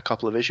 like, a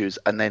couple of issues,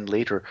 and then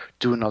later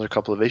do another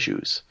couple of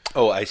issues.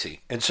 Oh, I see.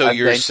 And so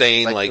you're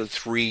saying, like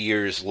 3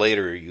 years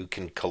later, you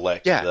can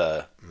collect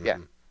the... Yeah.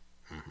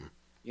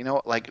 You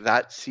know, like,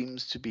 that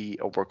seems to be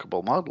a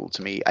workable model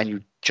to me, and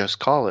you just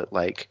call it,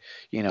 like,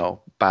 you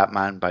know,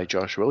 Batman by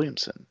Josh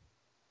Williamson.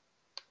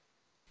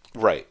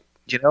 Right.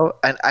 You know,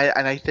 and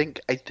I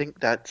think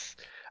that's,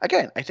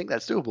 again, I think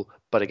that's doable.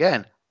 But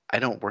again, I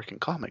don't work in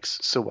comics,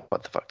 so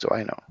what the fuck do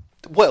I know?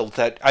 Well,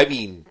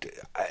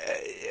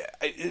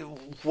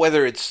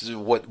 whether it's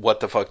what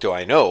the fuck do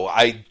I know?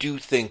 I do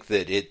think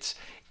that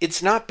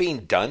it's not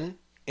being done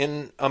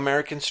in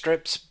American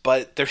strips,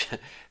 but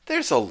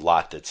there's a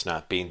lot that's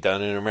not being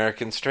done in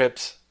American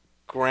strips.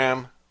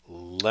 Graham,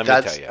 let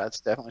me tell you,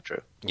 that's definitely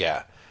true.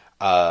 Yeah,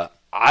 I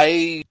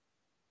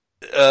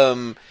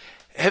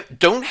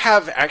don't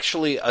have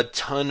actually a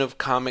ton of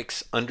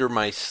comics under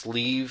my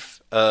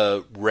sleeve,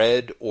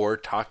 read or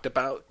talked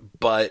about,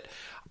 but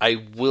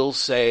I will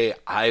say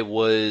I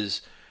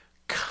was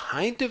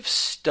kind of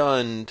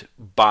stunned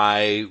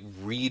by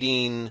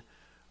reading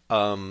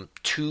 2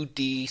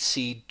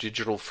 DC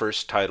Digital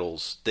First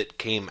titles that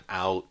came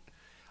out,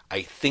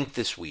 I think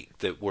this week,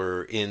 that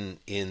were in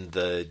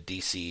the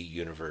DC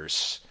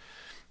Universe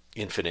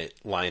Infinite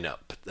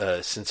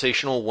lineup.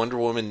 Sensational Wonder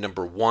Woman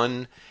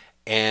 #1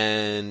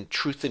 and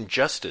Truth and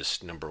Justice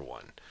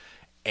 #1.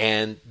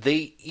 And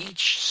they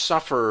each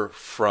suffer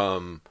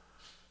from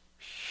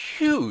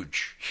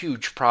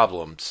huge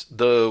problems.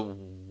 The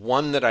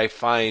one that I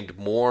find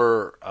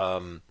more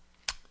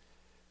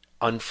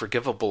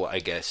unforgivable, I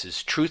guess,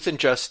 is Truth and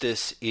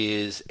Justice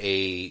is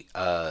the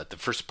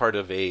first part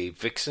of a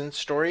Vixen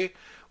story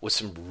with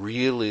some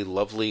really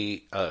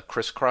lovely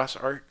crisscross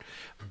art.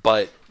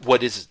 But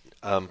what is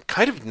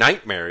kind of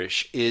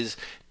nightmarish is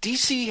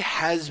DC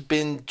has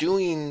been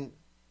doing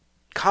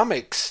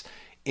comics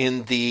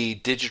in the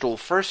digital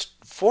first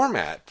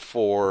format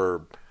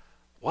for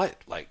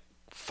like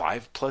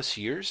 5+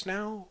 years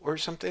now or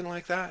something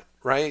like that,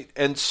 right?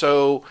 And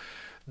so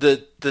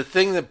the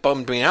thing that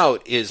bummed me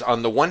out is,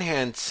 on the one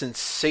hand,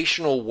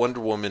 Sensational Wonder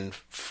Woman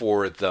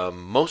for the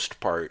most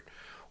part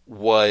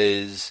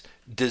was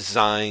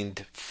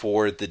designed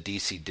for the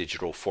DC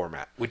digital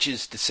format, which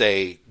is to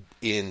say,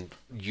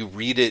 you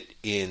read it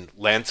in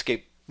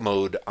landscape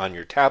mode on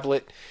your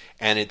tablet,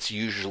 and it's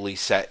usually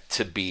set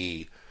to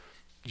be,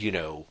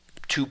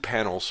 2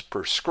 panels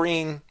per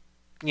screen,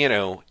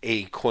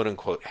 a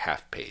quote-unquote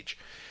half page.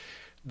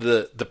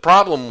 The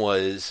problem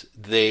was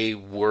they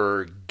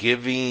were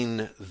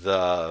giving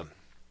the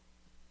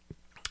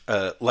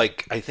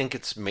I think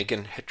it's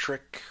Megan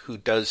Hetrick who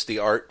does the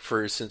art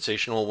for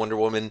Sensational Wonder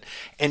Woman,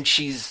 and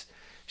she's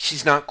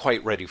not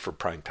quite ready for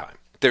prime time.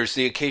 There's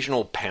the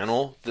occasional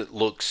panel that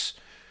looks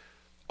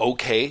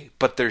okay,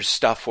 but there's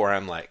stuff where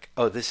I'm like,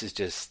 oh, this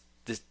is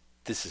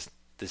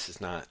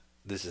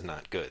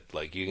not good.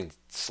 Like, you can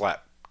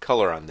slap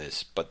color on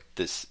this, but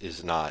this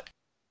is not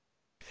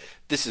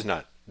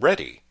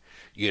ready,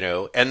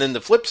 And then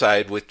the flip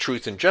side with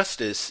Truth and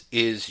Justice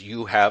is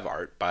you have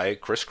art by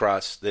Chris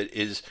Cross that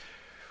is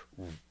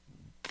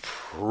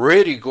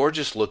pretty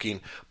gorgeous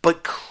looking,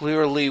 but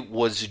clearly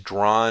was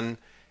drawn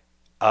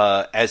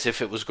as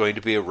if it was going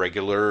to be a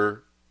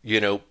regular,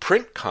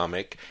 print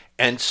comic.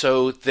 And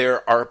so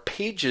there are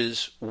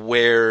pages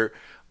where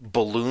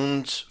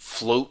balloons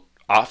float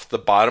off the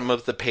bottom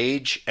of the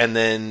page, and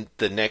then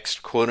the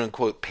next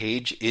quote-unquote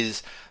page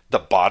is the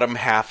bottom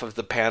half of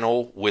the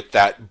panel with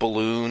that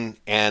balloon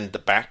and the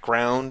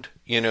background,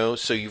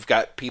 So you've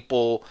got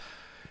people...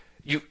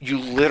 You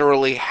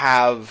literally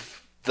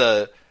have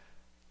the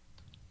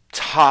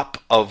top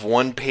of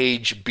one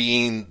page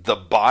being the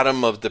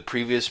bottom of the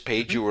previous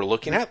page you were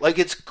looking at. Like,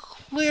 it's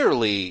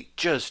clearly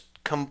just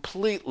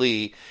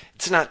completely...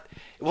 It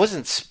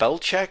wasn't spell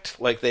checked.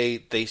 Like,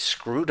 they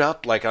screwed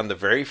up. Like, on the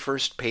very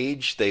first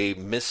page, they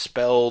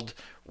misspelled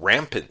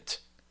rampant.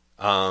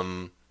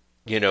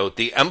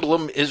 The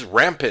emblem is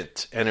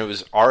rampant, and it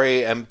was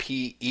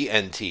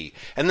RAMPENT.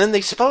 And then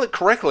they spell it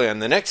correctly on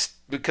the next,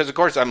 because of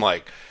course I'm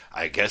like,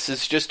 I guess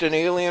it's just an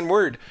alien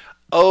word.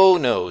 Oh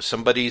no,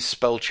 somebody's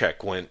spell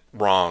check went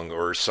wrong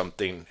or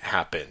something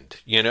happened,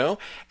 And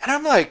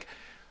I'm like,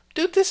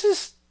 dude, this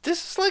is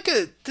like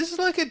a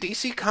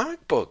DC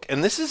comic book,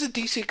 and this is a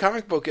DC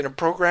comic book in a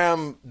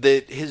program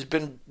that has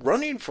been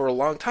running for a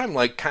long time.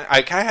 Like,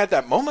 I kind of had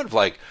that moment of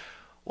like,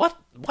 what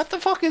the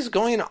fuck is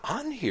going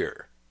on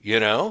here?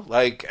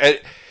 Like,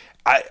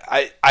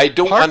 I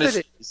don't want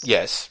to.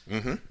 Yes.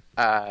 Mm-hmm.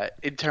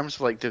 In terms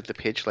of like the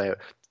page layout,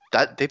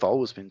 that they've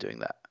always been doing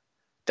that.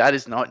 That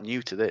is not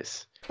new to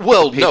this.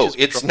 Well, no,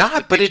 it's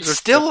not, but it's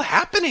still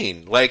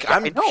happening. Like,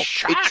 I'm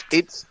shocked.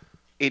 It's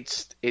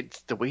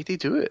the way they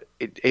do it.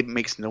 It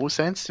makes no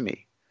sense to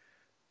me.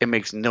 It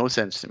makes no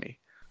sense to me.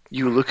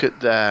 You look at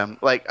them,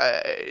 like,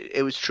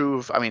 it was true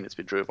of, it's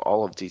been true of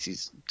all of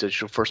DC's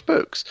digital first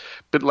books,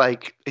 but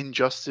like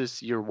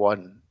Injustice Year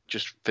One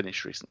just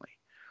finished recently.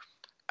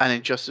 And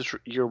Injustice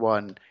Year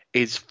One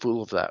is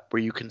full of that,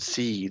 where you can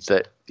see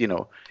that,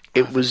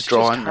 it was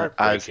drawn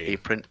as a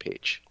print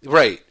page.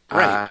 Right.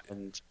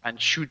 And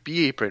should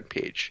be a print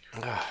page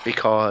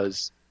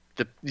because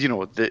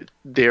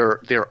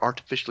they're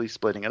artificially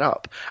splitting it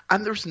up.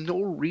 And there's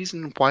no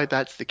reason why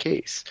that's the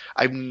case.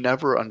 I've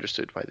never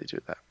understood why they do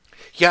that.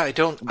 Yeah, I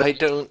don't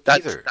either.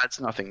 That's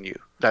nothing new.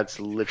 That's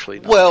literally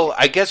nothing new. New.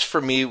 I guess for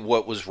me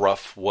what was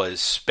rough was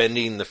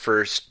spending the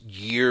first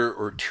year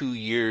or 2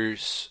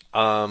 years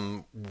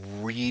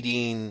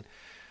reading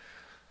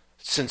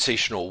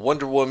Sensational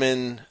Wonder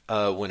Woman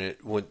when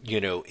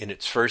in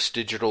its first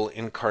digital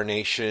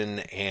incarnation,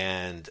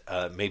 and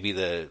maybe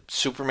the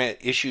Superman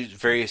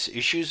various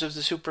issues of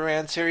the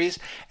Superman series,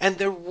 and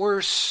there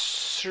were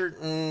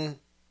some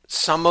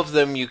of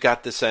them you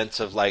got the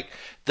sense of like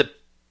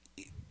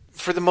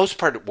for the most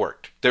part it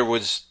worked. There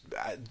was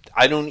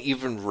I don't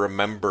even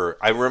remember.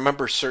 I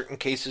remember certain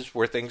cases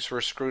where things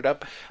were screwed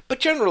up, but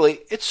generally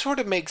it sort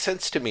of makes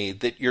sense to me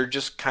that you're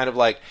just kind of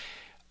like,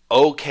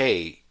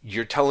 okay,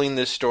 you're telling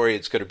this story,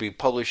 it's going to be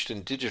published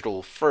in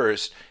digital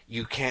first,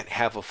 you can't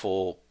have a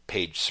full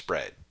page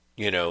spread.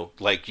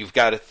 Like, you've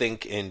got to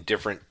think in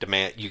different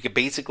demand. You could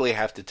basically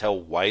have to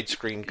tell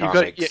widescreen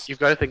comics. You've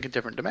got to think in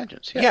different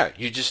dimensions. Yeah,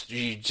 you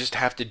just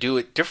have to do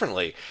it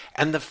differently.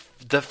 And the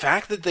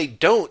fact that they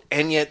don't,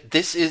 and yet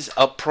this is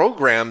a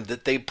program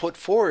that they put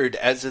forward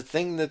as a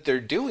thing that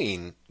they're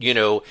doing,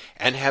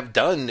 and have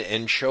done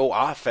and show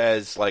off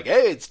as like,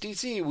 hey, it's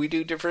DC, we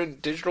do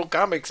different digital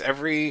comics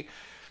every,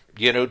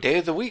 day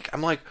of the week.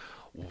 I'm like,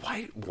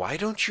 why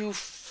don't you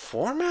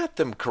format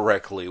them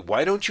correctly?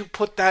 Why don't you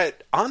put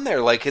that on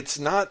there? Like, it's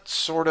not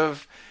sort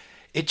of,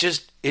 it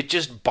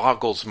just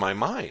boggles my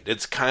mind.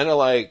 It's kind of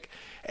like,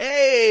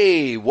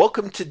 hey,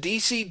 welcome to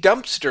DC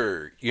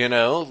Dumpster,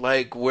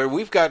 like where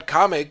we've got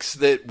comics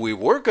that we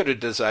were going to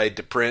decide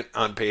to print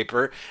on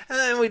paper, and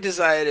then we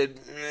decided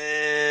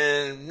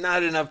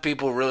not enough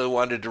people really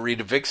wanted to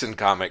read a Vixen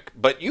comic,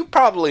 but you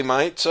probably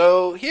might,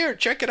 so here,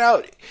 check it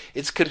out.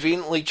 It's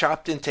conveniently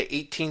chopped into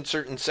 18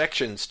 certain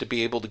sections to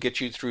be able to get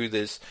you through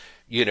this,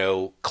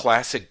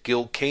 classic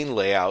Gil Kane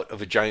layout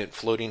of a giant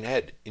floating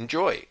head.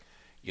 Enjoy.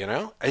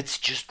 It's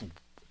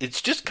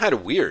just kind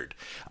of weird.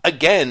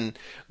 Again,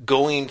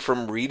 going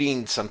from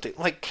reading something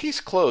like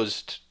Case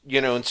Closed,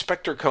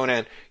 Inspector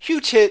Conan,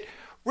 huge hit,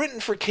 written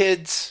for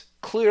kids,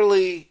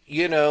 clearly,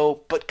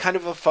 but kind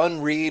of a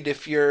fun read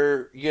if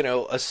you're,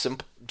 a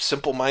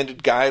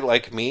simple-minded guy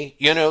like me.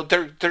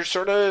 They're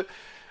sort of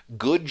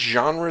good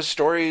genre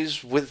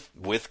stories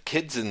with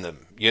kids in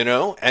them,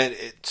 and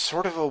it's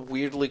sort of a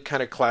weirdly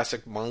kind of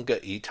classic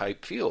manga-y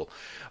type feel.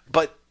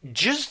 But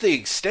just the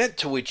extent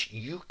to which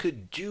you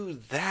could do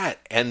that,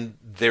 and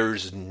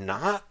there's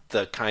not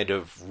the kind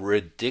of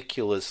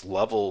ridiculous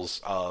levels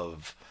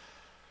of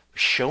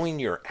showing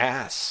your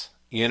ass.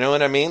 You know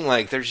what I mean?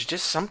 Like, there's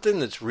just something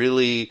that's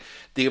really...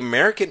 The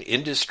American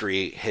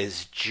industry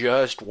has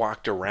just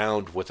walked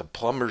around with a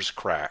plumber's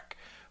crack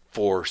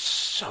for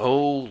so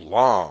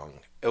long,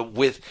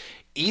 with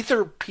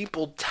either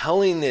people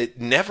telling it,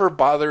 never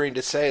bothering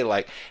to say,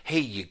 like, hey,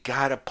 you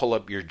gotta pull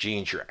up your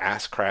jeans, your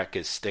ass crack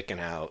is sticking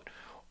out,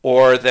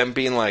 or them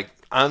being like,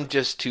 I'm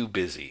just too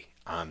busy.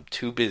 I'm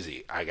too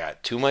busy. I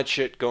got too much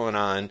shit going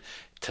on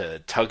to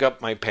tug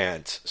up my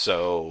pants.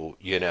 So,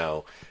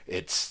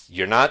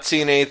 you're not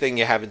seeing anything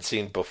you haven't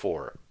seen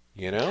before,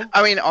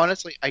 I mean,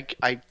 honestly,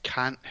 I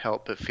can't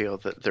help but feel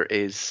that there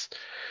is...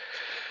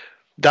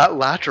 That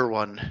latter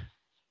one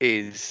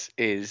is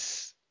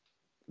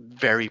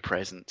very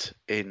present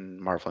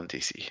in Marvel and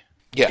DC.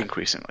 Yeah.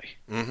 Increasingly.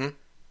 Mm-hmm.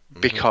 Mm-hmm.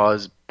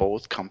 Because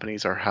both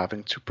companies are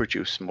having to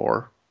produce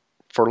more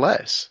for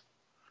less.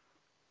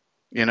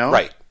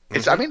 Right.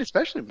 It's, I mean,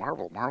 especially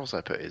Marvel. Marvel's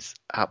output is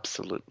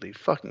absolutely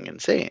fucking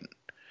insane.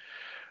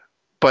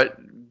 But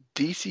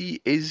DC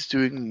is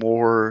doing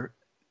more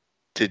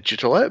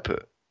digital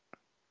output.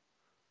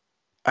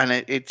 And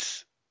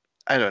it's,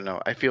 I don't know,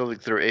 I feel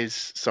like there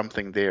is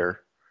something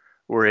there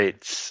where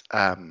it's,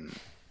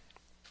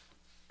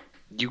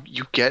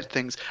 you get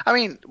things. I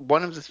mean,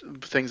 one of the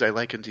things I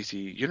like in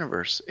DC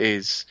Universe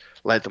is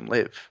Let Them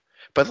Live.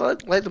 But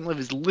Let Them Live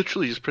is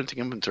literally just printing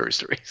inventory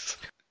stories.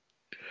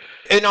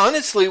 And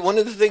honestly, one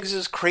of the things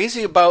that's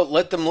crazy about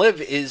Let Them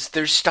Live is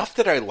there's stuff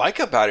that I like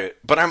about it,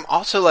 but I'm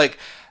also like,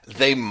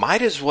 they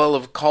might as well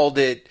have called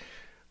it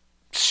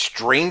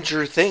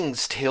Stranger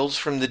Things, Tales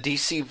from the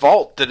DC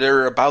Vault, that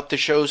are about the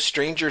show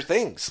Stranger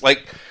Things.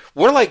 Like,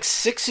 we're like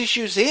 6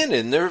 issues in,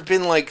 and there have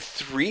been like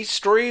 3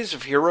 stories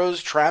of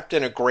heroes trapped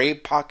in a gray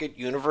pocket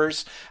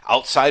universe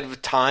outside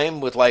of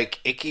time with like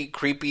icky,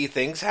 creepy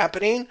things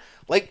happening.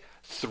 Like,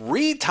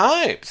 3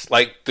 times.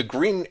 Like, the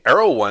Green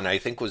Arrow one, I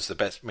think, was the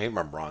best. Maybe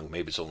I'm wrong.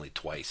 Maybe it's only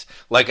twice.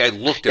 Like, I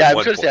looked at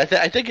one point. Yeah,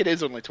 I think it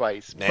is only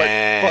twice. Nah.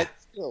 But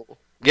still.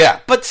 Yeah,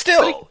 but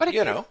still, But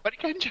again,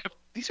 Jeff,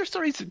 these are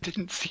stories that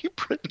didn't see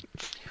print.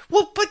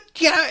 Well, but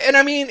yeah, and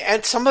I mean,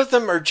 and some of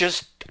them are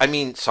just,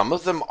 some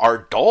of them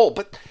are dull,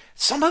 but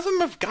some of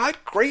them have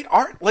got great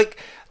art. Like,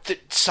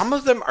 some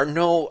of them are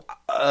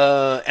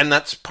and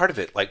that's part of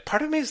it. Like,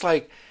 part of me is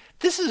like,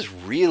 this is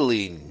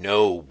really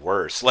no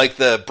worse. Like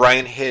the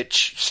Brian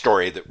Hitch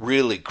story that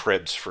really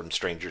cribs from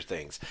Stranger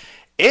Things.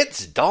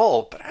 It's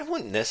dull, but I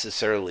wouldn't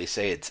necessarily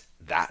say it's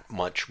that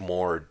much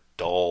more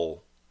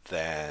dull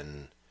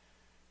than...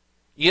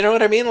 You know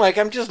what I mean? Like,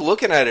 I'm just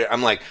looking at it.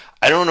 I'm like,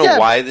 I don't know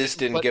why this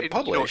didn't get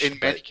published. In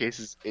many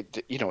cases,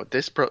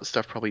 this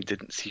stuff probably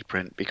didn't see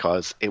print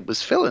because it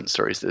was fill-in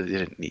stories that they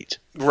didn't need.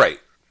 Right?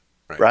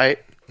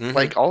 Mm-hmm.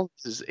 Like, all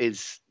this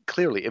is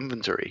clearly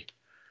inventory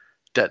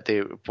that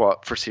they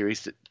bought for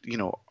series that,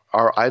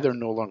 are either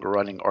no longer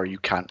running or you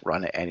can't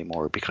run it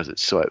anymore because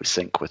it's so out of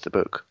sync with the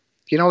book.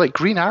 Like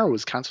Green Arrow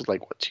was cancelled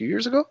 2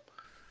 years ago?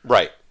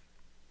 Right.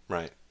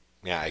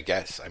 Yeah, I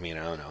guess. I mean,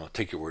 I don't know. I'll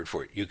take your word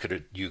for it. You could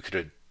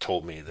have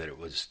told me that it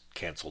was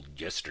canceled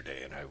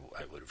yesterday, and I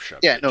would have shut.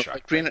 Yeah, no.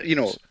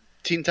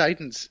 Teen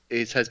Titans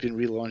has been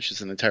relaunched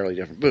as an entirely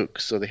different book,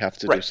 so they have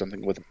to do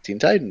something with the Teen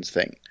Titans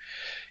thing.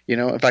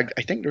 In fact,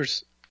 I think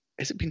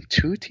has it been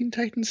 2 Teen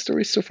Titans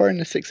stories so far in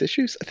the 6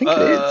 issues? I think it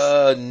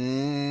is.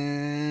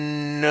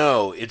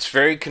 No, it's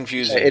very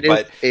confusing.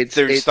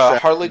 There's the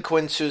Harley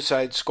Quinn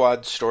Suicide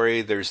Squad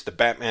story. There's the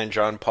Batman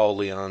John Paul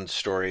Leon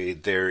story.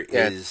 There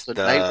is the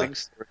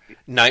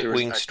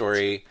Nightwing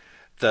story.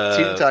 The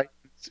Teen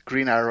Titans,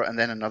 Green Arrow, and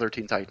then another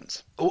Teen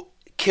Titans. Oh,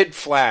 Kid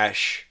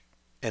Flash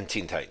and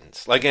Teen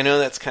Titans. Like, I know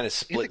that's kind of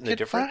split in the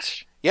difference.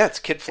 Flash? Yeah, it's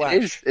Kid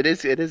Flash. It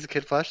is a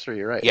Kid Flash story.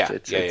 You're right.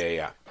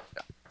 Yeah.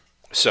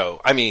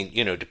 So, I mean,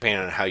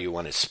 depending on how you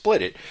want to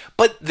split it,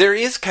 but there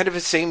is kind of a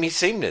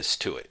sameness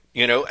to it.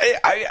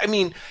 I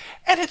mean,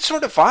 and it's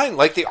sort of fine.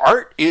 Like, the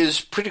art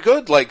is pretty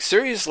good. Like,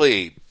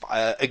 seriously,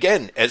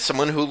 again, as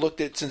someone who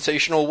looked at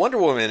Sensational Wonder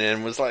Woman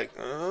and was like,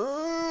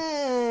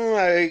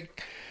 I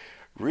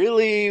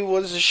really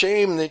was a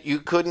shame that you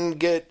couldn't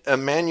get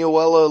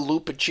Emanuela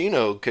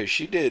Lupacino, because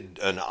she did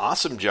an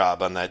awesome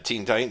job on that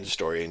Teen Titans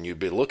story, and you'd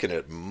be looking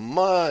at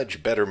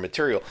much better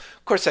material.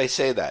 Of course, I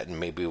say that, and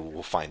maybe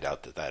we'll find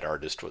out that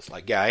artist was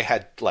like, yeah, I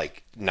had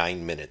like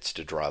 9 minutes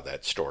to draw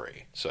that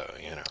story, so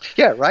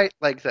Yeah, right.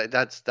 Like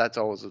that's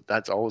always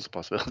a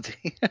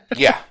possibility.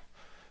 Yeah.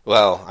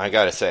 Well, I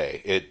gotta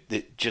say,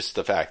 it just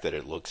the fact that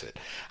it looks it.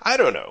 I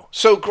don't know.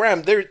 So,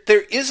 Graham, there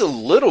is a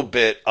little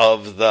bit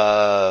of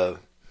the.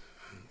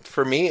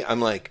 For me, I'm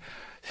like,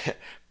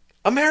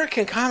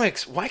 American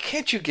comics, why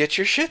can't you get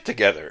your shit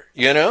together?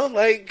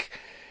 Like,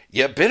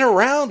 you've been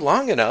around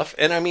long enough.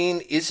 And I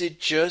mean, is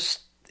it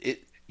just,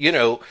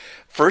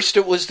 first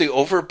it was the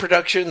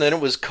overproduction, then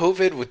it was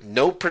COVID with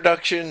no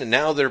production, and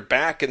now they're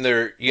back and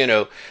they're,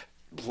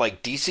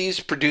 like DC's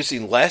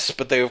producing less,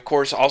 but they, of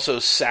course, also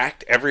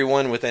sacked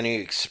everyone with any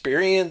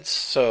experience.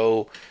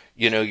 So,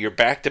 you're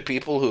back to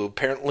people who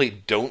apparently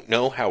don't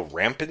know how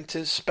rampant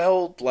is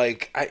spelled.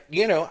 Like,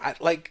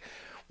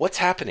 what's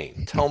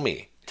happening? Tell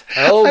me.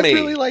 I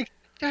really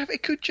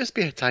it could just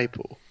be a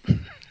typo.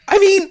 I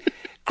mean,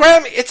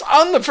 Graham, it's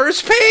on the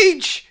first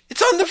page.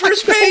 It's on the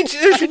first page.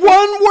 There's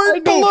one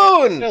word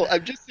below. No,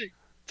 I'm just saying,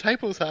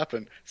 typos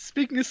happen.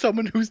 Speaking as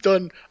someone who's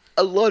done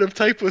a lot of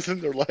typos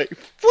in their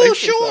life. Well,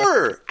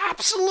 sure.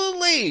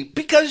 Absolutely.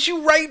 Because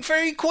you write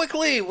very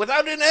quickly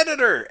without an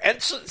editor.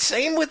 And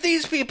same with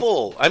these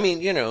people. I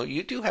mean,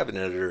 you do have an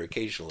editor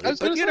occasionally.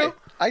 But,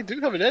 I do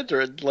have an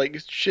editor,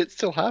 and shit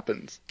still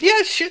happens.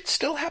 Yeah, shit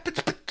still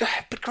happens.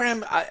 But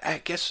Graham,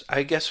 I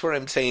guess what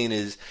I'm saying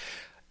is,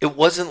 it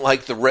wasn't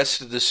like the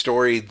rest of the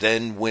story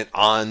then went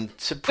on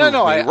to prove me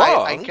wrong.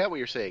 I get what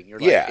you're saying. You're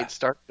like, it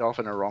started off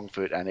on a wrong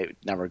foot and it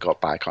never got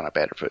back on a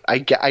better foot. I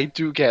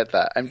do get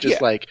that. I'm just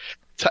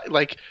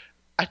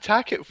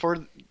attack it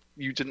for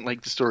you didn't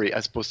like the story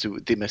as opposed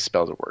to they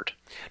misspelled a word.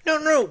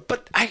 No,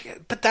 but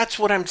that's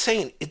what I'm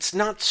saying. It's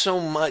not so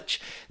much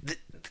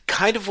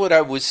kind of what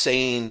I was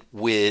saying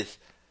with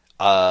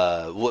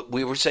what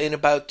we were saying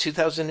about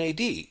 2000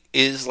 AD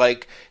is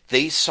like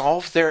they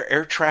solved their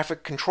air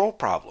traffic control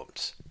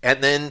problems.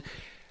 And then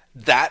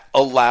that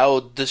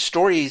allowed the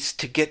stories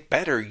to get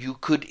better. You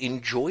could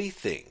enjoy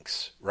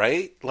things,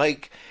 right?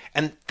 Like,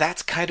 and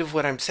that's kind of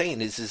what I'm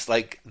saying is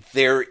like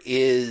there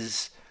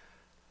is,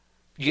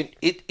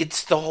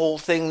 it's the whole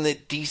thing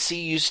that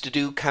DC used to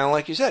do, kind of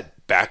like you said,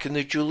 back in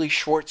the Julie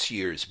Schwartz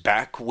years,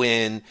 back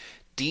when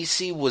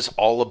DC was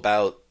all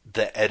about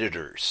the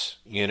editors,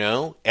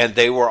 and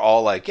they were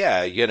all like,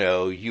 yeah,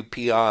 you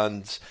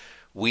peons,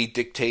 we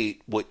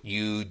dictate what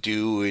you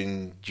do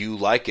and you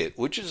like it,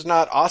 which is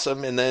not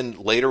awesome. And then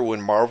later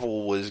when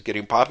Marvel was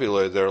getting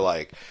popular, they're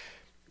like,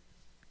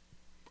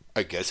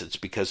 I guess it's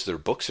because their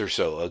books are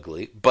so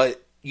ugly.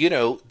 But,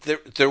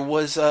 there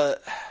was a...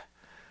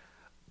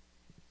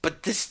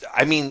 But this,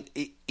 I mean,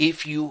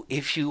 if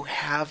you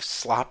have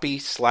sloppy,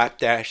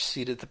 slapdash,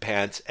 seat of the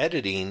pants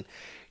editing,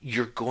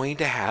 you're going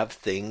to have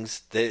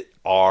things that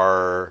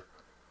are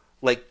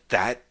like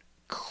that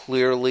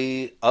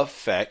clearly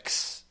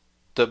affects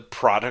the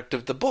product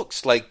of the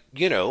books. Like,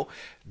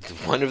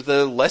 one of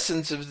the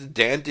lessons of the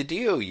Dan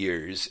DiDio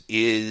years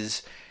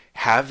is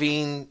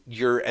having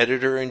your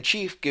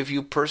editor-in-chief give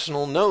you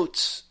personal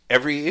notes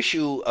every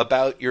issue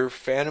about your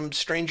Phantom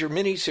Stranger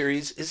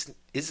miniseries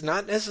is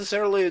not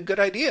necessarily a good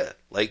idea.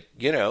 Like,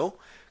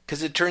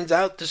 because it turns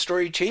out the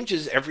story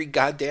changes every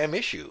goddamn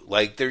issue.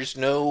 Like, there's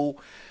no...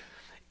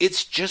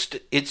 It's just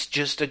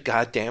a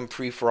goddamn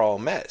free-for-all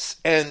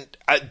mess. And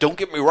don't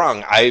get me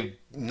wrong,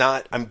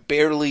 I'm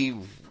barely...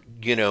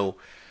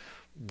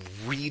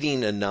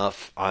 reading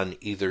enough on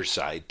either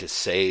side to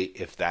say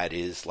if that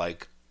is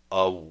like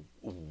a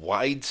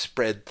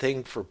widespread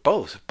thing for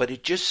both. But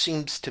it just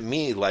seems to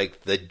me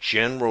like the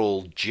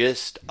general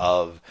gist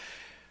of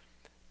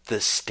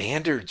the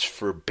standards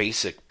for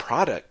basic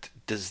product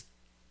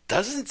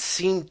doesn't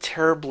seem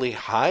terribly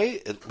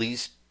high, at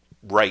least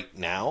right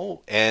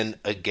now. And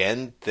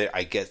again,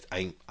 I guess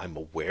I'm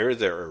aware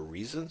there are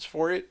reasons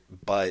for it,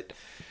 but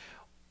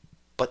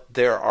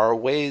there are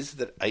ways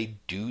that I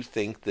do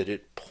think that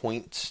it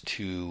points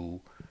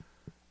to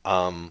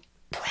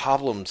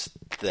problems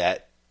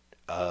that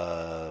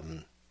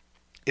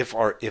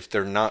if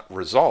they're not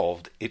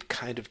resolved, it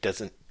kind of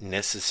doesn't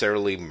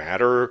necessarily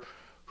matter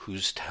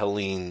who's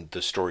telling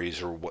the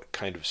stories or what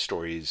kind of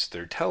stories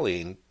they're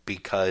telling,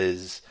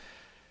 because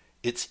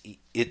it's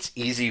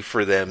easy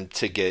for them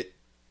to get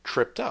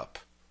tripped up,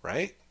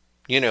 right?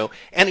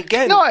 And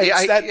again, no,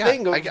 it's that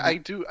thing of... I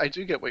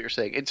do get what you're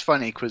saying. It's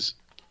funny because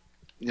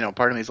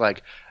part of me is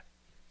like,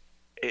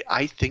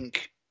 I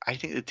think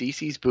the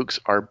DC's books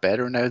are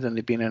better now than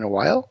they've been in a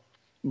while,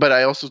 but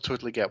I also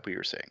totally get what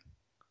you're saying.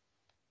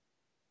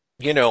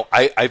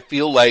 I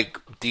feel like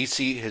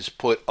DC has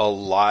put a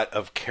lot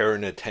of care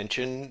and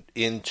attention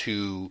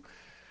into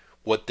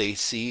what they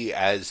see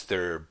as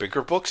their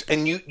bigger books,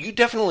 and you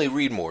definitely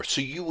read more,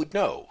 so you would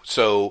know.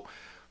 So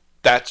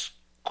that's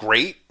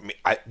great.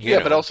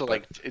 But also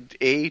like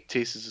A,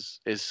 taste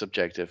is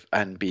subjective,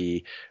 and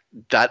B,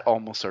 that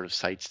almost sort of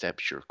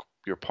sidesteps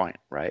your point,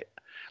 right?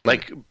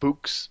 Like,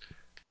 books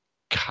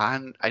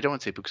I don't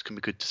want to say books can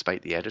be good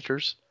despite the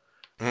editors,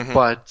 Mm-hmm.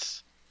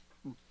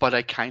 but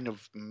I kind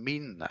of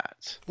mean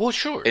that. Well,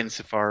 sure.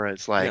 Insofar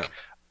as, like,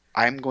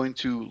 I'm going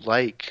to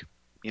like,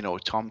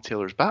 Tom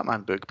Taylor's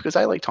Batman book because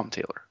I like Tom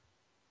Taylor.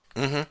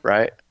 Mm-hmm.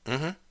 Right?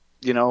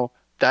 Mm-hmm.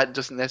 That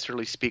doesn't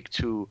necessarily speak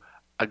to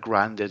a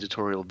grand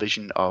editorial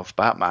vision of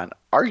Batman.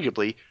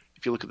 Arguably,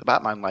 if you look at the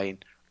Batman line,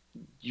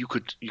 you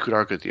could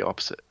argue the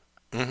opposite.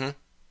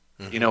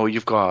 Mm-hmm. Mm-hmm.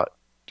 You've got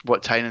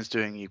what Tynan's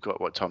doing, you've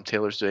got what Tom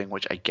Taylor's doing,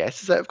 which I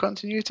guess is out of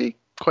continuity?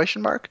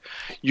 Question mark.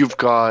 You've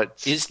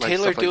got Is like,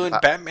 Taylor stuff like doing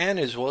Batman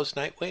as well as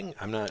Nightwing?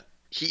 I'm not.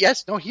 He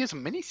has a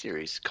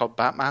miniseries called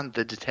Batman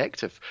the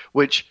Detective,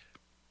 which,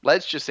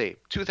 let's just say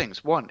two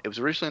things. One, it was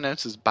originally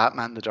announced as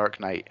Batman the Dark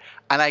Knight,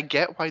 and I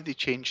get why they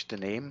changed the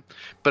name,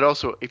 but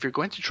also if you're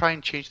going to try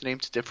and change the name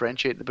to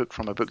differentiate the book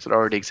from a book that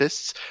already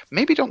exists,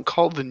 maybe don't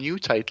call the new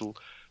title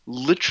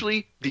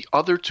literally the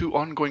other two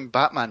ongoing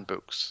Batman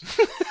books.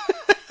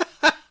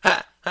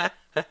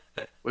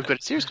 We've got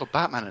a series called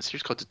Batman and a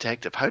series called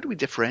Detective. How do we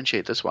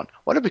differentiate this one?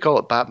 Why don't we call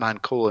it Batman: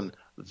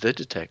 The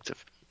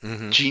Detective?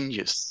 Mm-hmm.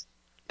 Genius.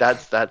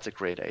 That's a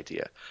great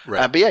idea.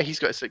 Right. But yeah, he's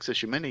got a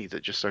 6-issue mini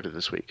that just started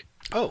this week.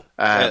 Oh.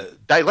 I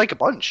like a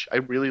bunch. I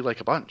really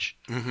like a bunch.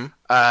 Mm-hmm.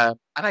 And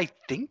I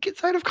think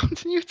it's out of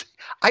continuity.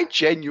 I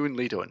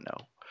genuinely don't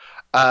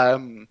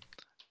know.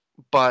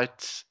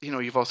 But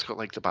you've also got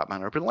like the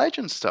Batman Urban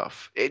Legends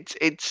stuff.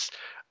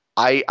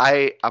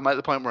 I'm at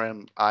the point where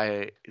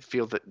I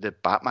feel that the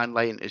Batman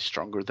line is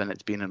stronger than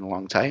it's been in a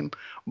long time.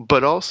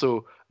 But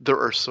also, there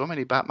are so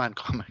many Batman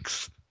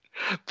comics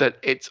that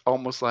it's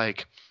almost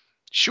like,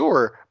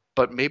 sure,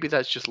 but maybe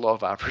that's just law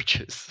of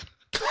averages.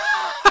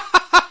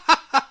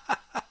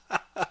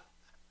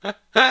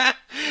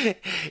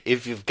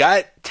 If you've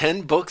got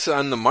 10 books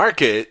on the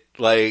market,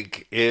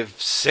 like if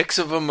 6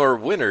 of them are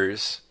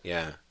winners,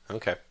 yeah,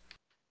 okay.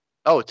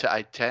 Oh,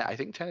 I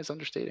think 10 is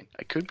understating.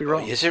 I could be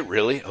wrong. Oh, is it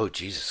really? Oh,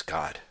 Jesus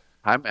God.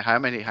 How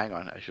many? Hang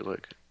on, I should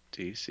look.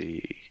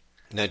 DC.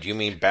 Now, do you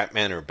mean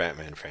Batman or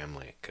Batman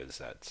Family? Because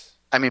that's...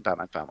 I mean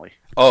Batman Family.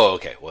 Oh,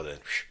 okay. Well, then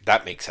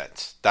that makes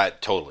sense.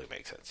 That totally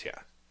makes sense,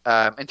 yeah.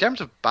 In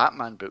terms of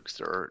Batman books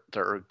that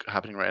are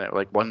happening right now,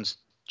 like ones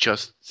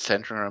just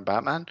centering around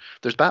Batman,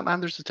 there's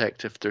Batman, there's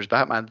Detective, there's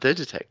Batman the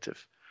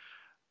Detective.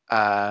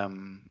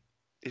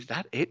 Is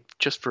that it?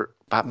 Just for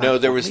Batman? No,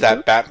 there was that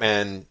book?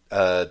 Batman,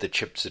 the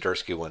Chip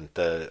Zdarsky one,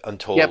 the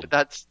Untold. Yeah,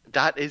 but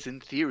that is in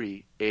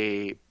theory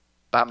a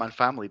Batman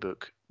Family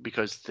book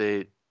because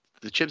the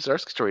Chip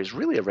Zdarsky story is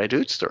really a Red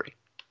Hood story.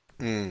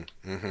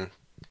 Mm-hmm.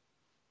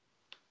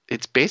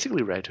 It's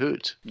basically Red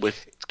Hood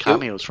with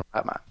cameos from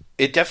Batman.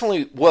 It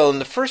definitely... Well, in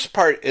the first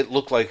part, it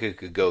looked like it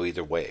could go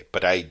either way,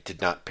 but I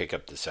did not pick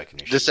up the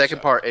second issue. The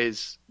second part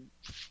is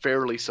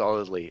fairly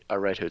solidly a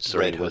Red Hood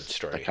story. Red Hood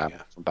story, from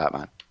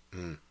Batman.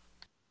 Mm.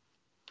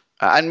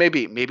 And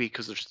maybe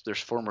because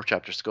there's 4 more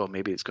chapters to go,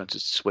 maybe it's going to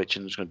switch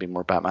and there's going to be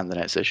more Batman the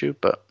next issue,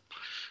 but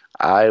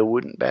I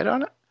wouldn't bet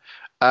on it.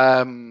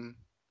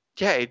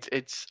 Yeah,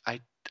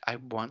 I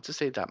want to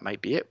say that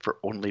might be it for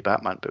only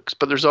Batman books,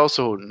 but there's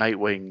also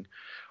Nightwing,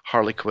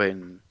 Harley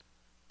Quinn.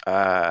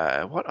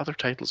 What other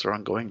titles are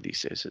ongoing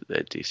these days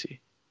at DC?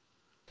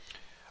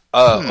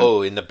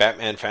 Oh, in the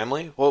Batman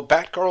family? Well,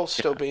 Batgirl's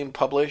still being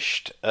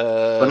published.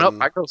 But no,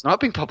 Batgirl's not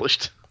being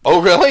published.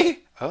 Oh, really?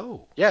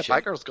 Oh, yeah, shit.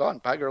 Batgirl's gone.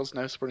 Batgirl's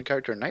now a supporting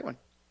character in Nightwing.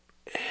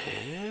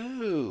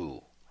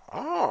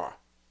 Oh,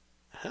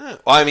 Huh.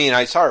 Well, I mean,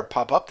 I saw her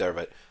pop up there,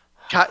 but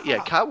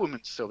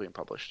Catwoman's still being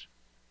published.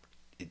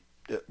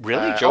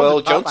 Really,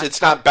 Joelle Jones? Batman,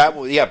 it's not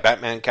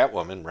Batman,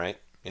 Catwoman, right?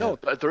 Yeah. No,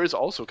 but there is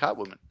also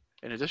Catwoman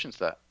in addition to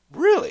that.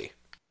 Really?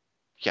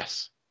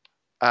 Yes.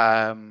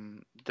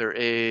 There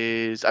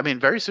is. I mean,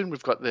 very soon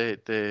we've got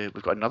we've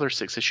got another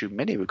 6-issue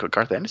mini. We've got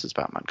Garth Ennis's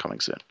Batman coming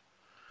soon.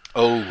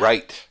 Oh,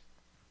 right.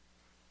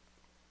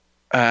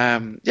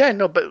 Yeah,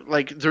 no, but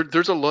like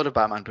there's a lot of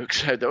Batman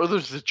books out there. Oh,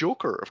 there's the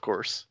Joker, of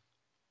course.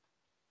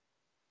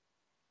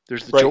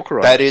 There's the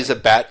Joker. That is a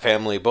Bat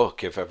family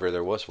book, if ever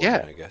there was one.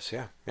 Yeah. I guess.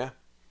 Yeah.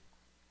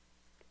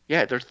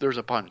 Yeah, there's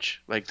a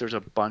bunch. Like there's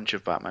a bunch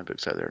of Batman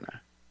books out there now.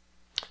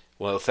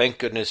 Well, thank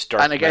goodness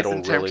Dark and I guess Metal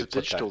in terms really of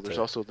digital, there's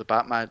also the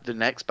Batman. The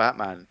next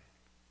Batman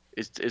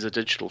is a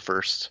digital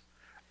first,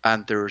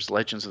 and there's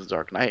Legends of the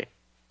Dark Knight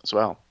as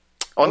well.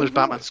 Oh, and there's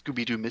Batman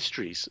Scooby-Doo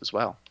Mysteries as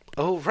well.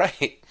 Oh,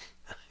 right.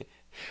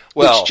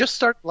 Well, which just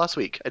started last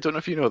week. I don't know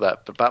if you know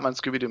that, but Batman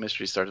Scooby-Doo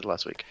Mysteries started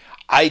last week.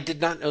 I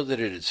did not know that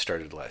it had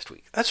started last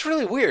week. That's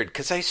really weird,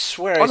 because I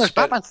swear there's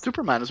Batman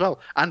Superman as well,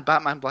 and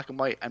Batman Black and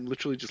White. I'm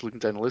literally just looking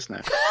down the list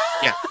now.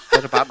 Yeah,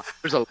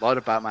 there's a lot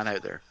of Batman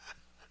out there.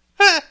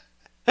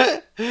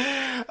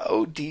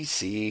 Oh,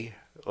 DC.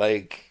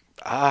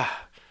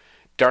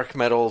 Dark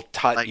Metal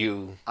taught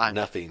you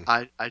nothing.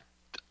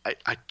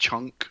 A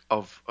chunk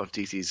of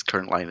DC's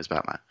current line is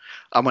Batman.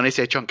 And when I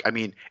say a chunk, I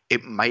mean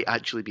it might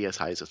actually be as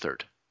high as a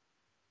third.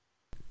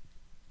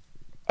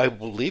 I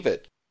believe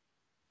it.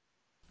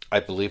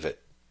 I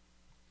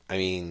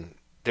mean,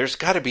 there's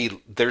got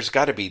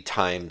to be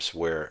times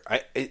where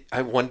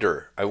I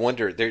wonder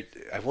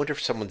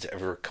if someone's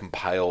ever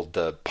compiled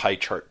the pie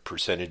chart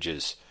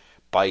percentages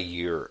by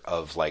year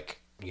of,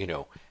 like, you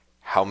know,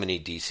 how many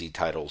DC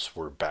titles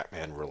were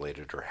Batman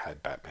related or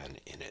had Batman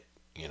in it,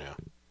 you know.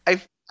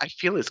 I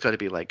feel it's got to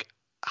be like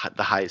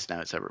the highest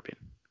now it's ever been.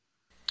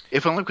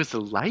 If only because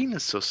the line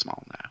is so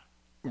small now.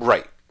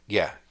 Right.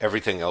 Yeah.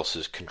 Everything else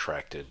is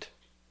contracted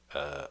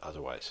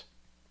otherwise.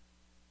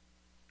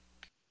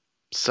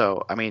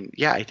 So, I mean,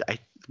 yeah,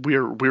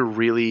 we're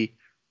really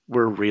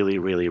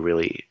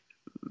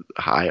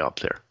high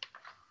up there.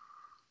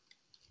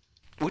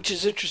 Which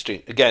is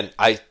interesting. Again,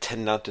 I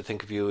tend not to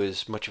think of you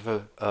as much of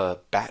a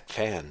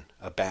Batman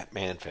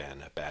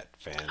fan.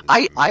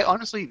 I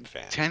honestly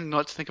tend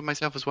not to think of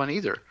myself as one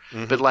either.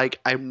 Mm-hmm. But, like,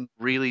 I'm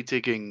really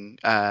digging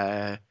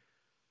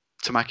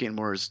Tamaki and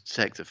Moore's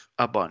Detective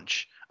a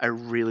bunch. I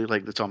really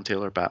like the Tom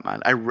Taylor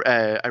Batman. I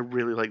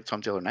really like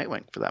Tom Taylor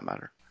Nightwing, for that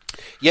matter.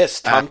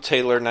 Yes, Tom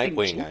Taylor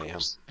Nightwing.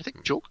 I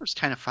think Joker's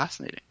kind of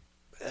fascinating.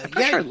 I'm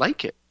not sure I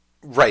like it.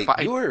 Right.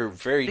 You were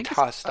very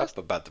tossed up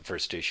about the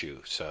first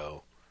issue,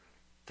 so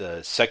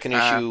the second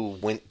issue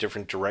went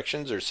different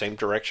directions or same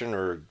direction,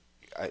 or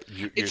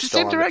you're it's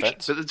still the same on direction.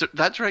 the fence? But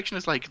that direction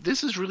is like,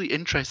 this is really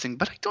interesting,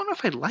 but I don't know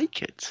if I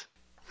like it.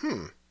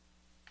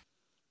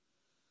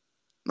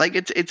 Like,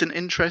 it's an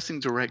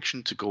interesting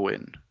direction to go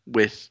in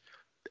with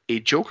a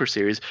Joker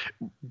series.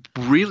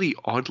 Really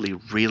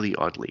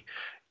oddly.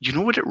 You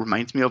know what it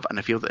reminds me of, and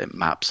I feel that it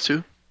maps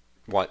to?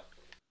 What?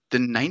 The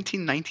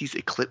 1990s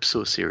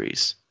Eclipso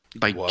series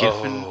by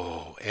Giffen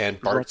and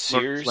Bart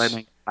Sears?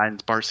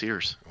 And Bart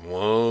Sears.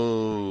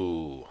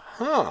 Whoa.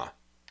 Huh.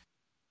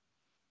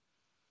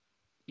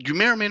 You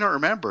may or may not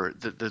remember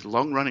that the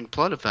long-running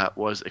plot of that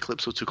was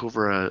Eclipso took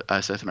over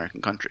a South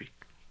American country.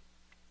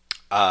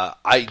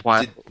 I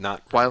did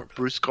not. While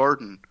Bruce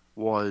Gordon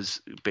was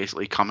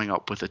basically coming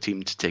up with a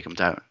team to take him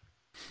down.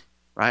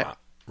 Right?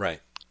 Right.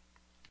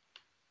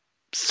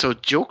 So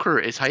Joker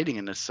is hiding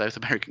in a South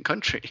American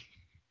country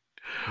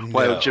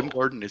while Jim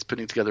Gordon is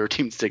putting together a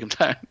team to take him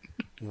down.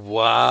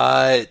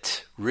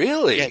 What?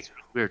 Really? Yeah, it's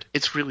weird.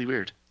 It's really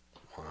weird.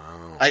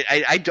 Wow.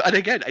 And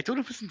again, I don't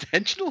know if it's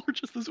intentional or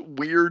just this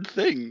weird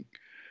thing.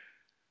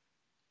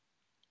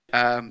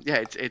 Yeah,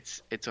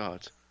 it's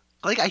odd.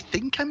 Like, I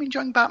think I'm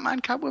enjoying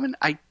Batman, Catwoman.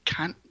 I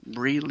can't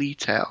really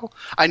tell.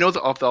 I know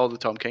that of all the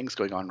Tom Kings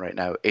going on right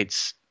now,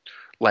 it's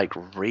like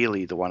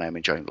really the one I'm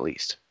enjoying the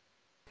least.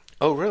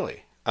 Oh,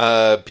 really?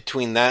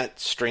 Between that,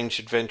 Strange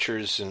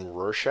Adventures, and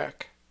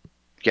Rorschach?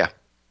 Yeah.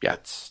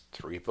 That's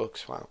 3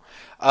 books, wow.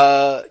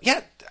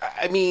 Yeah,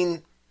 I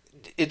mean,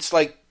 it's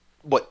like,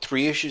 what,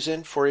 3 issues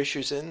in, 4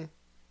 issues in?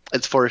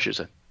 It's 4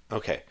 issues in.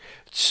 Okay.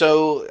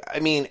 So,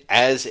 I mean,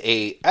 as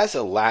a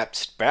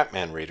lapsed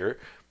Batman reader,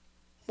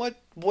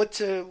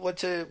 what's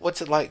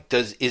it like?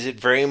 Is it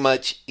very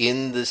much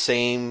in the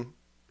same,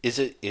 is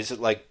it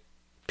like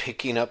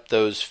picking up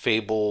those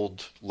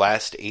fabled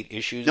last 8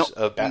 issues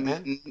of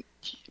Batman?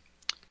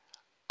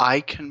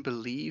 I can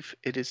believe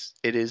it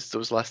is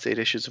those last 8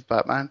 issues of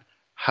Batman.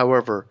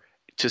 However,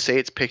 to say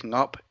it's picking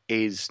up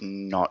is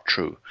not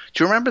true.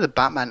 Do you remember the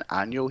Batman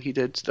annual he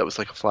did that was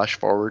like a flash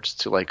forward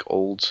to like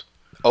old?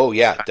 Oh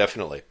yeah,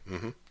 definitely.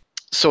 Mm-hmm.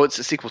 So it's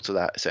a sequel to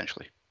that,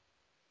 essentially.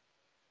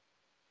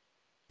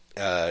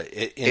 That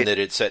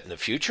it's set in the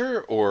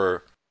future,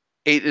 or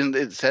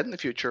it's set in the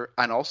future,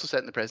 and also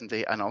set in the present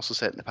day, and also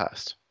set in the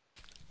past.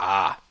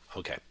 Ah,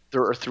 okay.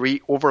 There are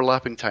 3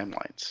 overlapping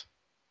timelines.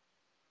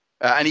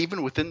 And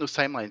even within those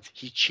timelines,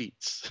 he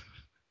cheats.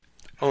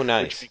 Oh,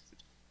 nice.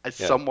 A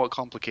somewhat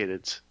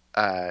complicated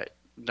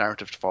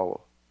narrative to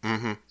follow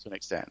to an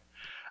extent.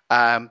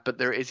 But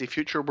there is a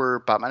future where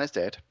Batman is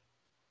dead,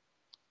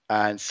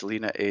 and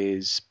Selina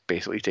is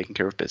basically taking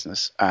care of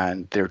business,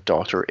 and their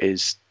daughter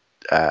is...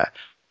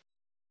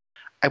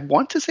 I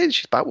want to say that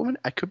she's Batwoman.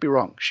 I could be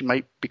wrong. She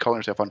might be calling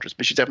herself Huntress,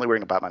 but she's definitely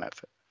wearing a Batman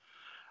outfit.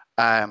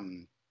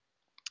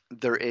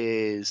 There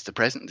is the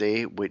present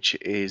day, which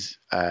is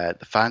the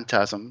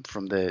Phantasm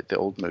from the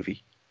old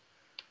movie.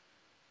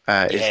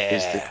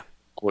 Is the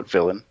quote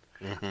villain.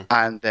 Mm-hmm.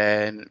 And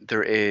then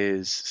there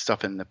is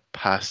stuff in the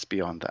past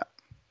beyond that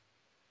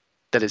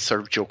that is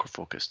sort of Joker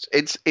focused.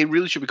 It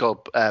really should be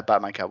called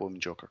Batman, Catwoman,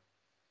 Joker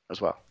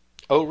as well.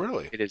 Oh,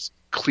 really? It is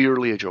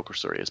clearly a Joker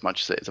story as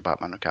much as it is a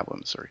Batman or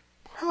Catwoman story.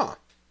 Huh.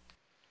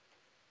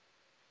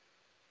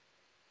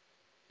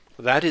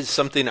 That is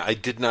something I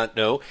did not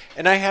know,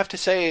 and I have to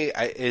say,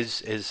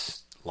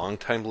 as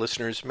longtime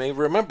listeners may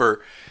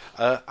remember,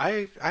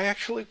 I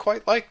actually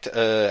quite liked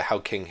how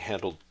King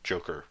handled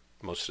Joker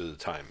most of the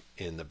time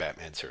in the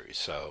Batman series,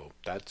 so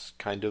that's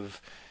kind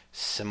of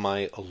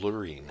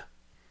semi-alluring.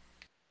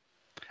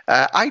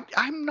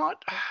 I'm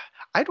not.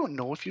 I don't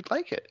know if you'd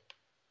like it,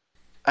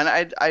 and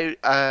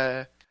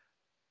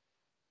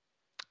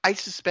I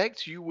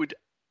suspect you would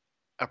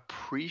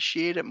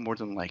appreciate it more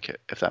than like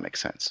it, if that makes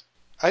sense.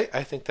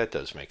 I think that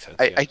does make sense.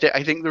 I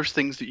think there's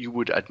things that you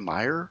would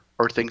admire,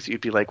 or things that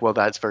you'd be like, well,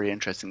 that's very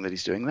interesting that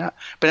he's doing that.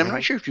 But I'm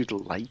not sure if you'd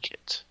like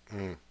it.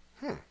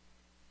 Mm-hmm.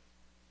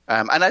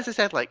 And as I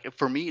said, like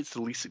for me, it's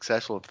the least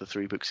successful of the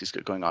three books he's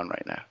got going on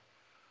right now.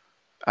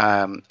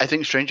 I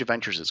think Strange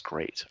Adventures is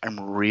great. I'm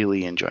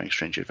really enjoying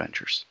Strange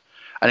Adventures.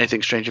 And I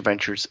think Strange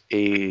Adventures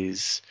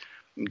is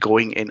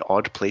going in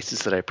odd places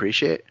that I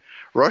appreciate.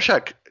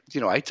 Rorschach,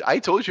 I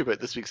told you about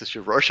this week's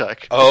issue of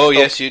Rorschach. Oh,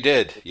 yes, you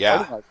did.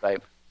 Yeah.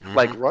 Mm-hmm.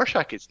 Like,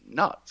 Rorschach is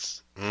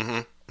nuts.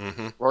 Mm-hmm.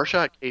 Mm-hmm.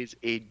 Rorschach is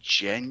a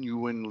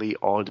genuinely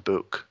odd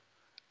book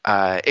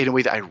in a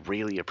way that I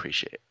really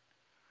appreciate.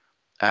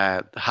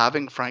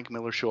 Having Frank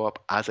Miller show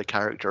up as a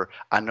character,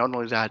 and not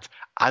only that,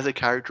 as a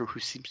character who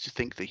seems to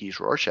think that he's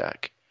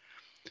Rorschach,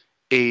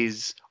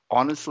 is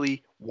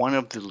honestly one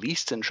of the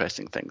least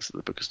interesting things that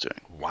the book is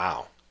doing.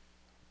 Wow.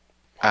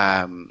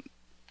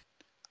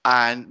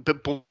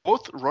 But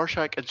both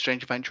Rorschach and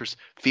Strange Adventures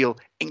feel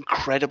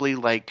incredibly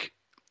like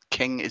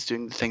King is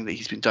doing the thing that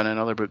he's been done in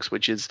other books,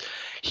 which is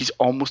he's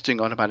almost doing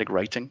automatic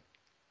writing.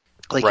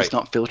 Like, right. He's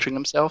not filtering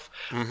himself,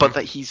 mm-hmm. but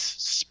that he's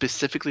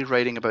specifically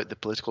writing about the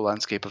political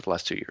landscape of the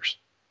last 2 years.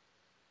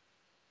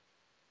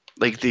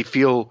 Like, they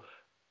feel,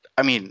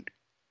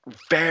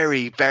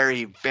 very,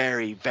 very,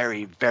 very,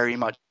 very, very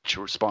much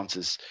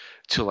responses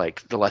to,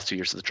 like, the last 2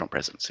 years of the Trump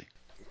presidency.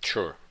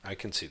 Sure, I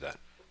can see that.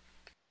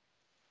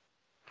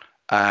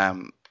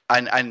 And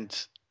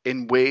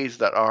in ways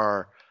that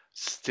are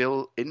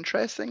still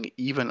interesting,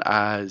 even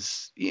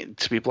as,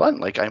 to be blunt,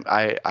 like,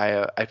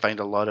 I find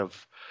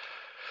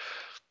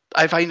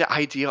the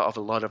idea of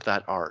a lot of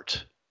that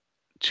art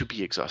to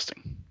be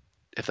exhausting,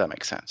 if that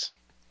makes sense.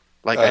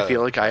 Like, I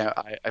feel like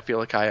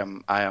I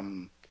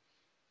am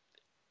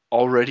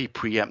already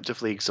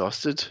preemptively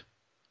exhausted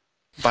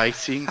by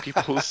seeing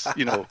people's,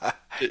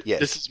 yes.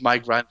 This is my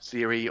grand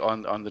theory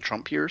on the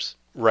Trump years.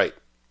 Right.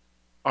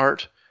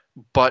 Art.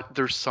 But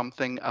there's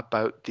something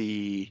about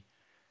the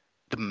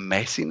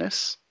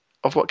messiness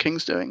of what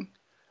King's doing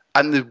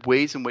and the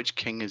ways in which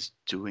King is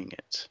doing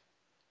it.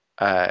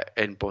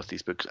 In both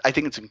these books, I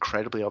think it's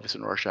incredibly obvious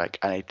in Rorschach,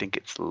 and I think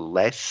it's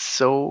less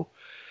so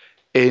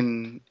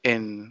in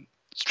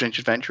Strange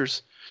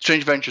Adventures.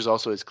 Strange Adventures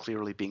also is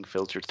clearly being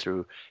filtered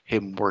through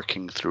him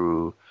working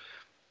through,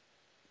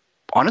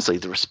 honestly,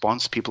 the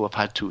response people have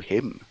had to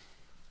him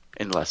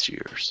in the last few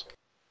years.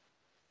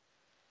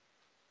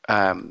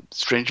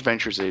 Strange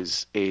Adventures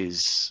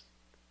is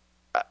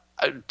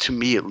to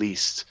me at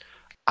least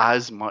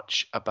as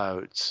much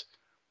about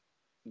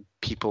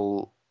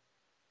people's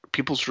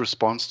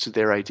response to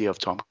their idea of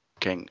Tom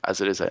King as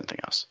it is anything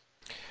else.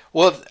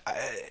 Well,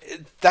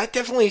 that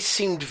definitely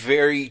seemed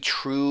very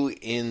true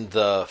in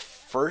the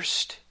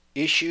first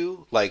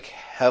issue, like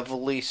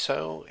heavily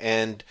so.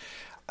 And,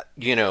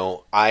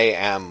 I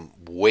am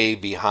way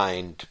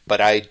behind,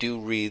 but I do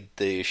read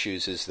the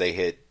issues as they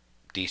hit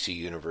DC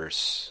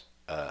Universe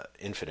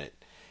Infinite.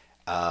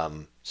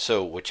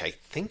 So, which I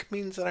think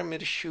means that I'm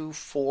at issue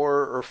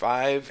 4 or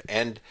 5,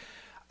 and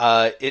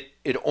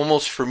it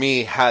almost for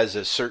me has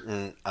a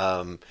certain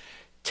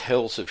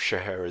Tales of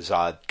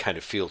Scheherazade kind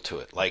of feel to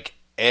it. Like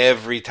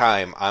every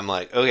time I'm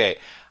like, okay,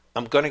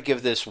 I'm going to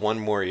give this one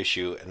more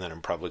issue, and then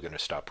I'm probably going to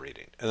stop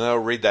reading, and then I'll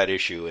read that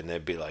issue, and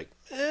they'd be like,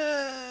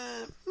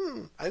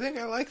 I think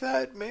I like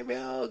that. Maybe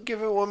I'll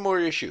give it one more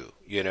issue,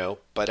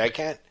 But I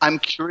can't. I'm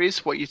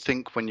curious what you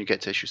think when you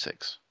get to issue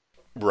 6.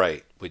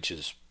 Right, which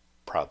is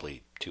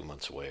probably 2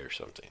 months away or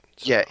something.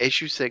 So. Yeah,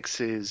 issue 6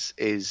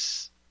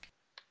 is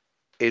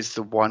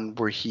the one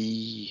where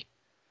he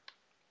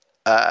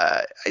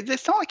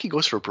it's not like he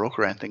goes for a broke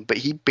or anything, but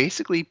he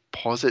basically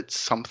posits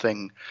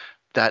something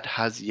that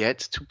has yet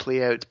to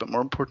play out, but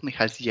more importantly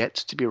has yet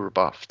to be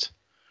rebuffed,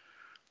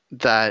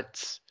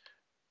 that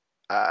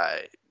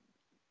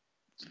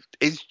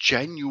is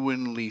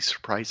genuinely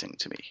surprising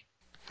to me.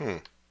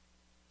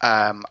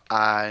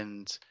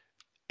 And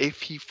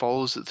if he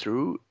follows it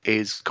through,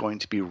 is going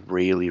to be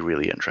really,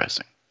 really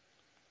interesting.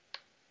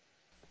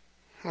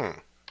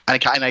 And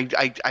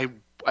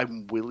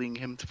I'm willing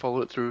him to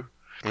follow it through,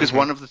 because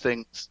one of the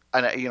things,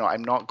 and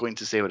I'm not going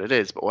to say what it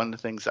is, but one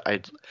of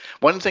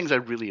the things I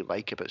really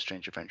like about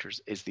Strange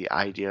Adventures is the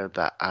idea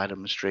that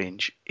Adam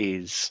Strange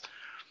is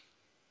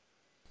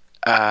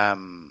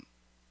in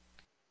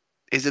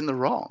the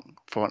wrong,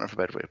 for want of a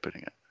better way of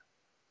putting it.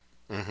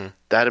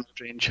 That Adam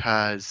Strange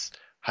has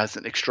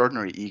an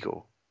extraordinary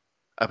ego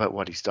about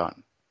what he's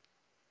done,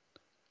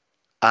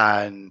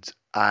 and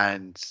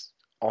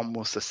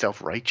almost a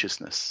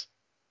self-righteousness,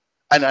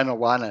 and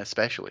Alana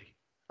especially.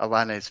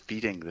 Alana is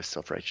feeding this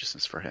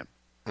self-righteousness for him.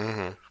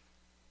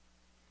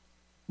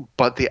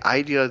 But the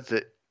idea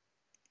that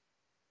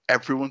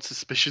everyone's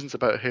suspicions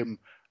about him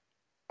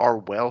are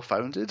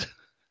well-founded,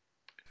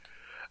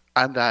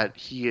 and that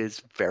he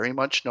is very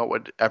much not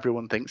what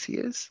everyone thinks he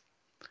is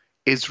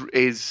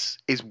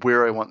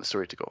where I want the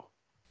story to go.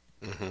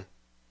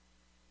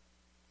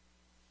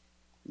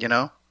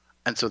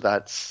 And so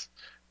that's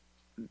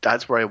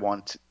where I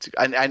want to.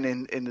 And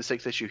in the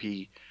 6th issue,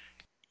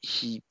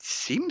 he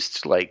seems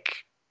to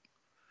like.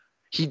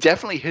 He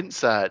definitely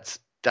hints at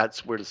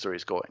that's where the story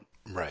is going.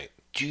 Right.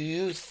 Do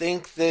you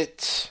think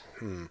that?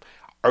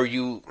 Are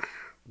you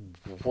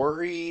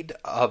worried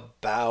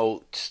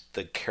about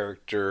the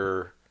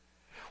character?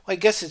 Well, I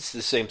guess it's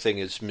the same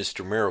thing as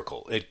Mr.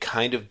 Miracle. It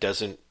kind of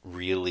doesn't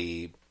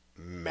really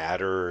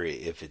matter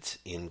if it's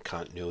in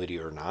continuity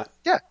or not.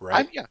 Yeah,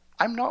 right.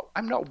 I'm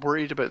not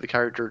worried about the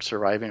character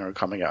surviving or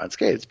coming out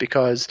unscathed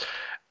because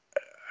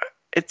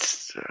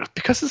it's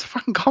a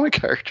fucking comic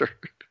character.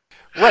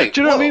 Right.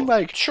 Do you know what I mean?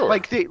 Like, sure.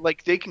 Like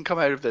they can come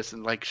out of this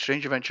and like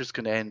Strange Adventures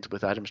can end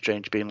with Adam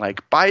Strange being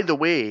like, by the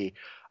way,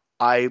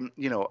 I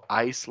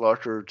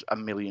slaughtered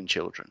 1 million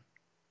children.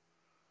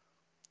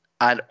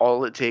 And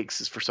all it takes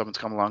is for someone to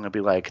come along and be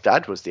like,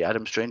 that was the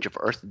Adam Strange of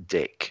Earth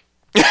Dick.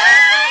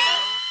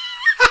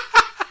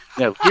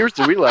 Now, here's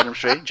the real Adam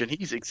Strange, and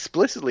he's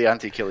explicitly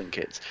anti-killing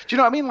kids. Do you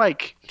know what I mean?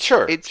 Like,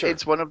 sure.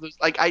 It's one of those.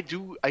 Like, I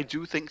do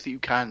think that you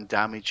can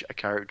damage a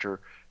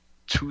character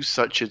to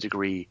such a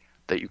degree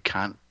that you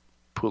can't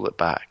pull it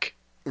back.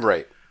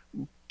 Right.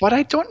 But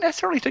I don't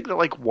necessarily think that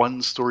like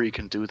one story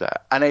can do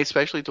that, and I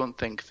especially don't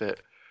think that.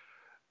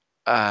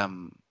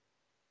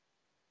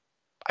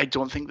 I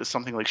don't think that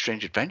something like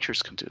Strange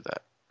Adventures can do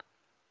that.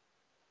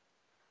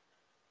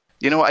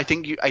 You know, I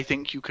think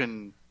you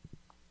can.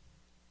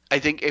 I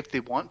think if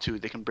they want to,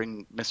 they can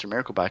bring Mr.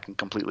 Miracle back and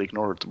completely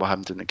ignore what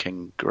happened in the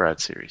King Garad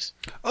series.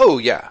 Oh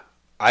yeah,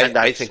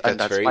 I think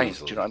that's very fine.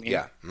 easily. Do you know what I mean?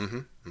 Yeah. Mm-hmm.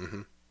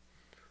 Mm-hmm.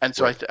 And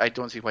so right. I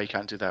don't see why you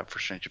can't do that for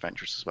Strange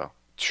Adventures as well.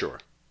 Sure.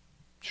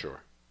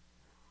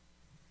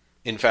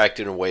 In fact,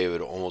 in a way, it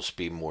would almost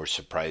be more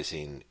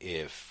surprising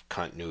if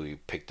continuity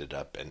picked it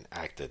up and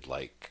acted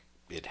like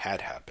it had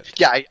happened.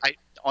 Yeah, I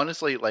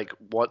honestly, like,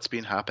 what's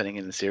been happening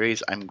in the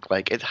series, I'm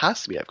like, it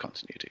has to be out of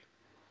continuity.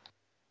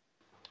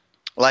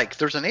 Like,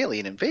 there's an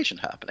alien invasion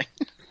happening.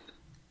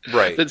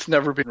 Right. That's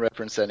never been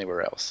referenced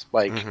anywhere else.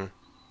 Like, mm-hmm.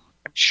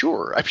 I'm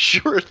sure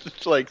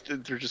that, like,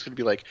 they're just going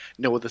to be like,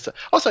 no, this.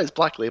 Also, it's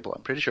Black Label.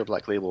 I'm pretty sure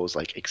Black Label was,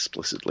 like,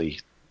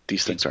 explicitly,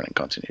 these things aren't in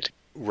continuity.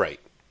 Right.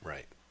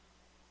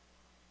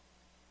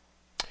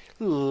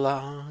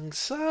 Long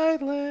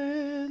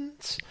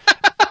silence.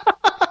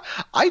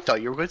 I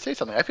thought you were going to say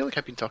something. I feel like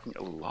I've been talking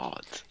a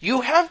lot.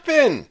 You have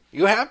been,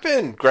 Graham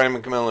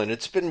McMillan.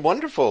 It's been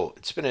wonderful.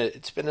 It's been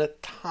a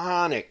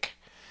tonic.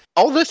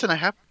 Oh, listen, I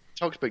have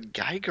talked about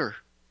Geiger.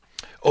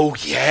 Oh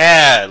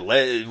yeah,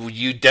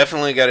 you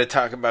definitely got to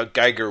talk about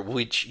Geiger,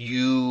 which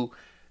you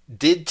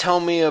did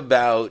tell me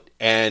about,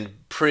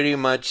 and pretty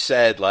much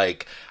said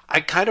like, I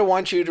kind of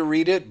want you to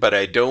read it, but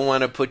I don't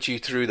want to put you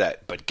through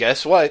that. But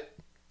guess what?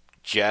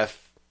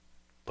 Jeff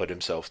put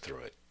himself through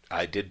it.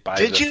 I did buy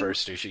the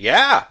first issue.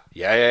 Yeah.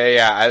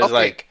 I was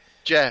like,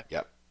 Jeff.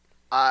 Yep.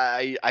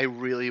 I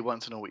really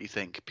want to know what you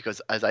think,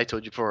 because as I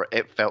told you before,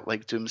 it felt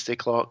like Doomsday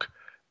Clock,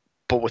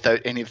 but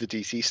without any of the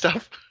DC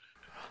stuff.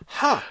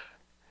 Huh.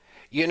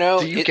 You know,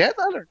 do you get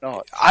that or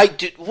not? I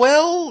did.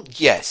 Well,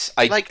 yes.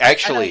 I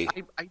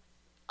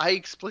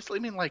explicitly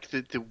mean like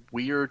the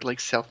weird,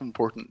 like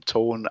self-important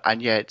tone, and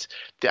yet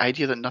the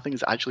idea that nothing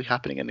is actually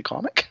happening in the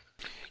comic.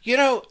 You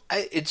know,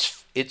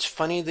 it's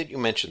funny that you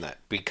mention that,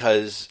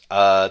 because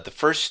the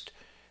first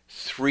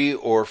 3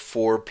 or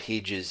 4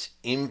 pages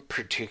in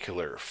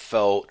particular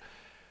felt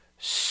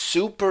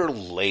super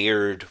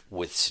layered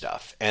with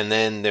stuff. And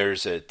then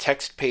there's a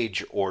text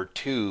page or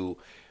 2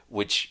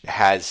 which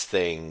has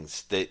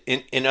things that,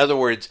 in other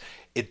words,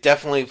 it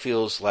definitely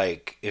feels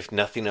like, if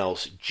nothing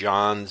else,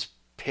 John's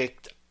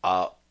picked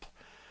up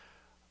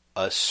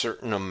a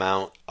certain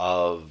amount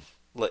of,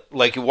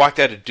 like you walked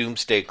out of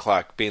Doomsday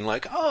Clock being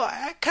like, oh,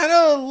 I kind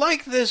of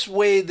like this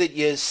way that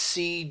you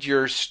seed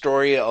your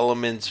story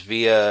elements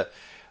via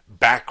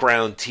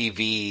background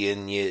TV,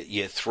 and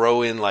you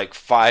throw in like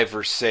 5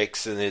 or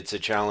 6, and it's a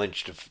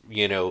challenge to,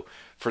 you know,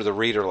 for the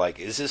reader, like,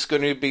 is this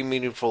going to be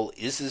meaningful?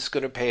 Is this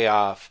going to pay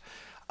off?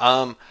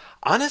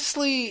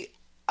 Honestly,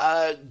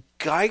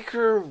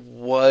 Geiger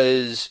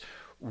was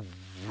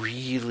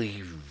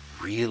really,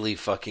 really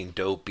fucking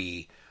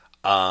dopey.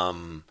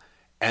 And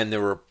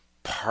there were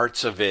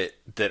parts of it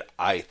that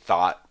I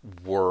thought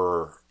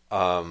were,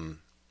 I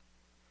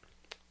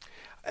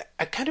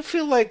kind of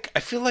feel like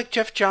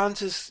Jeff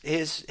Johns has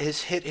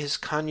hit his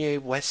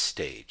Kanye West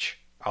stage.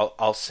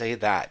 I'll say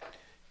that,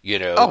 you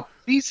know. Oh,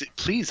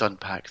 please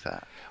unpack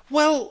that.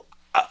 Well,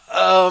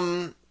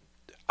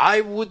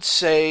 I would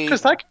say,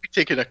 because that could be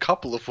taken a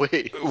couple of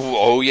ways.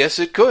 Oh yes,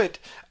 it could.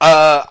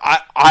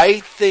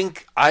 I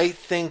think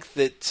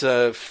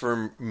that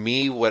for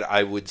me, what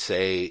I would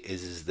say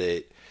is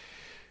that,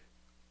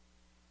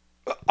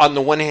 on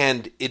the one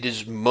hand, it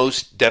is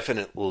most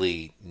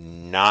definitely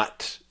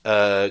not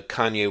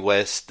Kanye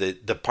West,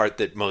 the part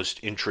that most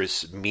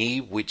interests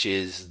me, which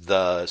is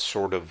the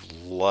sort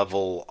of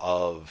level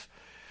of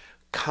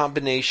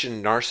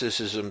combination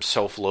narcissism,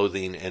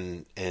 self-loathing,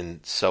 and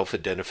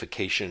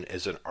self-identification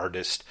as an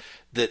artist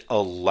that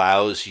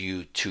allows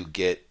you to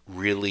get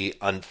really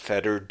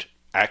unfettered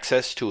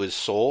access to his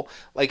soul.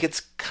 Like,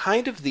 it's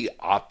kind of the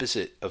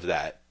opposite of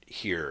that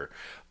here,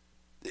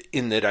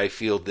 in that I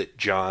feel that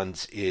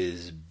Johns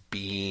is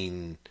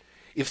being,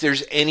 if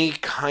there's any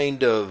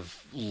kind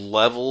of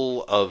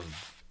level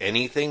of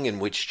anything in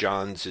which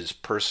Johns is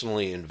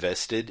personally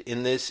invested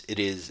in this, it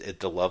is at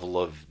the level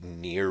of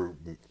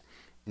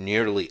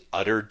nearly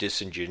utter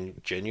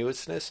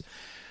disingenuousness.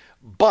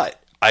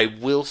 But I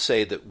will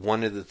say that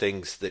one of the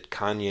things that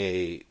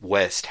Kanye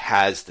West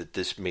has that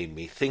this made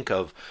me think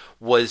of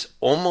was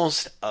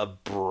almost a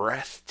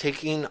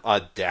breathtaking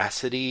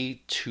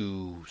audacity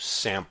to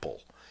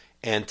sample,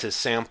 and to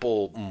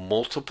sample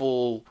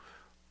multiple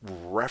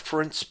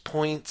reference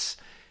points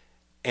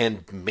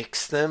and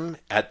mix them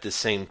at the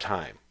same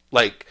time.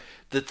 Like,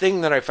 the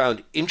thing that I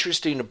found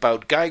interesting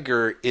about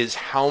Geiger is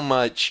how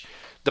much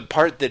the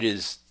part that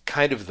is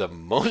kind of the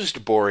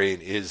most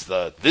boring is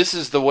the "this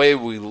is the way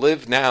we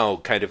live now"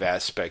 kind of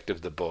aspect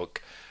of the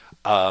book,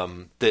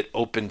 that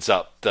opens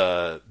up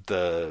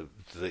the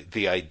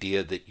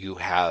idea that you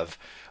have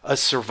a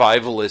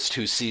survivalist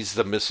who sees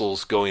the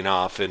missiles going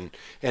off and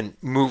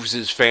moves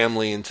his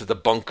family into the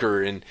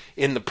bunker, and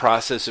in the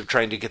process of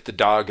trying to get the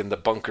dog in the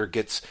bunker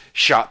gets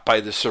shot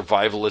by the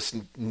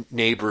survivalist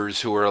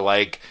neighbors who are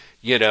like,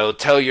 you know,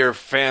 "tell your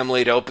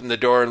family to open the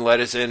door and let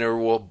us in or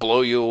we'll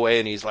blow you away."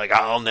 And he's like,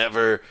 "I'll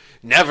never,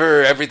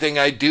 everything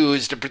I do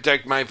is to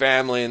protect my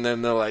family." And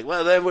then they're like,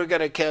 "well, then we're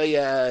going to kill you."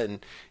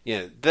 And, you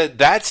know,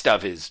 that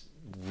stuff is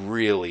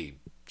really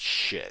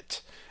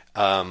shit.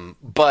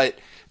 But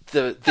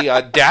the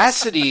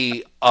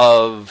audacity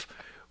of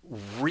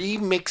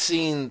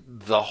remixing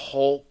the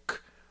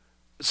Hulk,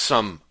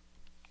 some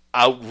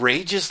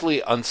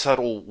outrageously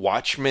unsubtle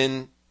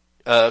Watchmen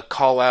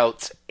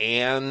call-outs,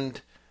 and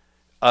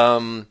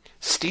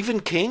Stephen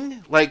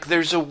King, like,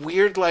 there's a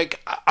weird,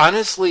 like,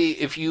 honestly,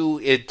 if you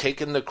had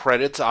taken the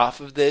credits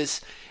off of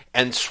this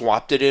and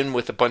swapped it in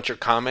with a bunch of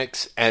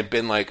comics and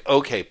been like,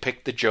 okay,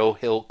 pick the Joe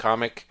Hill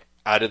comic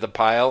out of the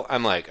pile,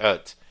 I'm like, oh,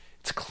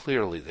 it's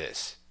clearly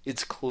this.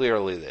 It's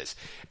clearly this.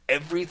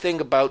 Everything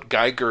about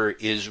Geiger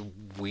is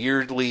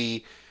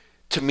weirdly,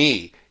 to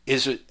me,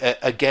 is,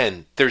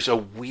 again, there's a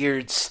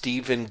weird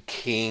Stephen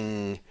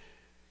King-ishness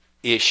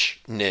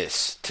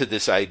to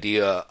this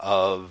idea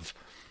of,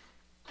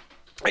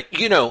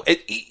 you know,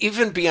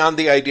 even beyond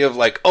the idea of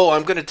like, oh,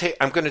 I'm going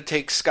to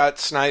take Scott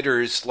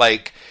Snyder's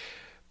like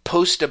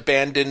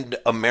post-abandoned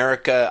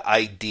America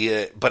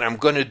idea, but I'm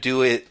going to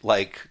do it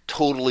like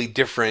totally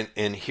different.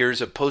 And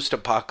here's a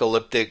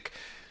post-apocalyptic,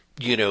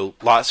 you know,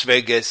 Las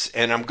Vegas,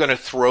 and I'm going to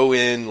throw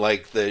in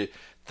like the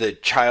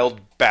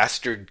child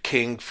bastard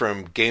king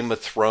from Game of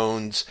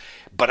Thrones,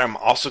 but I'm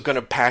also going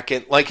to pack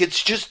in, like,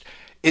 it's just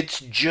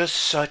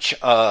such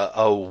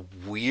a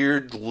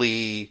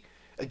weirdly,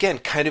 again,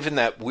 kind of in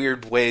that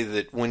weird way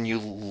that when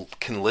you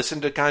can listen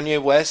to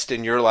Kanye West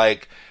and you're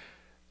like,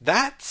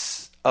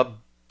 that's a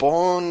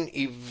Bon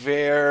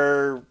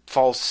Iver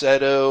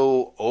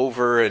falsetto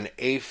over an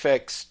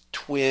Aphex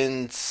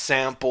Twin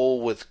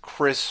sample with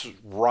Chris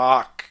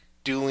Rock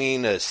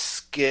doing a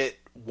skit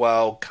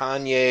while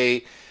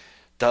Kanye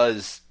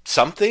does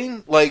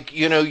something. Like,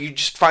 you know, you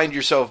just find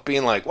yourself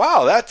being like,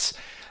 wow,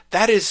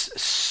 that is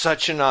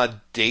such an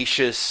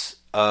audacious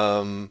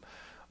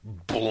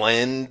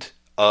blend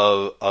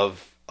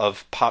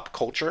of pop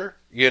culture,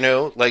 you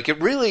know? Like, it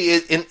really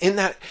is in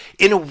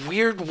a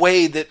weird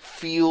way that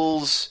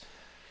feels,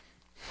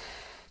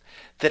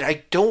 that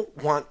I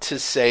don't want to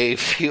say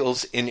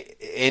feels in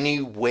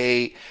any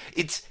way,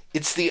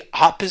 it's the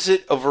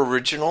opposite of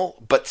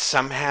original, but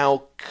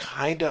somehow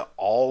kind of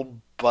all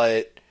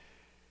but,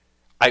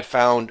 I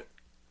found,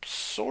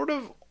 sort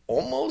of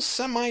almost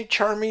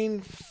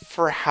semi-charming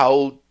for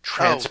how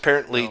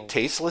transparently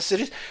tasteless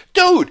it is.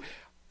 Dude,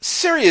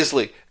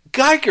 seriously,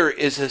 Geiger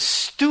is a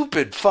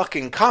stupid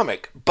fucking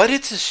comic, but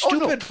it's a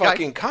stupid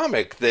fucking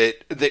comic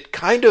that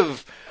kind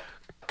of,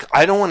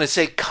 I don't want to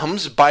say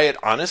comes by it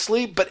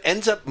honestly, but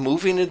ends up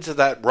moving into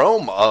that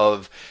realm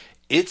of,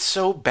 it's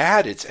so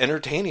bad it's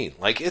entertaining.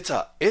 Like, it's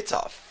a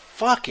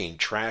fucking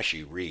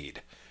trashy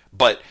read.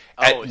 But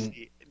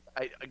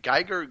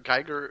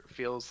Geiger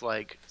feels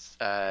like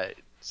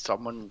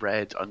someone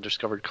read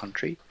Undiscovered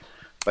Country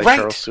by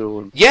Charles Soule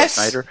and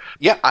Snyder.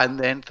 Yeah. And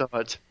then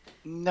thought,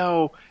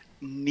 no,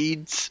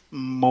 needs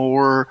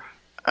more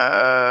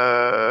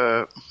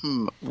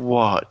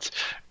what?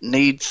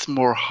 Needs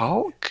more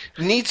Hulk?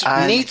 Needs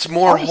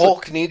more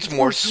Hulk, needs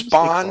more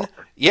Spawn.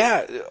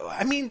 Yeah,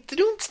 I mean, the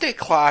Doomsday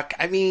Clock,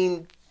 I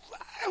mean,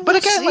 but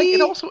again, like,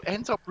 it also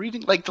ends up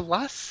reading, like, the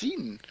last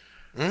scene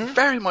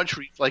very much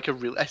reads like a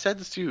real, I said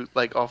this to you,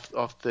 like, off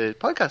the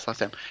podcast last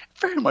time,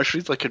 very much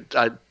reads like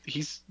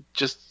he's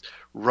just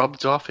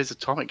rubbed off his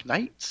Atomic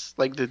Knights,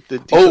 like the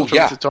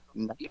Atomic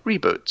Knight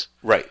reboot.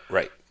 Right.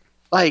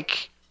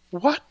 Like,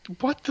 what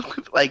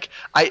the, like,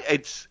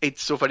 it's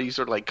so funny. You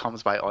sort of like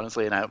comes by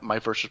honestly, and my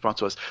first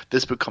response was,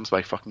 this book comes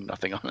by fucking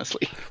nothing,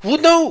 honestly. Well,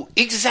 no,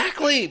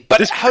 exactly. But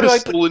this how do I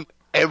stolen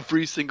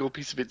every single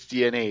piece of its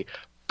DNA?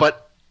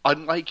 But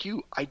unlike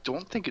you, I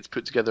don't think it's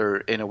put together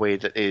in a way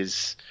that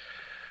is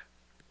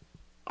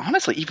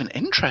honestly even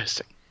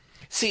interesting.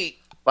 See,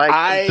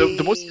 like,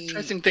 the most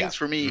interesting things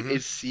for me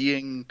is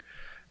seeing,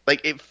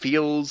 like, it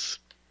feels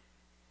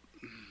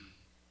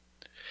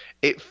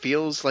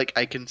like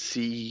I can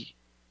see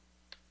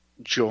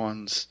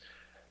John's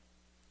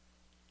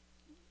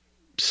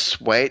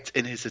sweat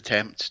in his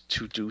attempt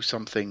to do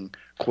something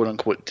quote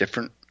unquote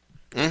different.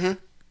 And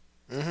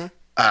for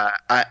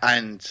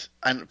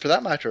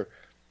that matter,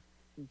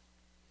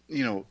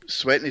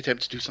 sweating the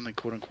attempt to do something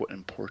quote unquote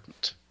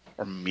important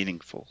or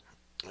meaningful.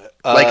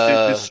 Like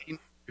the scene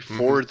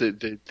before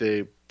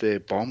the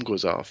bomb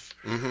goes off,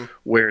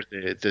 where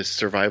the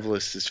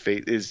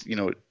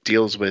survivalist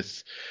deals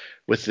with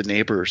the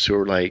neighbors who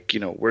are like,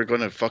 we're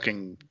gonna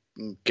fucking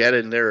get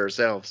in there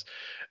ourselves.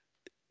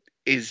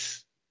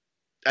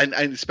 And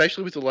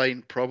especially with the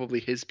line, probably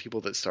his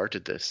people that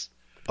started this.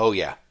 Oh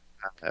yeah,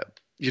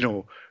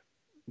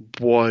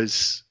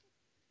 was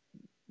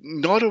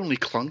not only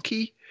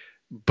clunky,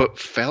 but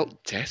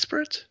felt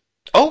desperate.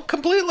 Oh,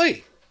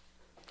 completely.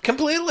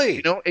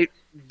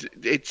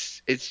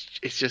 It's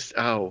just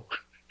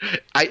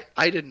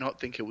I did not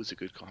think it was a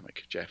good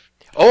comic, Jeff.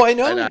 Oh, I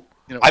know.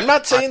 I'm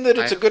not saying that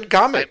it's a good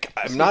comic.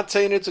 I'm not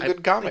saying it's a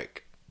good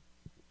comic.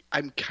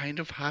 I'm kind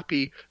of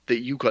happy that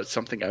you got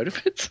something out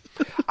of it.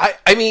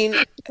 I mean,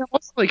 I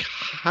was like,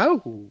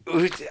 how?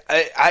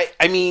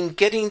 I mean,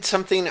 getting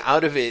something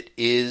out of it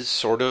is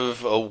sort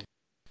of a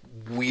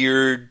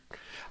weird.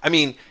 I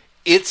mean,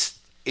 it's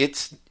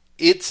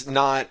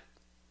not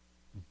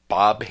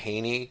Bob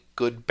Haney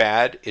good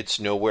bad. It's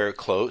nowhere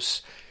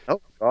close. Oh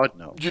God,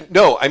 no.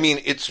 No, I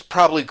mean it's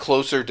probably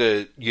closer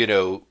to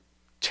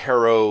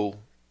Tarot,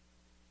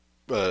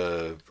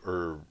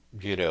 or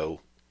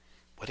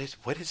what is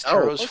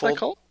Tarot's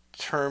full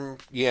term?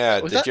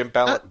 Yeah, the Jim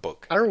Ballant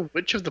book. Tarot,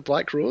 Witch of the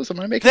Black Rose. Am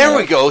I making? There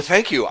we go.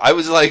 Thank you. I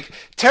was like,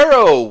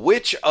 Tarot,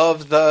 Witch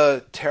of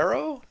the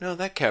Tarot. No,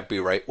 that can't be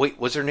right. Wait,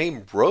 was her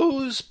name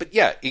Rose? But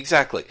yeah,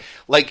 exactly.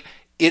 Like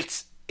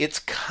it's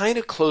kind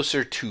of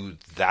closer to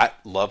that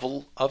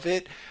level of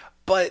it,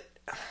 but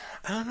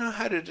I don't know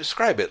how to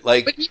describe it.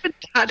 Like, but even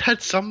that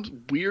had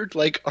some weird,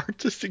 like,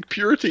 artistic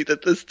purity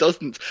that this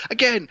doesn't.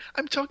 Again,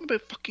 I'm talking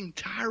about fucking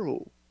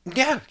Tarot.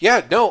 Yeah,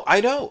 no,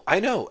 I know,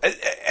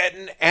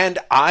 and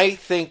I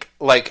think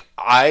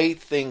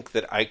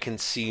that I can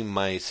see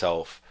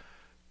myself.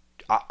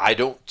 I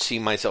don't see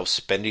myself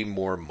spending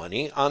more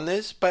money on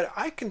this, but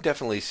I can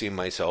definitely see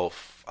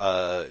myself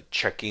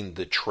checking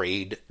the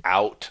trade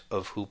out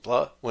of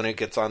Hoopla when it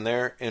gets on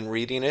there and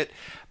reading it,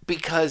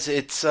 because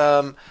it's.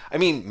 I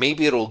mean,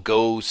 maybe it'll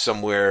go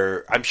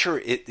somewhere. I'm sure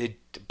it.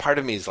 Part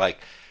of me is like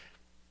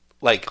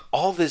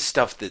all this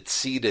stuff that's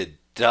seeded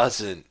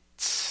doesn't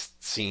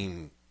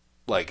seem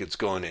like it's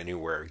going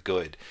anywhere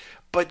good.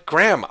 But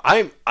Graham,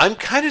 I'm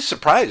kind of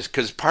surprised,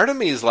 because part of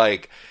me is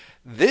like,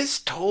 this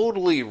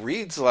totally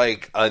reads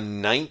like a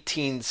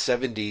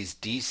 1970s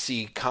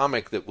DC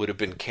comic that would have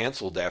been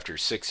canceled after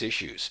 6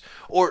 issues,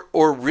 or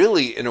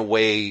really in a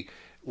way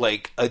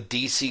like a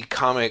DC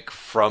comic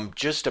from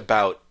just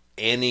about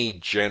any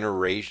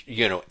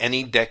generation,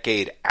 any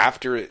decade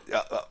after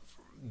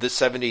the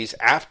 70s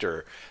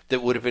after,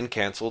 that would have been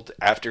canceled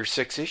after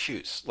 6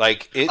 issues.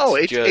 Like, it's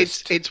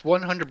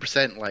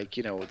 100% like,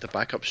 the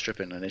backup strip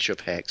in an issue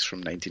of Hex from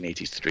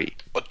 1983.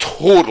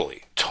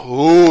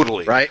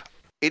 Totally. Right?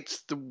 It's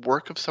the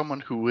work of someone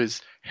who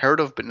has heard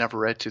of but never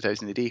read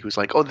 2000 AD, who's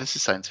like, oh, this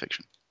is science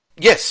fiction.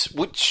 Yes,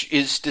 which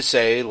is to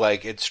say,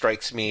 like, it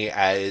strikes me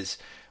as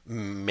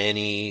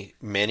many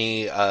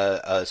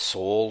a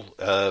soul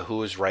who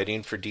was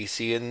writing for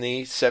DC in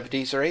the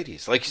 70s or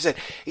 80s. Like you said,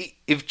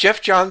 if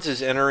Jeff Johns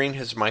is entering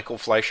his Michael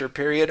Fleischer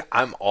period,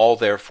 I'm all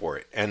there for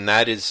it. And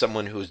that is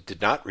someone who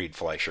did not read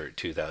Fleischer at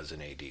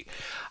 2000 AD.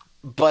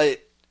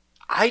 But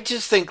I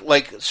just think,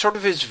 like, sort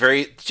of is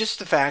just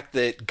the fact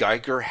that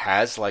Geiger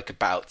has like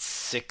about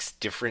 6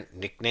 different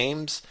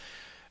nicknames.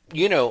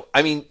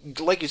 I mean,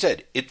 like you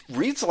said, it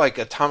reads like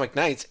Atomic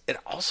Knights. It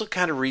also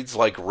kind of reads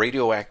like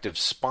Radioactive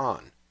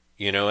Spawn.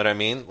 You know what I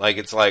mean? Like,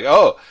 it's like,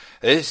 oh,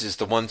 this is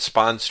the one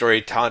Spawn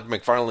story Todd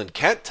McFarlane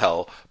can't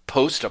tell,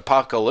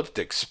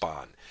 post-apocalyptic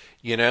Spawn.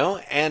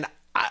 And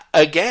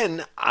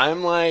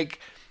I'm like,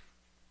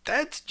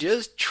 that's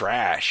just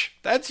trash.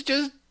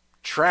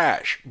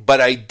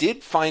 But I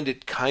did find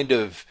it kind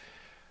of,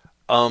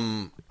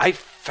 I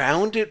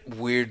found it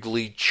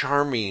weirdly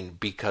charming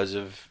because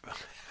of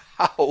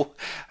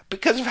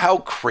how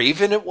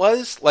craven it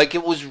was. Like,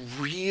 it was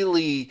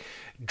really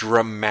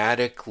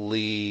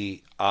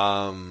dramatically,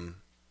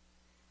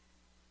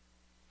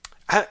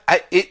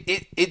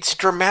 it's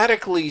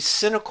dramatically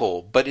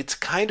cynical, but it's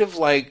kind of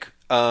like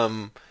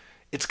when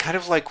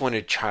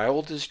a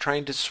child is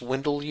trying to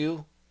swindle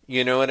you.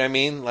 You know what I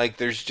mean? Like,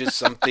 there's just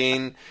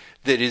something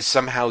that is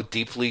somehow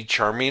deeply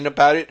charming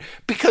about it,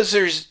 because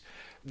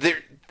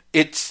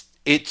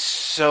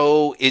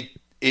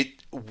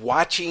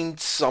watching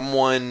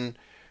someone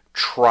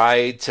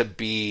try to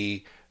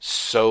be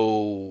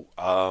so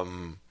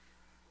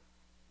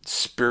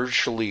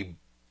spiritually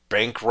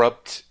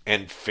bankrupt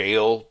and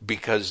fail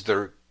because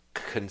their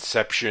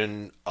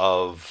conception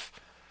of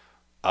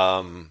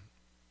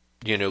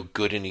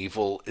good and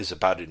evil is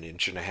about 1.5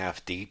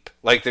 inches deep.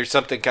 Like, there's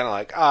something kind of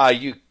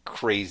like, you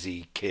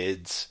crazy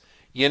kids.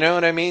 You know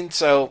what I mean?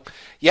 So,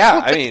 yeah,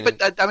 well,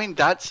 I mean,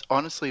 that's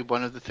honestly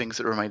one of the things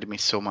that reminded me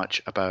so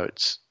much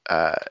about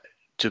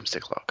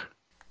Doomsday Clock.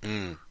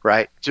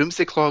 Right?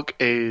 Doomsday Clock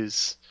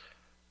is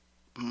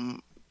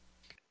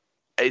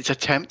it's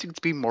attempting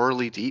to be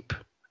morally deep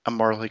and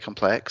morally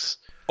complex.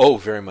 Oh,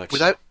 very much.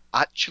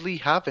 actually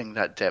having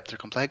that depth or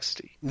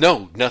complexity.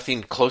 No,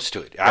 nothing close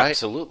to it. Right?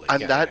 Absolutely.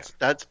 And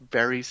that's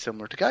very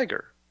similar to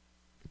Geiger.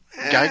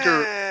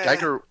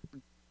 Geiger.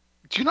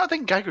 Do you not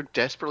think Geiger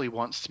desperately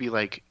wants to be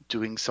like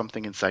doing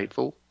something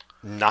insightful?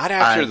 Not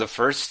after the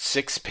first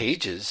 6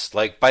 pages.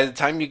 Like, by the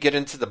time you get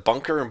into the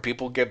bunker and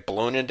people get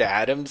blown into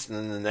atoms, and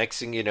then the next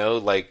thing you know,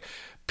 like,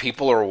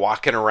 people are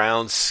walking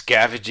around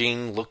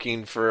scavenging,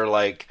 looking for,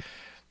 like,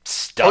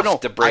 stuff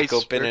to break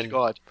open. And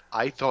God,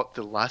 I thought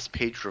the last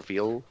page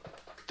reveal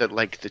that,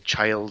 like, the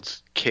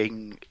child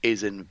king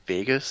is in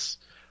Vegas,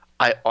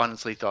 I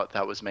honestly thought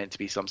that was meant to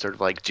be some sort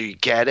of, like, do you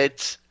get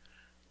it?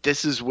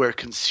 This is where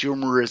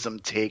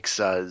consumerism takes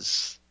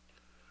us.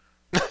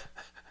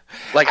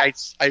 Like I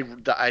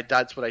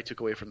that's what I took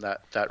away from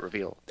that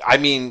reveal. I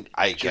mean,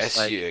 I Just guess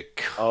like, you.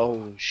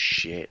 Oh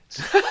shit.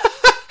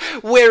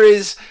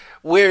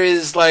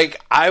 Whereas,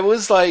 like, I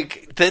was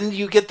like, then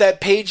you get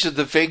that page of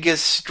the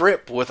Vegas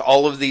Strip with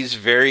all of these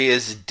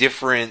various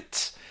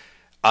different.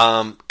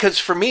 Because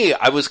for me,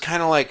 I was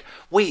kind of like,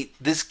 wait,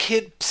 this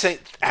kid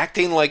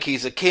acting like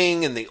he's a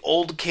king and the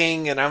old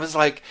king, and I was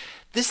like,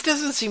 this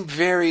doesn't seem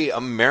very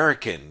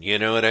American, you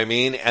know what I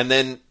mean? And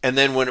then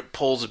when it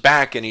pulls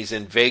back and he's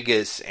in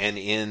Vegas and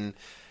in,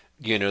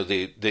 you know,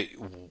 the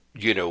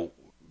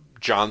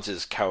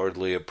Johns'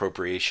 cowardly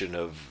appropriation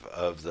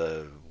of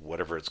the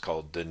whatever it's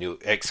called, the new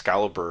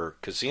Excalibur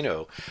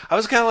casino, I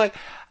was kind of like,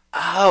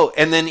 oh,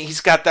 and then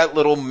he's got that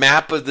little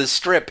map of the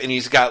Strip, and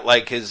he's got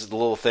like his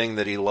little thing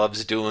that he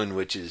loves doing,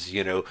 which is,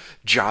 you know,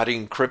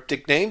 jotting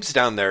cryptic names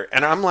down there.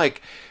 And I'm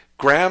like,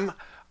 Graham,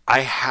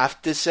 I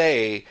have to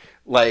say,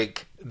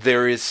 like,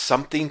 there is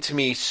something to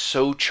me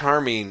so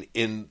charming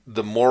in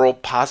the moral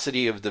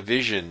paucity of the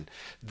vision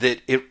that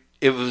it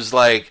was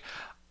like,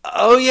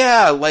 oh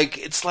yeah, like,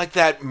 it's like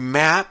that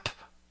map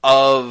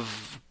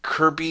of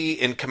Kirby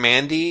and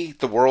Commandy,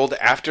 the world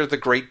after the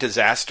Great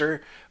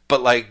Disaster,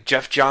 but like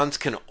Geoff Johns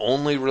can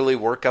only really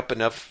work up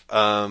enough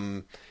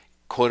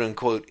quote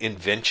unquote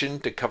invention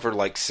to cover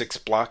like 6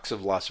 blocks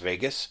of Las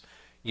Vegas.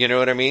 You know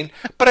what I mean?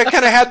 But I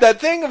kind of had that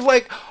thing of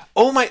like,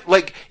 oh my,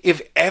 like,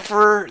 if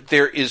ever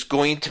there is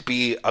going to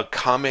be a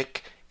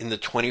comic in the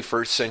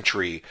 21st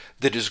century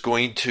that is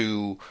going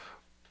to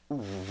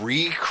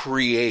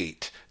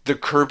recreate the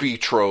Kirby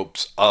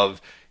tropes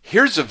of,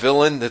 here's a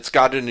villain that's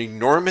got an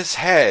enormous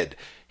head,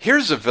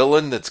 here's a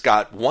villain that's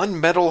got one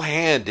metal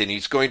hand and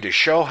he's going to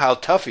show how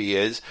tough he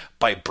is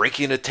by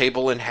breaking a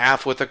table in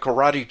half with a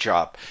karate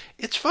chop,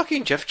 it's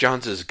fucking Geoff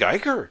Johns'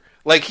 Geiger.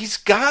 Like, he's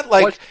got,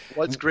 like...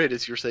 What's great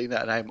is you're saying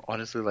that, and I'm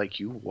honestly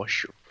like, you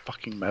wash your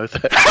fucking mouth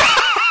out.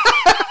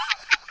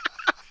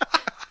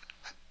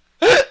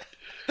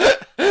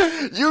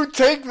 You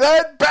take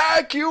that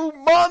back, you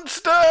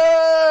monster!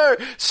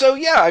 So,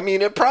 yeah, I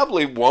mean, it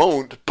probably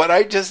won't, but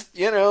I just,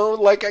 you know,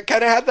 like, I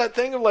kind of had that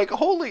thing of, like,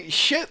 holy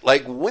shit,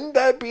 like, wouldn't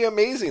that be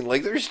amazing?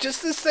 Like, there's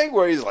just this thing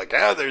where he's like,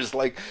 there's,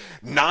 like,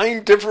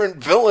 9 different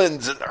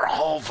villains, and they're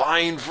all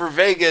vying for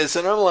Vegas,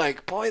 and I'm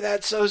like, boy,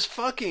 that's so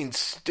fucking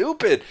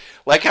stupid.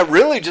 Like, I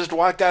really just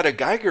walked out of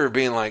Geiger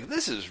being like,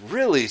 this is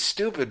really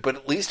stupid, but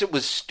at least it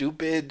was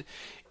stupid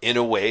in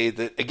a way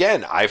that,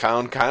 again, I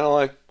found kind of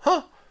like,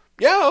 huh.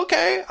 Yeah,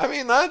 okay. I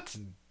mean, that's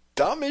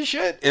dumb as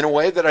shit in a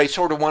way that I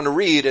sort of want to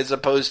read, as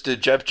opposed to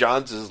Geoff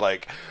Johns is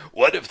like,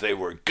 what if they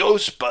were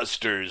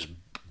Ghostbusters,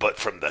 but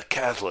from the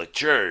Catholic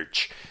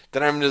Church?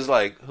 Then I'm just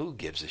like, who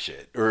gives a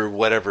shit? Or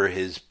whatever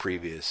his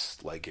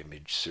previous, like,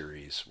 Image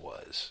series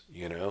was,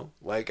 you know?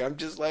 Like, I'm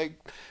just like,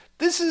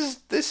 this,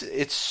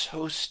 it's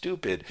so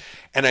stupid.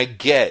 And I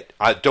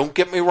don't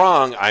get me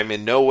wrong, I'm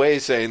in no way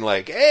saying,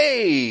 like,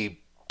 hey,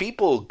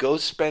 people, go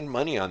spend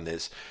money on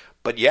this.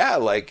 But yeah,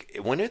 like,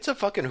 when it's a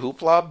fucking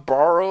Hoopla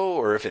borrow,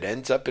 or if it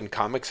ends up in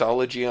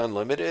Comixology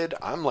Unlimited,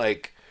 I'm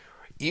like,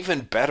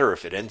 even better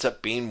if it ends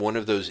up being one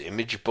of those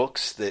Image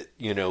books that,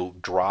 you know,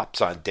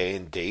 drops on day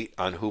and date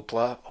on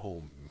Hoopla.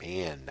 Oh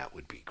man, that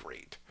would be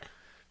great.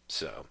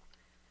 So,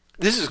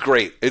 this is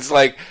great. It's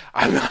like,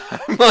 I'm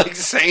like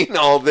saying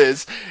all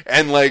this,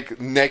 and like,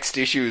 next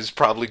issue is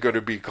probably going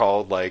to be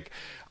called, like,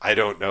 I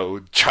don't know,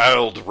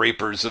 Child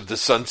Rapers of the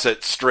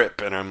Sunset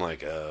Strip, and I'm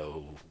like,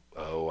 oh,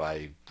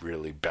 I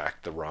really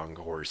backed the wrong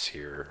horse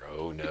here.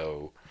 Oh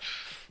no.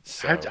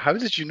 So. How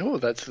did you know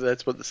that's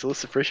what the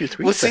solicit for issue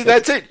 3 Well, see,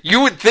 that's it.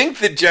 You would think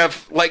that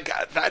Jeff, like,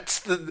 that's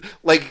the,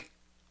 like,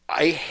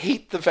 I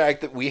hate the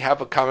fact that we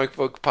have a comic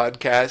book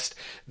podcast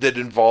that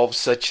involves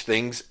such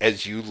things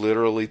as you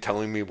literally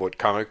telling me what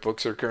comic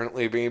books are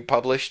currently being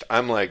published.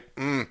 I'm like,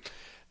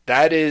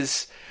 that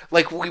is...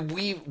 Like,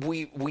 we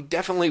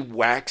definitely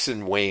wax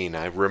and wane.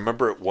 I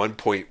remember at one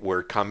point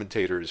where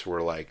commentators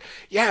were like,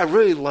 yeah, I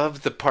really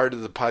love the part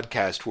of the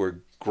podcast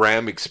where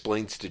Graham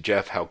explains to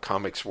Jeff how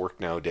comics work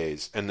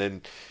nowadays. And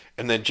then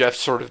Jeff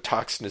sort of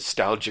talks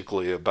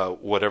nostalgically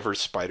about whatever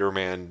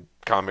Spider-Man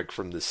comic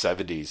from the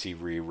 70s he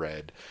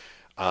reread.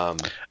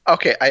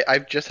 Okay, I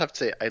just have to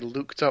say, I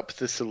looked up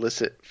the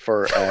solicit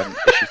for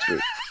issue 3.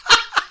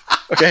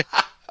 Okay?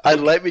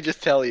 Let me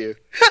just tell you,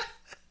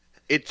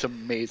 it's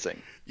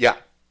amazing. Yeah.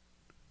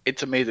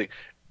 It's amazing.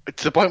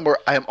 to the point where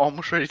I am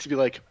almost ready to be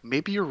like,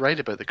 maybe you're right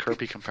about the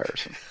Kirby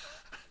comparison.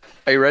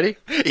 Are you ready?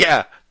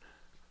 Yeah.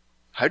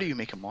 How do you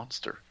make a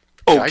monster?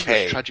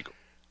 Okay.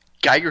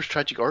 Geiger's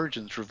tragic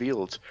origins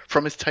revealed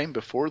from his time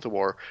before the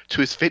war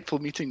to his fateful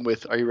meeting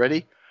with, are you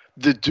ready?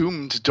 The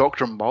doomed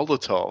Dr.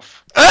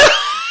 Molotov.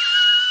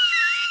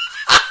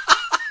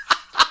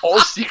 All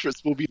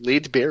secrets will be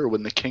laid bare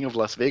when the King of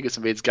Las Vegas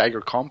invades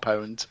Geiger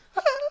compound.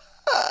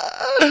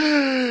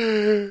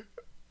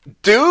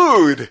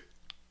 Dude!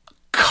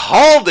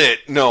 Called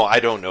it! No, I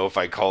don't know if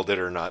I called it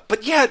or not.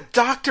 But yeah,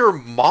 Dr.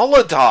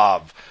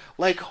 Molotov.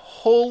 Like,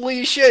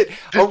 holy shit.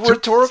 A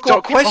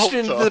rhetorical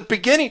question at the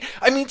beginning.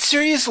 I mean,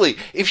 seriously,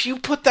 if you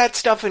put that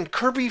stuff in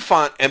Kirby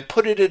font and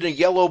put it in a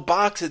yellow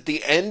box at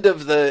the end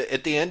of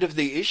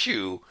the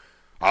issue,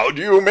 how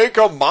do you make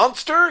a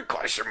monster?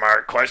 Question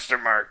mark,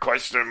 question mark,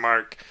 question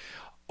mark.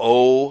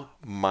 Oh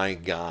my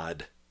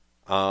god.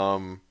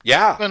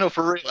 Yeah. No,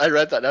 for real. I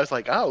read that and I was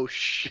like, oh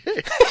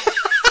shit.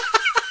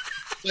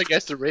 I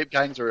guess the rape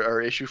gangs are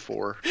issue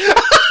 4.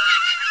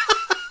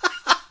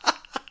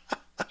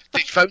 They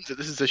found it.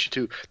 This is issue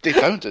 2. They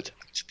found it.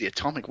 It's the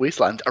Atomic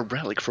Wasteland, a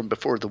relic from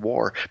before the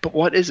war. But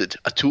what is it?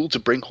 A tool to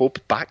bring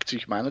hope back to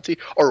humanity,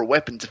 or a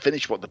weapon to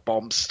finish what the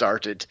bombs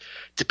started?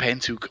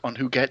 Depends on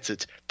who gets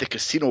it. The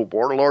casino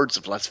warlords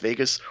of Las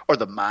Vegas, or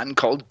the man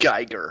called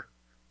Geiger.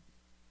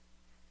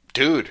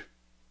 Dude,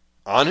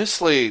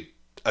 honestly,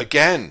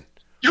 again,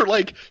 you're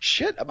like,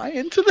 shit, am I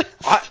into this?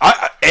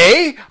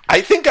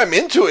 I think I'm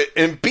into it.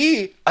 And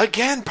B,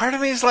 again, part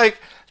of me is like,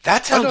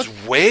 that sounds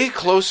way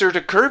closer to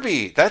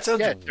Kirby. That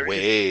sounds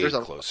way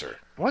closer.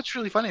 What's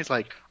really funny is,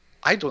 like,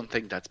 I don't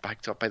think that's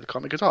backed up by the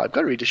comic at all. I've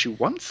got to read issue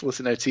 1 to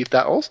listen out, see if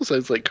that also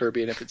sounds like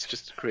Kirby and if it's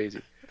just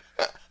crazy.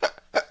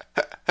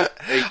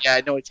 Yeah,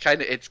 no,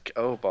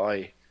 oh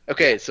boy.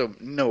 Okay, so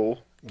no.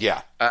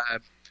 Yeah.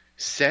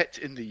 Set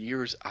in the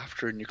years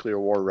after a nuclear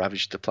war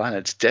ravaged the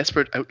planet,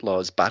 desperate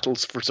outlaws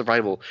battles for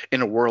survival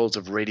in a world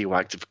of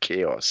radioactive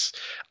chaos.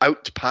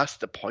 Out past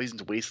the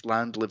poisoned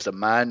wasteland lives a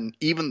man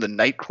even the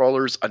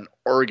Nightcrawlers and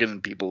Oregon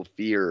people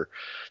fear.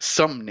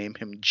 Some name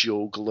him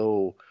Joe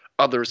Glow.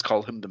 Others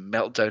call him the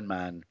Meltdown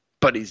Man.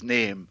 But his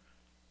name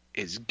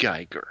is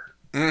Geiger.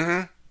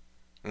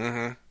 Mm-hmm.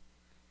 Mm-hmm.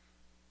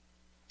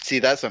 See,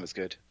 that sounds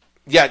good.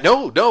 Yeah,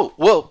 no.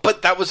 Well,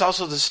 but that was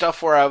also the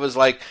stuff where I was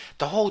like,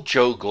 the whole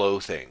Joe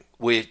Glow thing,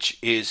 which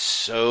is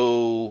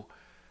so,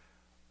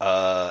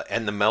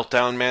 and the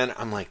Meltdown Man,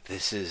 I'm like,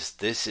 this is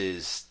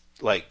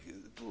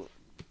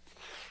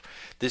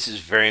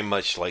very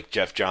much like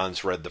Jeff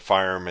Johns read The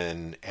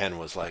Fireman and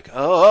was like,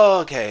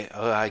 oh okay,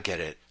 I get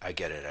it. I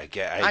can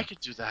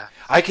do that.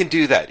 I can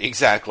do that,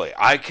 exactly.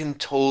 I can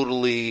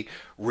totally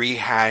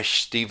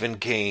rehash Stephen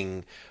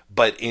King,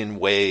 but in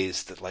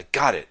ways that, like,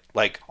 got it.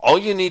 Like, all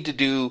you need to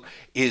do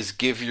is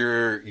give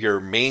your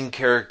main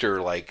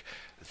character, like,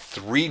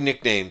 3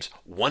 nicknames,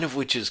 one of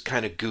which is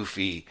kind of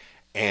goofy,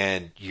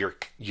 and you're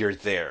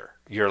there.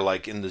 You're,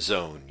 like, in the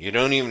zone. You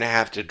don't even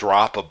have to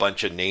drop a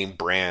bunch of name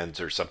brands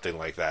or something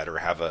like that, or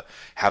have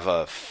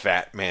a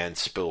fat man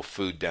spill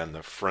food down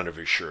the front of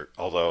his shirt,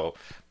 although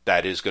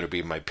that is going to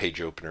be my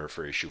page opener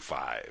for issue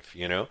 5,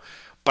 you know?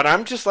 But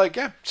I'm just like,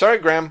 yeah, sorry,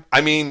 Graham.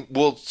 I mean,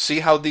 we'll see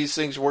how these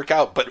things work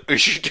out. But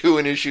issue 2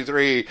 and issue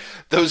 3,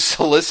 those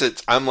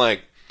solicits, I'm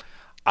like,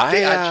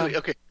 they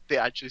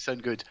actually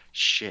sound good.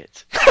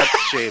 Shit. That's a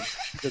shame,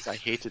 because I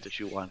hated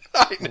issue 1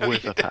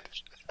 with a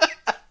passion.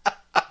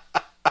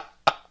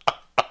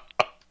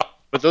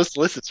 But those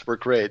solicits were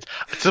great.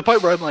 To the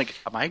point where I'm like,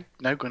 am I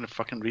now going to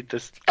fucking read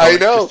this? I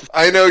know.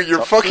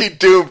 You're fucking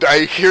doomed.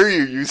 I hear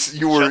you.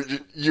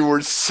 You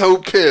were so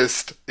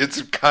pissed.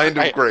 It's kind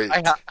of great.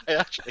 I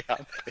actually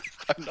am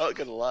pissed. I'm not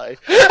going to lie.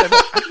 I'm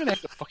going to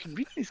have to fucking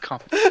read these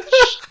comics.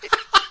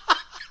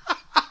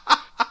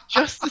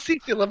 Just to see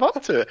if they live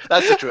up to it.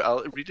 That's the truth.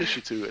 I'll read issue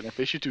 2, and if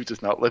issue 2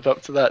 does not live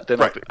up to that, then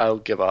right. I'll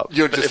give up.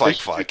 You're just like,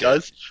 fuck it.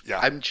 Does, yeah.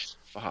 I'm just...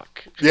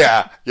 Fuck.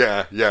 Yeah,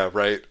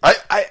 right.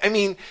 I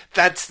mean,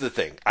 that's the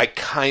thing. I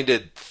kind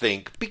of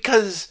think,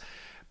 because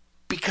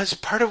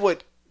part of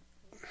what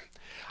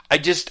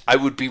I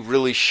would be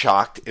really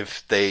shocked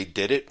if they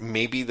did it.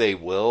 Maybe they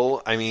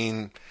will. I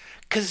mean,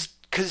 because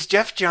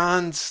Jeff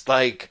Johns,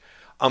 like,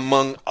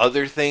 among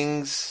other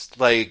things,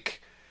 like,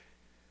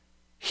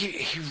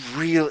 he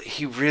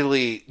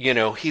really, you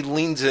know, he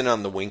leans in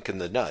on the wink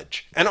and the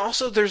nudge. And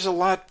also there's a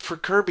lot for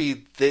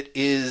Kirby that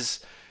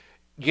is,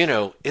 you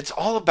know, it's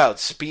all about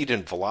speed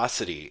and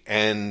velocity,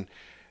 and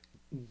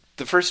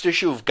the first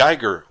issue of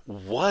Geiger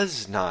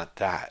was not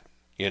that,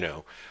 you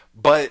know.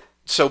 But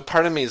so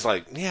part of me is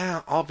like,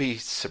 yeah, I'll be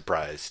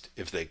surprised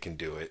if they can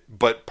do it.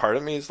 But part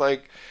of me is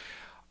like,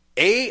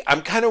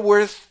 I'm kind of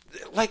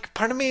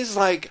part of me is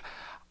like,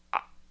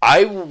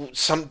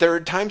 there are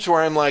times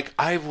where I'm like,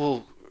 I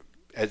will,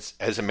 as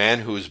a man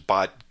who has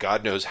bought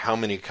God knows how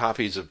many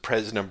copies of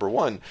Prez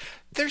 #1,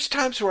 there's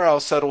times where I'll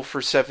settle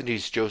for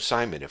 70s Joe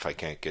Simon if I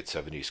can't get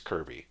 70s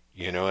Kirby.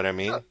 You know what I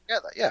mean?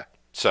 Yeah.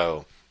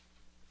 So,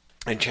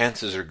 and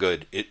chances are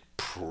good, it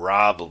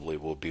probably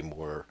will be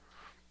more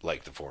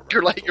like the former.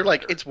 You're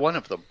like, it's one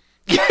of them.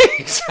 Yeah,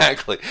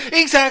 exactly.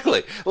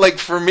 Like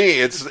for me,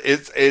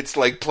 it's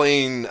like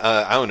playing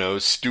I don't know,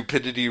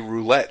 stupidity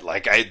roulette.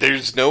 Like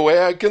there's no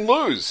way I can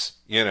lose.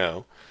 You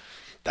know,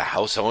 the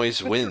house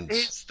always wins. There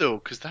is though,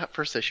 because that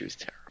first issue is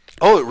terrible.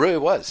 Oh, it really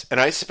was, and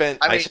I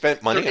spent money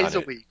on it. There is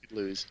a way you could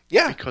lose.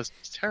 Yeah, because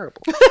it's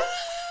terrible.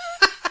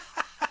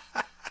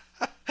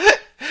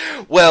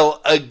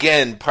 Well,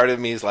 again, part of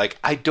me is like,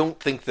 I don't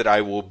think that I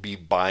will be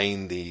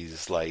buying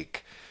these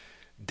like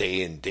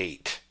day and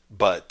date.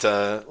 But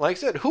like I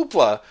said,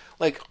 Hoopla,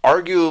 like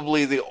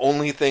arguably the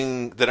only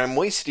thing that I'm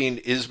wasting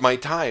is my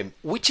time,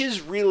 which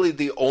is really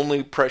the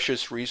only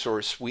precious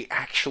resource we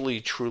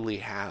actually truly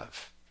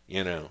have,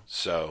 you know.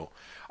 So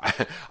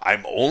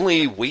I'm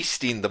only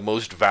wasting the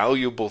most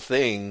valuable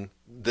thing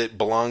that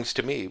belongs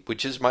to me,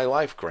 which is my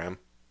life, Graham.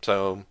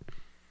 So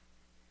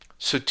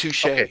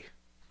touche. Okay.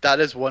 That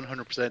is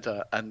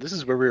 100%, and this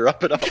is where we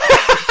wrap it up.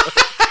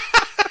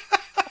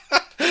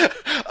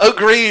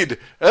 Agreed.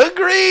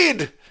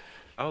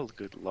 Oh,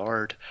 good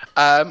Lord.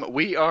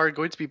 We are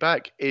going to be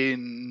back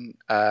in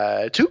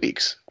 2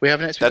 weeks. We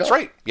have next week. That's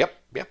right. Yep.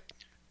 We're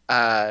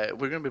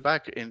going to be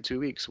back in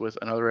 2 weeks with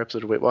another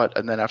episode of Wait What,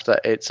 and then after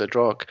that, it's a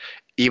Drock.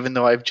 Even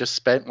though I've just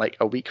spent like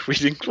a week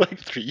reading like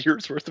 3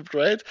 years worth of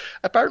Dread,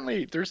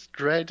 apparently there's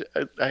Dread.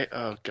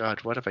 Oh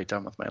God, what have I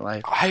done with my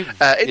life?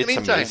 In the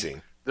meantime,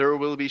 amazing. There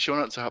will be show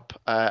notes up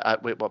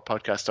at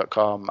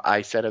waitwhatpodcast.com.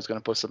 I said I was going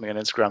to post something on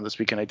Instagram this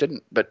week, and I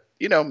didn't. But,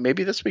 you know,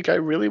 maybe this week I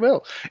really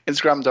will.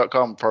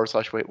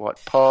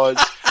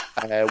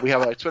 Instagram.com/waitwhatpods. We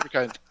have our Twitter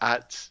account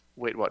at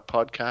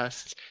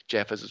waitwhatpodcasts.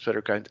 Jeff has a Twitter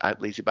account at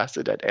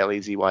lazybastard at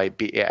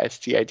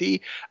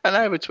LAZYBASTID. And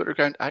I have a Twitter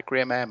account at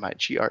Graham M at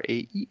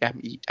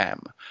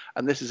GRAEMEM.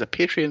 And this is a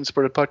Patreon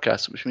supported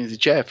podcast, which means that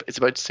Jeff is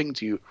about to sing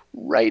to you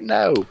right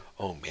now.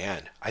 Oh,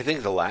 man. I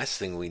think the last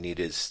thing we need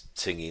is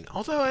singing.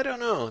 Although, I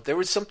don't know. There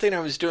was something I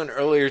was doing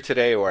earlier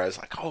today where I was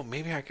like, oh,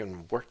 maybe I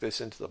can work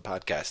this into the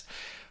podcast.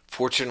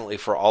 Fortunately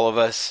for all of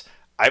us,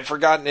 I've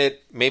forgotten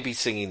it. Maybe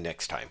singing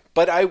next time.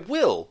 But I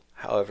will,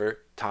 however,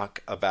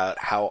 talk about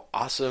how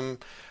awesome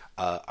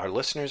our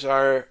listeners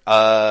are.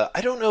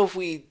 I don't know if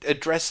we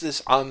addressed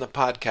this on the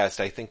podcast.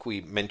 I think we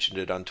mentioned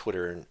it on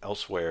Twitter and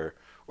elsewhere.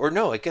 Or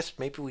no, I guess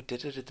maybe we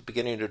did it at the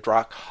beginning of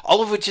Drock.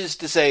 All of which is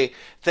to say,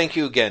 thank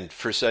you again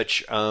for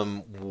such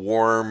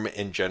warm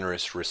and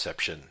generous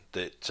reception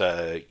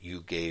that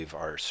you gave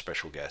our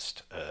special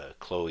guest,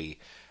 Chloe.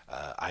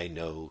 I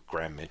know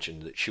Graham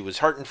mentioned that she was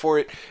heartened for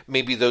it.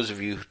 Maybe those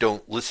of you who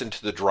don't listen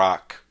to the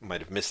Drock might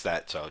have missed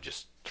that, so I'll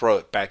just throw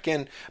it back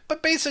in.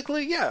 But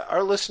basically, yeah,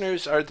 our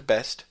listeners are the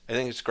best. I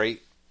think it's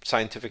great.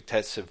 Scientific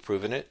tests have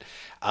proven it.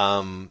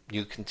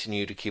 You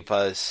continue to keep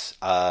us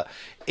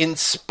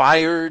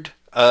inspired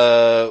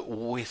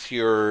with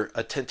your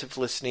attentive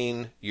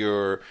listening,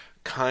 your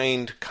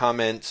kind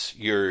comments,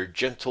 your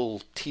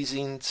gentle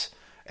teasings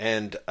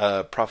and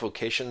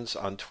provocations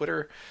on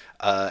Twitter.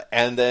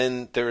 And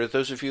then there are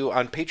those of you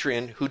on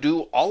Patreon who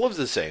do all of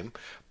the same,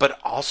 but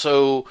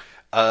also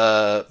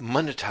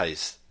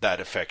monetize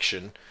that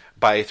affection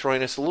by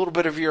throwing us a little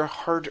bit of your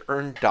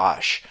hard-earned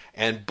dosh.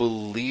 And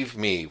believe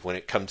me, when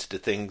it comes to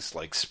things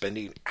like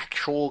spending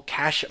actual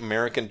cash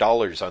American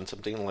dollars on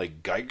something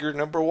like Geiger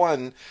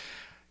 #1,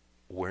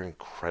 we're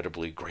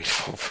incredibly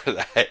grateful for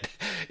that.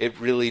 It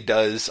really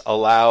does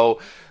allow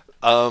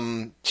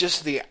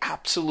just the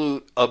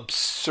absolute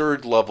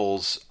absurd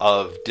levels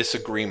of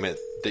disagreement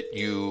that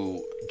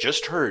you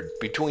just heard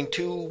between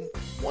two,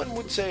 one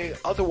would say,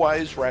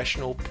 otherwise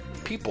rational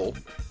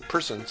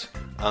persons,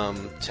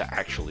 to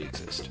actually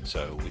exist.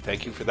 So we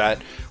thank you for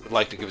that. We'd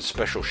like to give a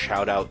special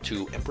shout out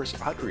to Empress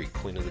Audrey,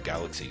 Queen of the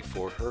Galaxy,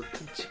 for her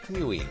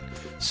continuing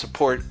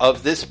support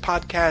of this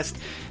podcast,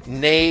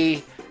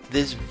 nay,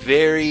 this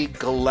very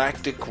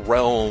galactic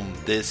realm,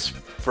 this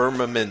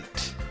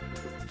firmament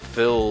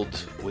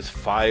filled with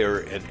fire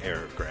and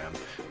air, Graham.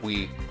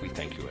 We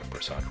thank you,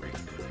 Empress Audrey.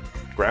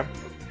 Graham?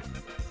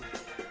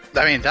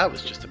 I mean, that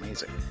was just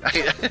amazing.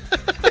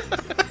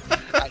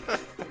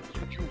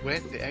 You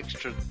went the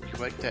extra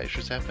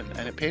step,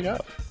 and it paid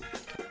off.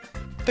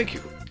 Thank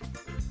you.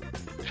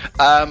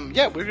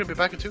 Yeah, we're going to be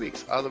back in 2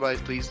 weeks. Otherwise,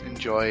 please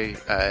enjoy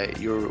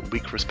your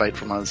week respite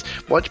from us.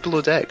 Watch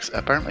Below Decks.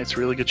 Apparently, it's a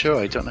really good show.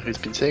 I don't know who's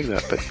been saying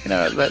that, but you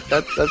know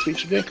that's what you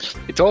should do.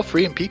 It's all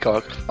free in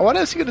Peacock. And what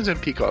else are you going to do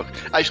in Peacock?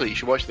 Actually, you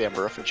should watch the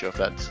Amber Ruffin show if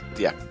that's...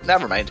 Yeah,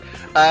 never mind.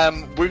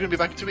 We're going to be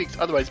back in 2 weeks.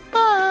 Otherwise,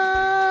 bye!